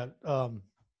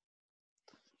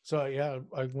 So, yeah,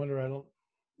 I wonder, I don't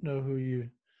know who you.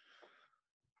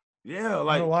 Yeah,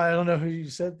 like. I don't know why I don't know who you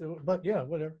said, but yeah,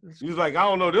 whatever. He was like, I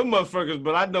don't know them motherfuckers,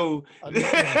 but I know.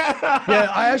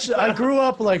 I grew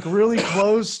up like really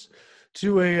close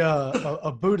to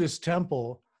a Buddhist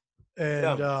temple,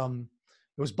 and it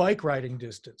was bike riding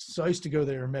distance. So I used to go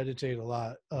there and meditate a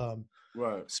lot.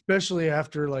 Right. Especially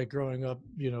after like growing up,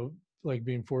 like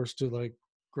being forced to like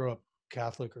grow up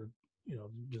Catholic or,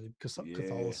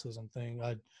 Catholicism thing.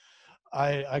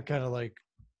 I kind of like.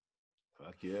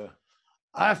 Fuck yeah.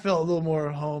 I felt a little more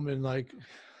at home in like,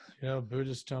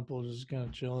 Buddhist temple, just kind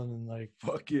of chilling and like,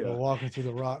 fuck yeah, walking through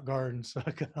the rock garden. So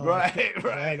I kind of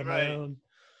right.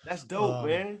 That's dope,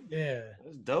 man. Yeah,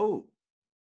 that's dope.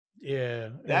 Yeah,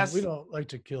 we don't like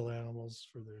to kill animals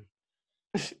for their.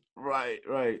 right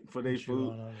for their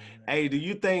food. Hey, do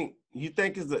you think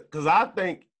it's because I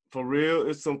think for real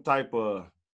it's some type of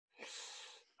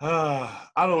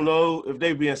I don't know if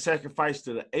they being sacrificed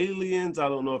to the aliens. I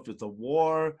don't know if it's a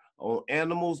war on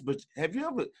animals. But have you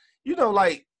ever,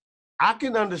 like I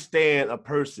can understand a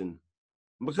person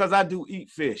because I do eat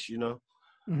fish,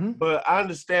 Mm-hmm. But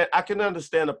I can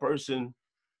understand a person.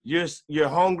 You're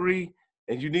hungry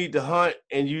and you need to hunt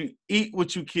and you eat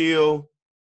what you kill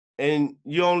and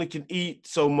you only can eat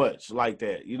so much like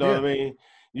that. You know Yeah. what I mean?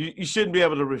 You shouldn't be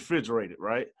able to refrigerate it,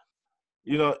 right?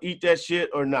 Eat that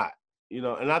shit or not.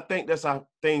 And I think that's how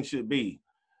things should be.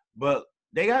 But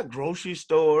they got grocery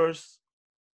stores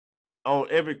on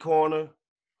every corner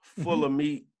Mm-hmm. full of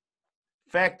meat,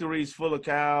 factories full of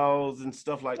cows and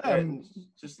stuff like that. And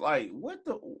just like,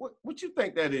 what you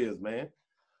think that is, man?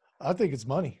 I think it's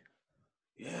money.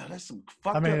 Yeah, that's some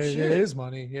fucked up shit. It is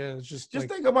money. Yeah, it's just like,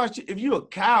 think about if you a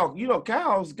cow,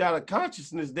 cows got a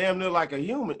consciousness damn near like a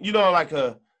human, like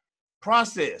a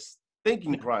process,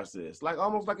 thinking process, like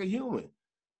almost like a human.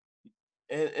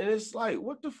 And it's like,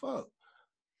 what the fuck?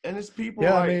 And it's people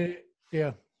like,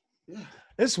 yeah.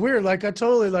 It's weird. Like I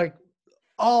totally like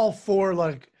all for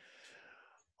like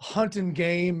hunting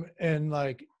game and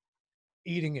like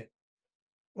eating it.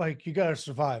 Like you gotta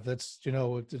survive. That's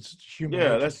it's human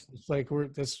nature. It's like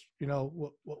that's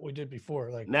what we did before.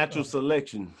 Like natural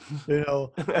selection.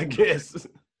 I guess.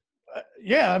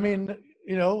 Yeah, I mean,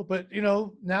 but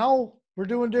now we're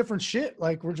doing different shit.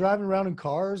 Like we're driving around in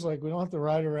cars. Like we don't have to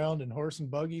ride around in horse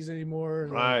and buggies anymore.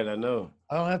 Right, like, I know.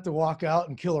 I don't have to walk out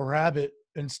and kill a rabbit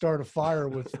and start a fire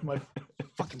with my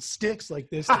fucking sticks like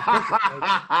this. To cook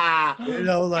it.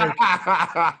 Like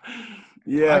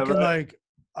yeah,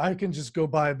 I can just go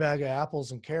buy a bag of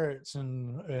apples and carrots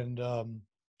and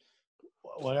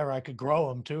whatever. I could grow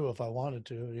them too if I wanted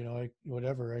to.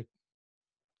 Whatever.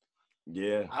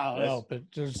 Yeah, I don't know, but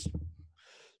there's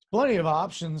plenty of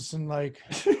options and like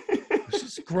it's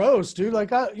just gross, dude.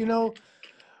 Like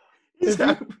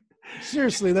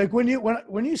seriously, like when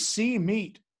you see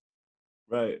meat,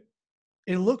 right,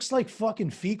 it looks like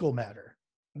fucking fecal matter.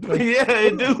 Like, yeah,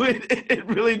 it do. It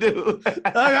really do.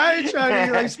 Like, I ain't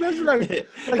trying to especially like you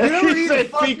never eat a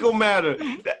fecal matter.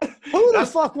 Who the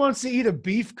fuck wants to eat a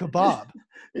beef kebab?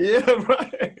 Yeah,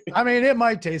 right. I mean, it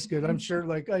might taste good. I'm sure.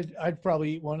 Like I'd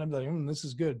probably eat one. I'm like, this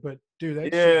is good. But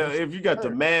dude, if you got the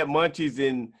mad munchies,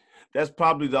 and that's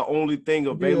probably the only thing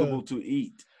available to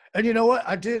eat. And you know what?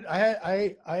 I did.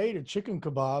 I ate a chicken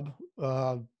kebab.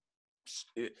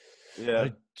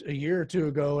 A year or two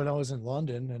ago when I was in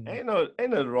London, and ain't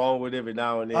nothing wrong with every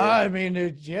now and then. I mean,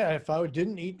 if I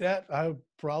didn't eat that, I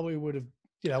probably would have.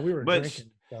 We were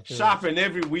drinking. Shopping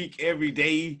every week, every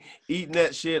day, eating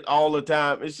that shit all the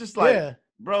time. It's just like,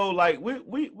 bro, like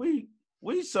we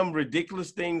some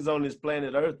ridiculous things on this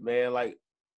planet Earth, man. Like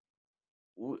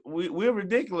we're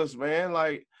ridiculous, man.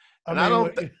 Like, I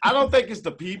don't think it's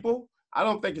the people. I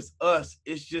don't think it's us.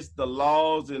 It's just the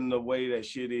laws and the way that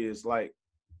shit is. Like,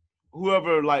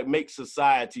 whoever like makes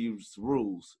society's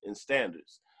rules and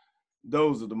standards,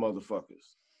 those are the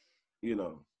motherfuckers,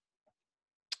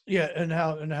 Yeah, and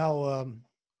how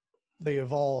they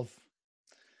evolve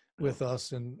with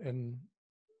us and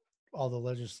all the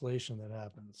legislation that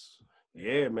happens.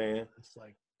 Yeah, man. It's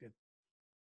like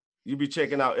you be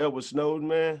checking out Edward Snowden,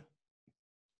 man?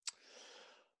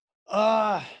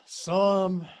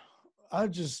 Some. I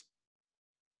don't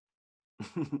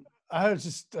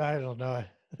know.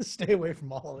 Stay away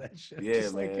from all of that shit. Yeah,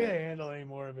 just man. Like can't handle any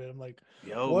more of it. I'm like,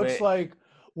 man.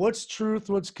 What's truth?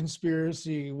 What's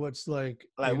conspiracy? What's like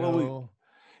like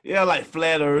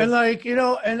flat earth. And like,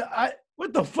 and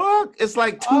what the fuck? It's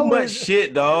like too much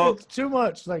shit, dog. It's too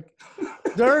much. Like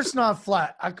the earth's not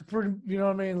flat. I could pretty, you know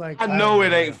what I mean? Like I know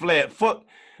it ain't flat. Fuck.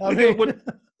 I mean,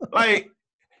 like,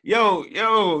 yo,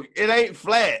 it ain't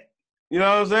flat. You know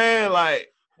what I'm saying?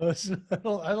 Like, I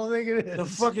don't think it is. The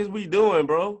fuck is we doing,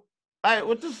 bro? Like,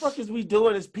 what the fuck is we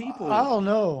doing as people? I don't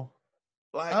know.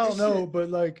 Like, I don't know, but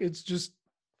like, it's just.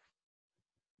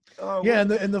 And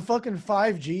the fucking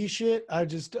 5G shit, I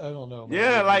don't know. Man.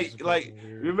 Yeah, like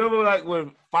remember like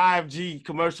when 5G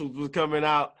commercials was coming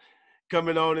on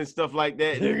and stuff like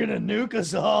that. They're gonna nuke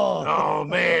us all. Oh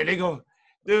man, they gonna,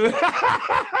 dude.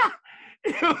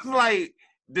 It was like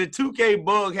the 2K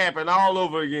bug happened all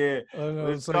over again. I know,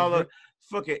 it's all the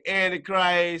fucking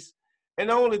Antichrist. And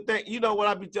the only thing, what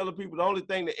I be telling people, the only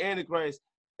thing the Antichrist,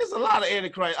 there's a lot of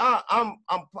Antichrist. I'm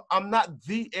not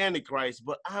the Antichrist,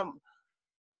 but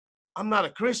I'm not a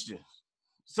Christian.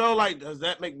 So, like, does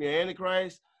that make me an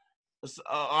Antichrist?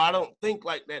 I don't think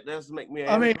like that. Does make me an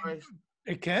Antichrist.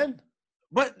 It can.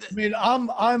 But I mean, I'm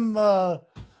not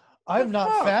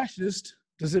fascist.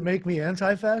 Does it make me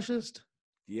anti-fascist?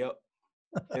 Yep.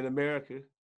 In America,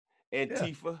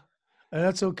 Antifa. And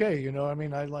that's okay. I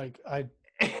mean, I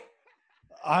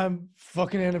I'm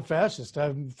fucking anti-fascist.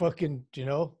 I'm fucking, you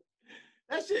know.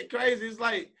 That shit crazy. It's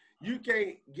like you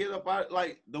can't get up out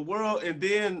like the world, and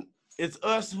then it's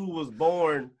us who was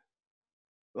born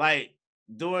like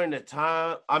during the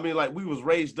time. I mean, like we was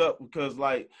raised up because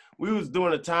like we was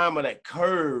during the time of that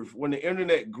curve when the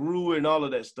internet grew and all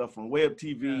of that stuff from web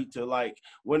TV to like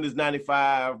Windows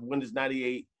 95, Windows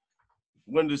 98,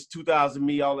 Windows 2000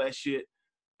 me, all that shit.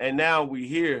 And now we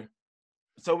here.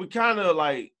 So we kind of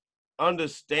like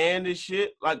understand this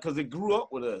shit, like, cause it grew up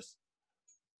with us.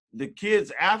 The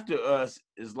kids after us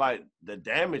is like the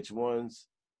damaged ones,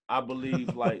 I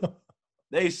believe. Like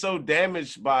they so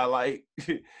damaged by like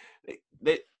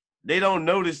they don't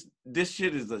notice this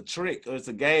shit is a trick or it's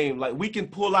a game. Like we can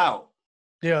pull out.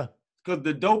 Yeah. Cause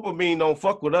the dopamine don't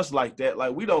fuck with us like that.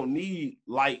 Like we don't need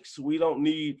likes. We don't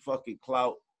need fucking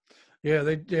clout. Yeah,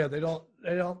 they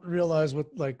don't realize what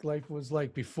like life was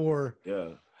like before. Yeah.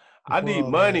 I need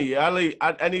money. I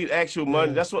need actual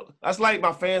money. That's like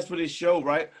my fans for this show,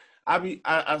 right? I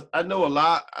know a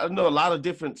lot. I know a lot of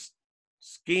different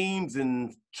schemes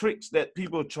and tricks that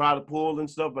people try to pull and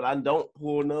stuff, but I don't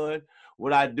pull none.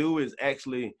 What I do is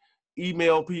actually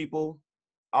email people.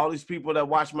 All these people that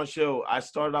watch my show, I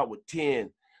started out with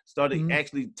 10. Started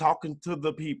actually talking to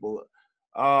the people.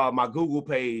 My Google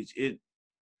page, it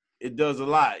does a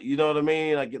lot. You know what I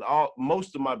mean? I get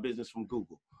most of my business from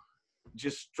Google.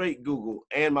 Just straight Google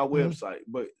and my website.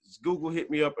 But Google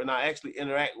hit me up and I actually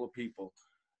interact with people.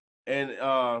 And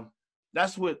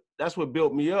that's what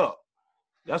built me up.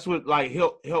 That's what like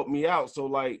helped me out. So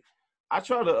like I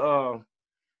try to oh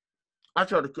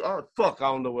fuck,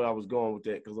 I don't know where I was going with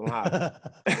that because I'm high.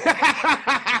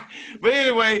 But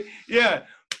anyway, yeah.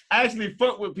 I actually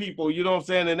fuck with people, you know what I'm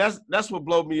saying? And that's what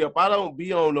blew me up. I don't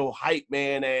be on no hype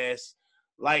man ass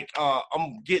like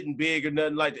I'm getting big or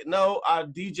nothing like that. No, I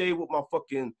DJ with my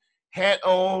fucking hat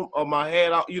on or my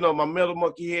hat out, you know, my Metal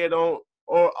Monkey head on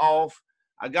or off.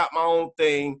 I got my own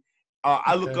thing.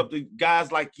 I look up to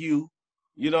guys like you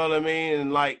know what I mean?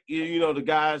 And like, you know, the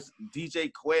guys,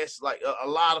 DJ Quest, like a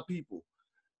lot of people.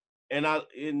 And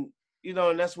you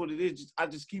know, and that's what it is. I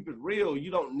just keep it real.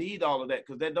 You don't need all of that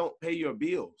because that don't pay your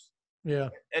bills. Yeah.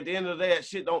 At the end of the day, that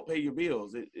shit don't pay your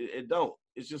bills. It don't.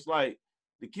 It's just like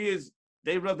the kids,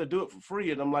 they rather do it for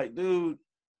free. And I'm like, dude,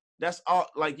 that's all.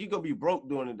 Like, you gonna be broke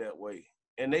doing it that way.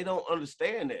 And they don't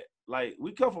understand that. Like,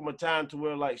 we come from a time to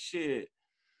where, like, shit,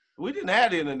 we didn't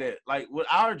have the internet. Like, with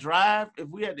our drive, if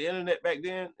we had the internet back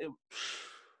then,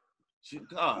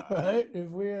 God. Right? If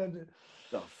we had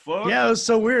the fuck? Yeah, it was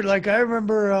so weird. Like, I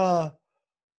remember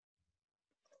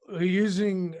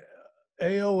using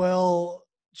AOL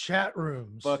chat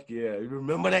rooms. Fuck yeah. You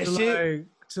remember that shit?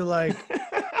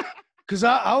 Because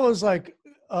I was like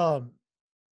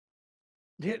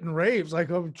hitting raves. Like,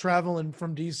 I'm traveling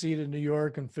from DC to New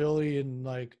York and Philly, and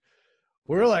like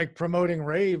we're like promoting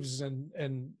raves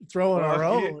and throwing our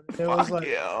own. It was like,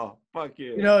 fuck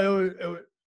yeah. You know, it was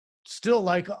still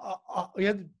like you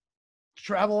had to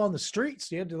travel on the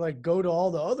streets. You had to like go to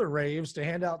all the other raves to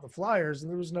hand out the flyers, and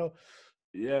there was no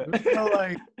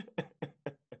like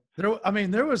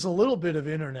there was a little bit of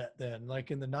internet then,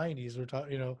 like in the 90s. We're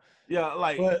talking, you know. Yeah,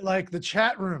 like, but like the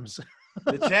chat rooms.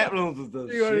 The chat rooms was the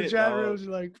you shit. The chat rooms,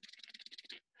 like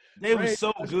they were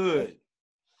so good.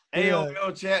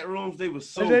 AOL chat rooms, they were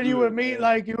so good. And then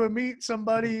you would meet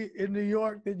somebody in New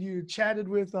York that you chatted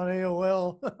with on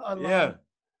AOL. Yeah.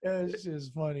 It's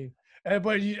just funny. And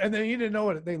then you didn't know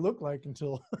what they looked like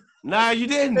until Nah, you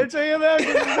didn't. They tell you about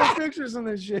there's pictures and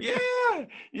this shit.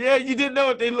 Yeah, you didn't know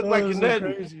what they looked like.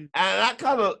 And I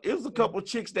it was a couple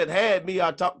chicks that had me.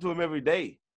 I talked to them every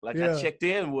day. Like, I checked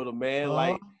in with them, man.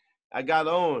 Like, I got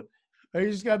on. And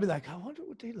you just gotta be like, I wonder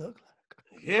what they look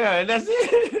like. Yeah, and that's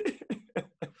it.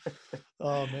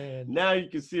 Oh man. Now you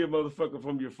can see a motherfucker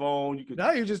from your phone.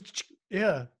 Now you just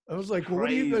I was like, well, what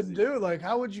do you even do? Like,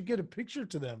 how would you get a picture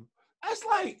to them? That's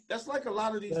like a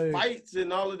lot of these fights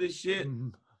and all of this shit.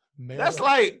 Man, that's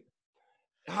like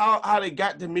how they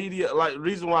got the media. Like, the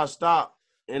reason why I stopped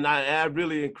and I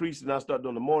really increased and I started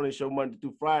doing the morning show Monday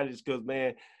through Fridays because,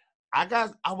 man, I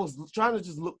was trying to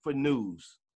just look for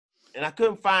news and I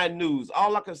couldn't find news.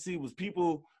 All I could see was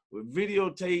people with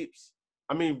videotapes.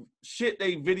 I mean, shit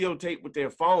they videotape with their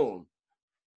phone,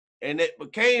 and it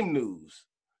became news.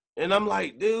 And I'm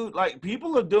like, dude, like,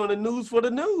 people are doing the news for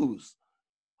the news.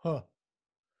 Huh.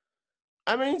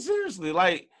 I mean, seriously,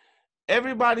 like,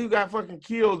 everybody who got fucking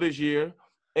killed this year,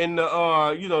 and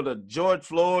the George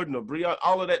Floyd and the Breonna,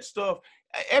 all of that stuff,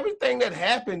 everything that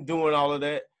happened doing all of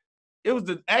that, it was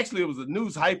the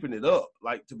news hyping it up,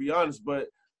 like, to be honest. But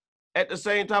at the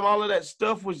same time, all of that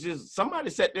stuff was just somebody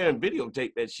sat there and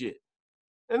videotaped that shit.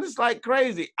 And it's like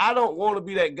crazy. I don't want to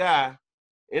be that guy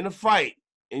in a fight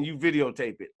and you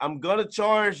videotape it. I'm going to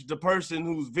charge the person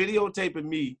who's videotaping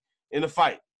me in a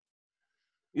fight.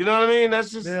 You know what I mean?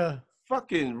 That's just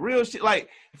fucking real shit. Like,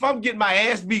 if I'm getting my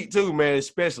ass beat too, man,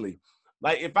 especially.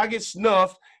 Like, if I get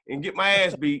snuffed and get my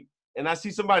ass beat and I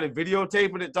see somebody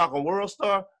videotaping it talking World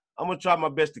Star, I'm going to try my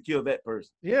best to kill that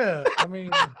person. Yeah, I mean.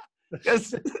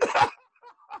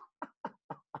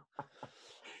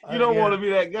 You don't want to be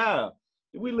that guy.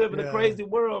 We live in a crazy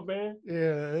world, man.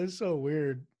 Yeah, it's so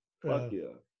weird. Fuck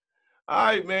yeah. All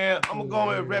right, man. I'm going to go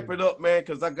and wrap it up, man,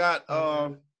 because I got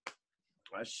I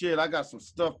got some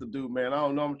stuff to do, man. I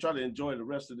don't know. I'm trying to enjoy the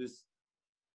rest of this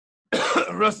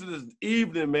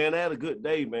evening, man. I had a good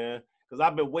day, man, because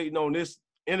I've been waiting on this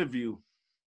interview.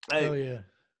 Hey,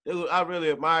 I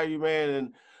really admire you, man.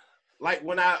 And like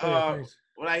when I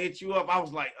hit you up, I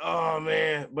was like, oh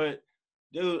man, but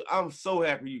dude, I'm so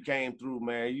happy you came through,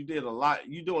 man. You did a lot.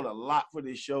 You're doing a lot for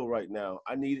this show right now.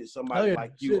 I needed somebody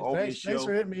like you on this show. Thanks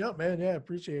for hitting me up, man. Yeah,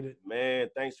 appreciate it. Man,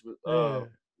 thanks for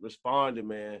responding,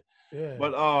 man. Yeah.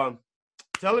 But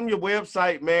tell them your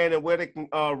website, man, and where they can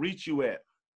reach you at.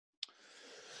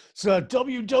 So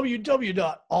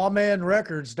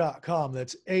www.awmanrecords.com.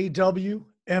 That's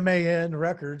AWMAN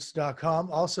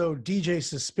records.com. Also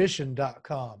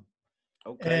DJSuspicion.com.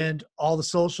 Okay. And all the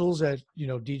socials at,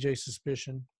 DJ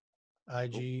Suspicion,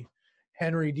 IG,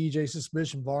 Henry DJ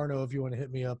Suspicion, Varno, if you want to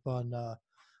hit me up on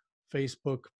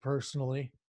Facebook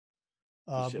personally.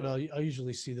 But I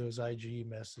usually see those IG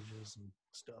messages and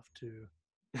stuff too.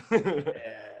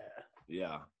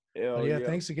 Yeah.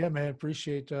 Thanks again, man.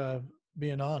 Appreciate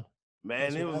being on.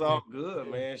 Man, it was all good,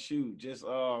 man. Shoot, just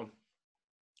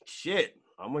shit.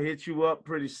 I'm gonna hit you up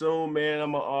pretty soon, man.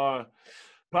 I'm gonna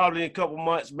probably in a couple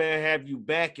months, man, have you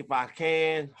back if I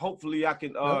can. Hopefully I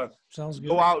can sounds good.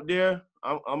 Go out there.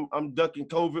 I'm ducking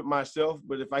COVID myself,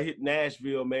 but if I hit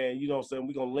Nashville, man, you know what I'm saying,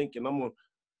 we're gonna link and I'm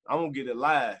gonna get it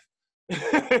live.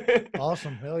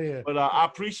 Awesome. Hell yeah. But I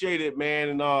appreciate it,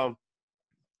 man. And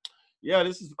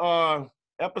this is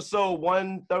episode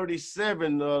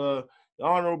 137, the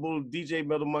Honorable DJ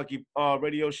Metal Monkey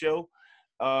radio show.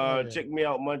 Check me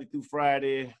out Monday through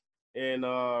Friday and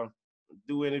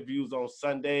do interviews on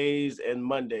Sundays and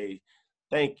Mondays.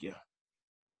 Thank you.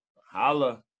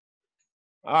 Holla.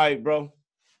 All right, bro.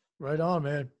 Right on,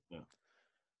 man.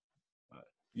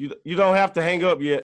 You don't have to hang up yet.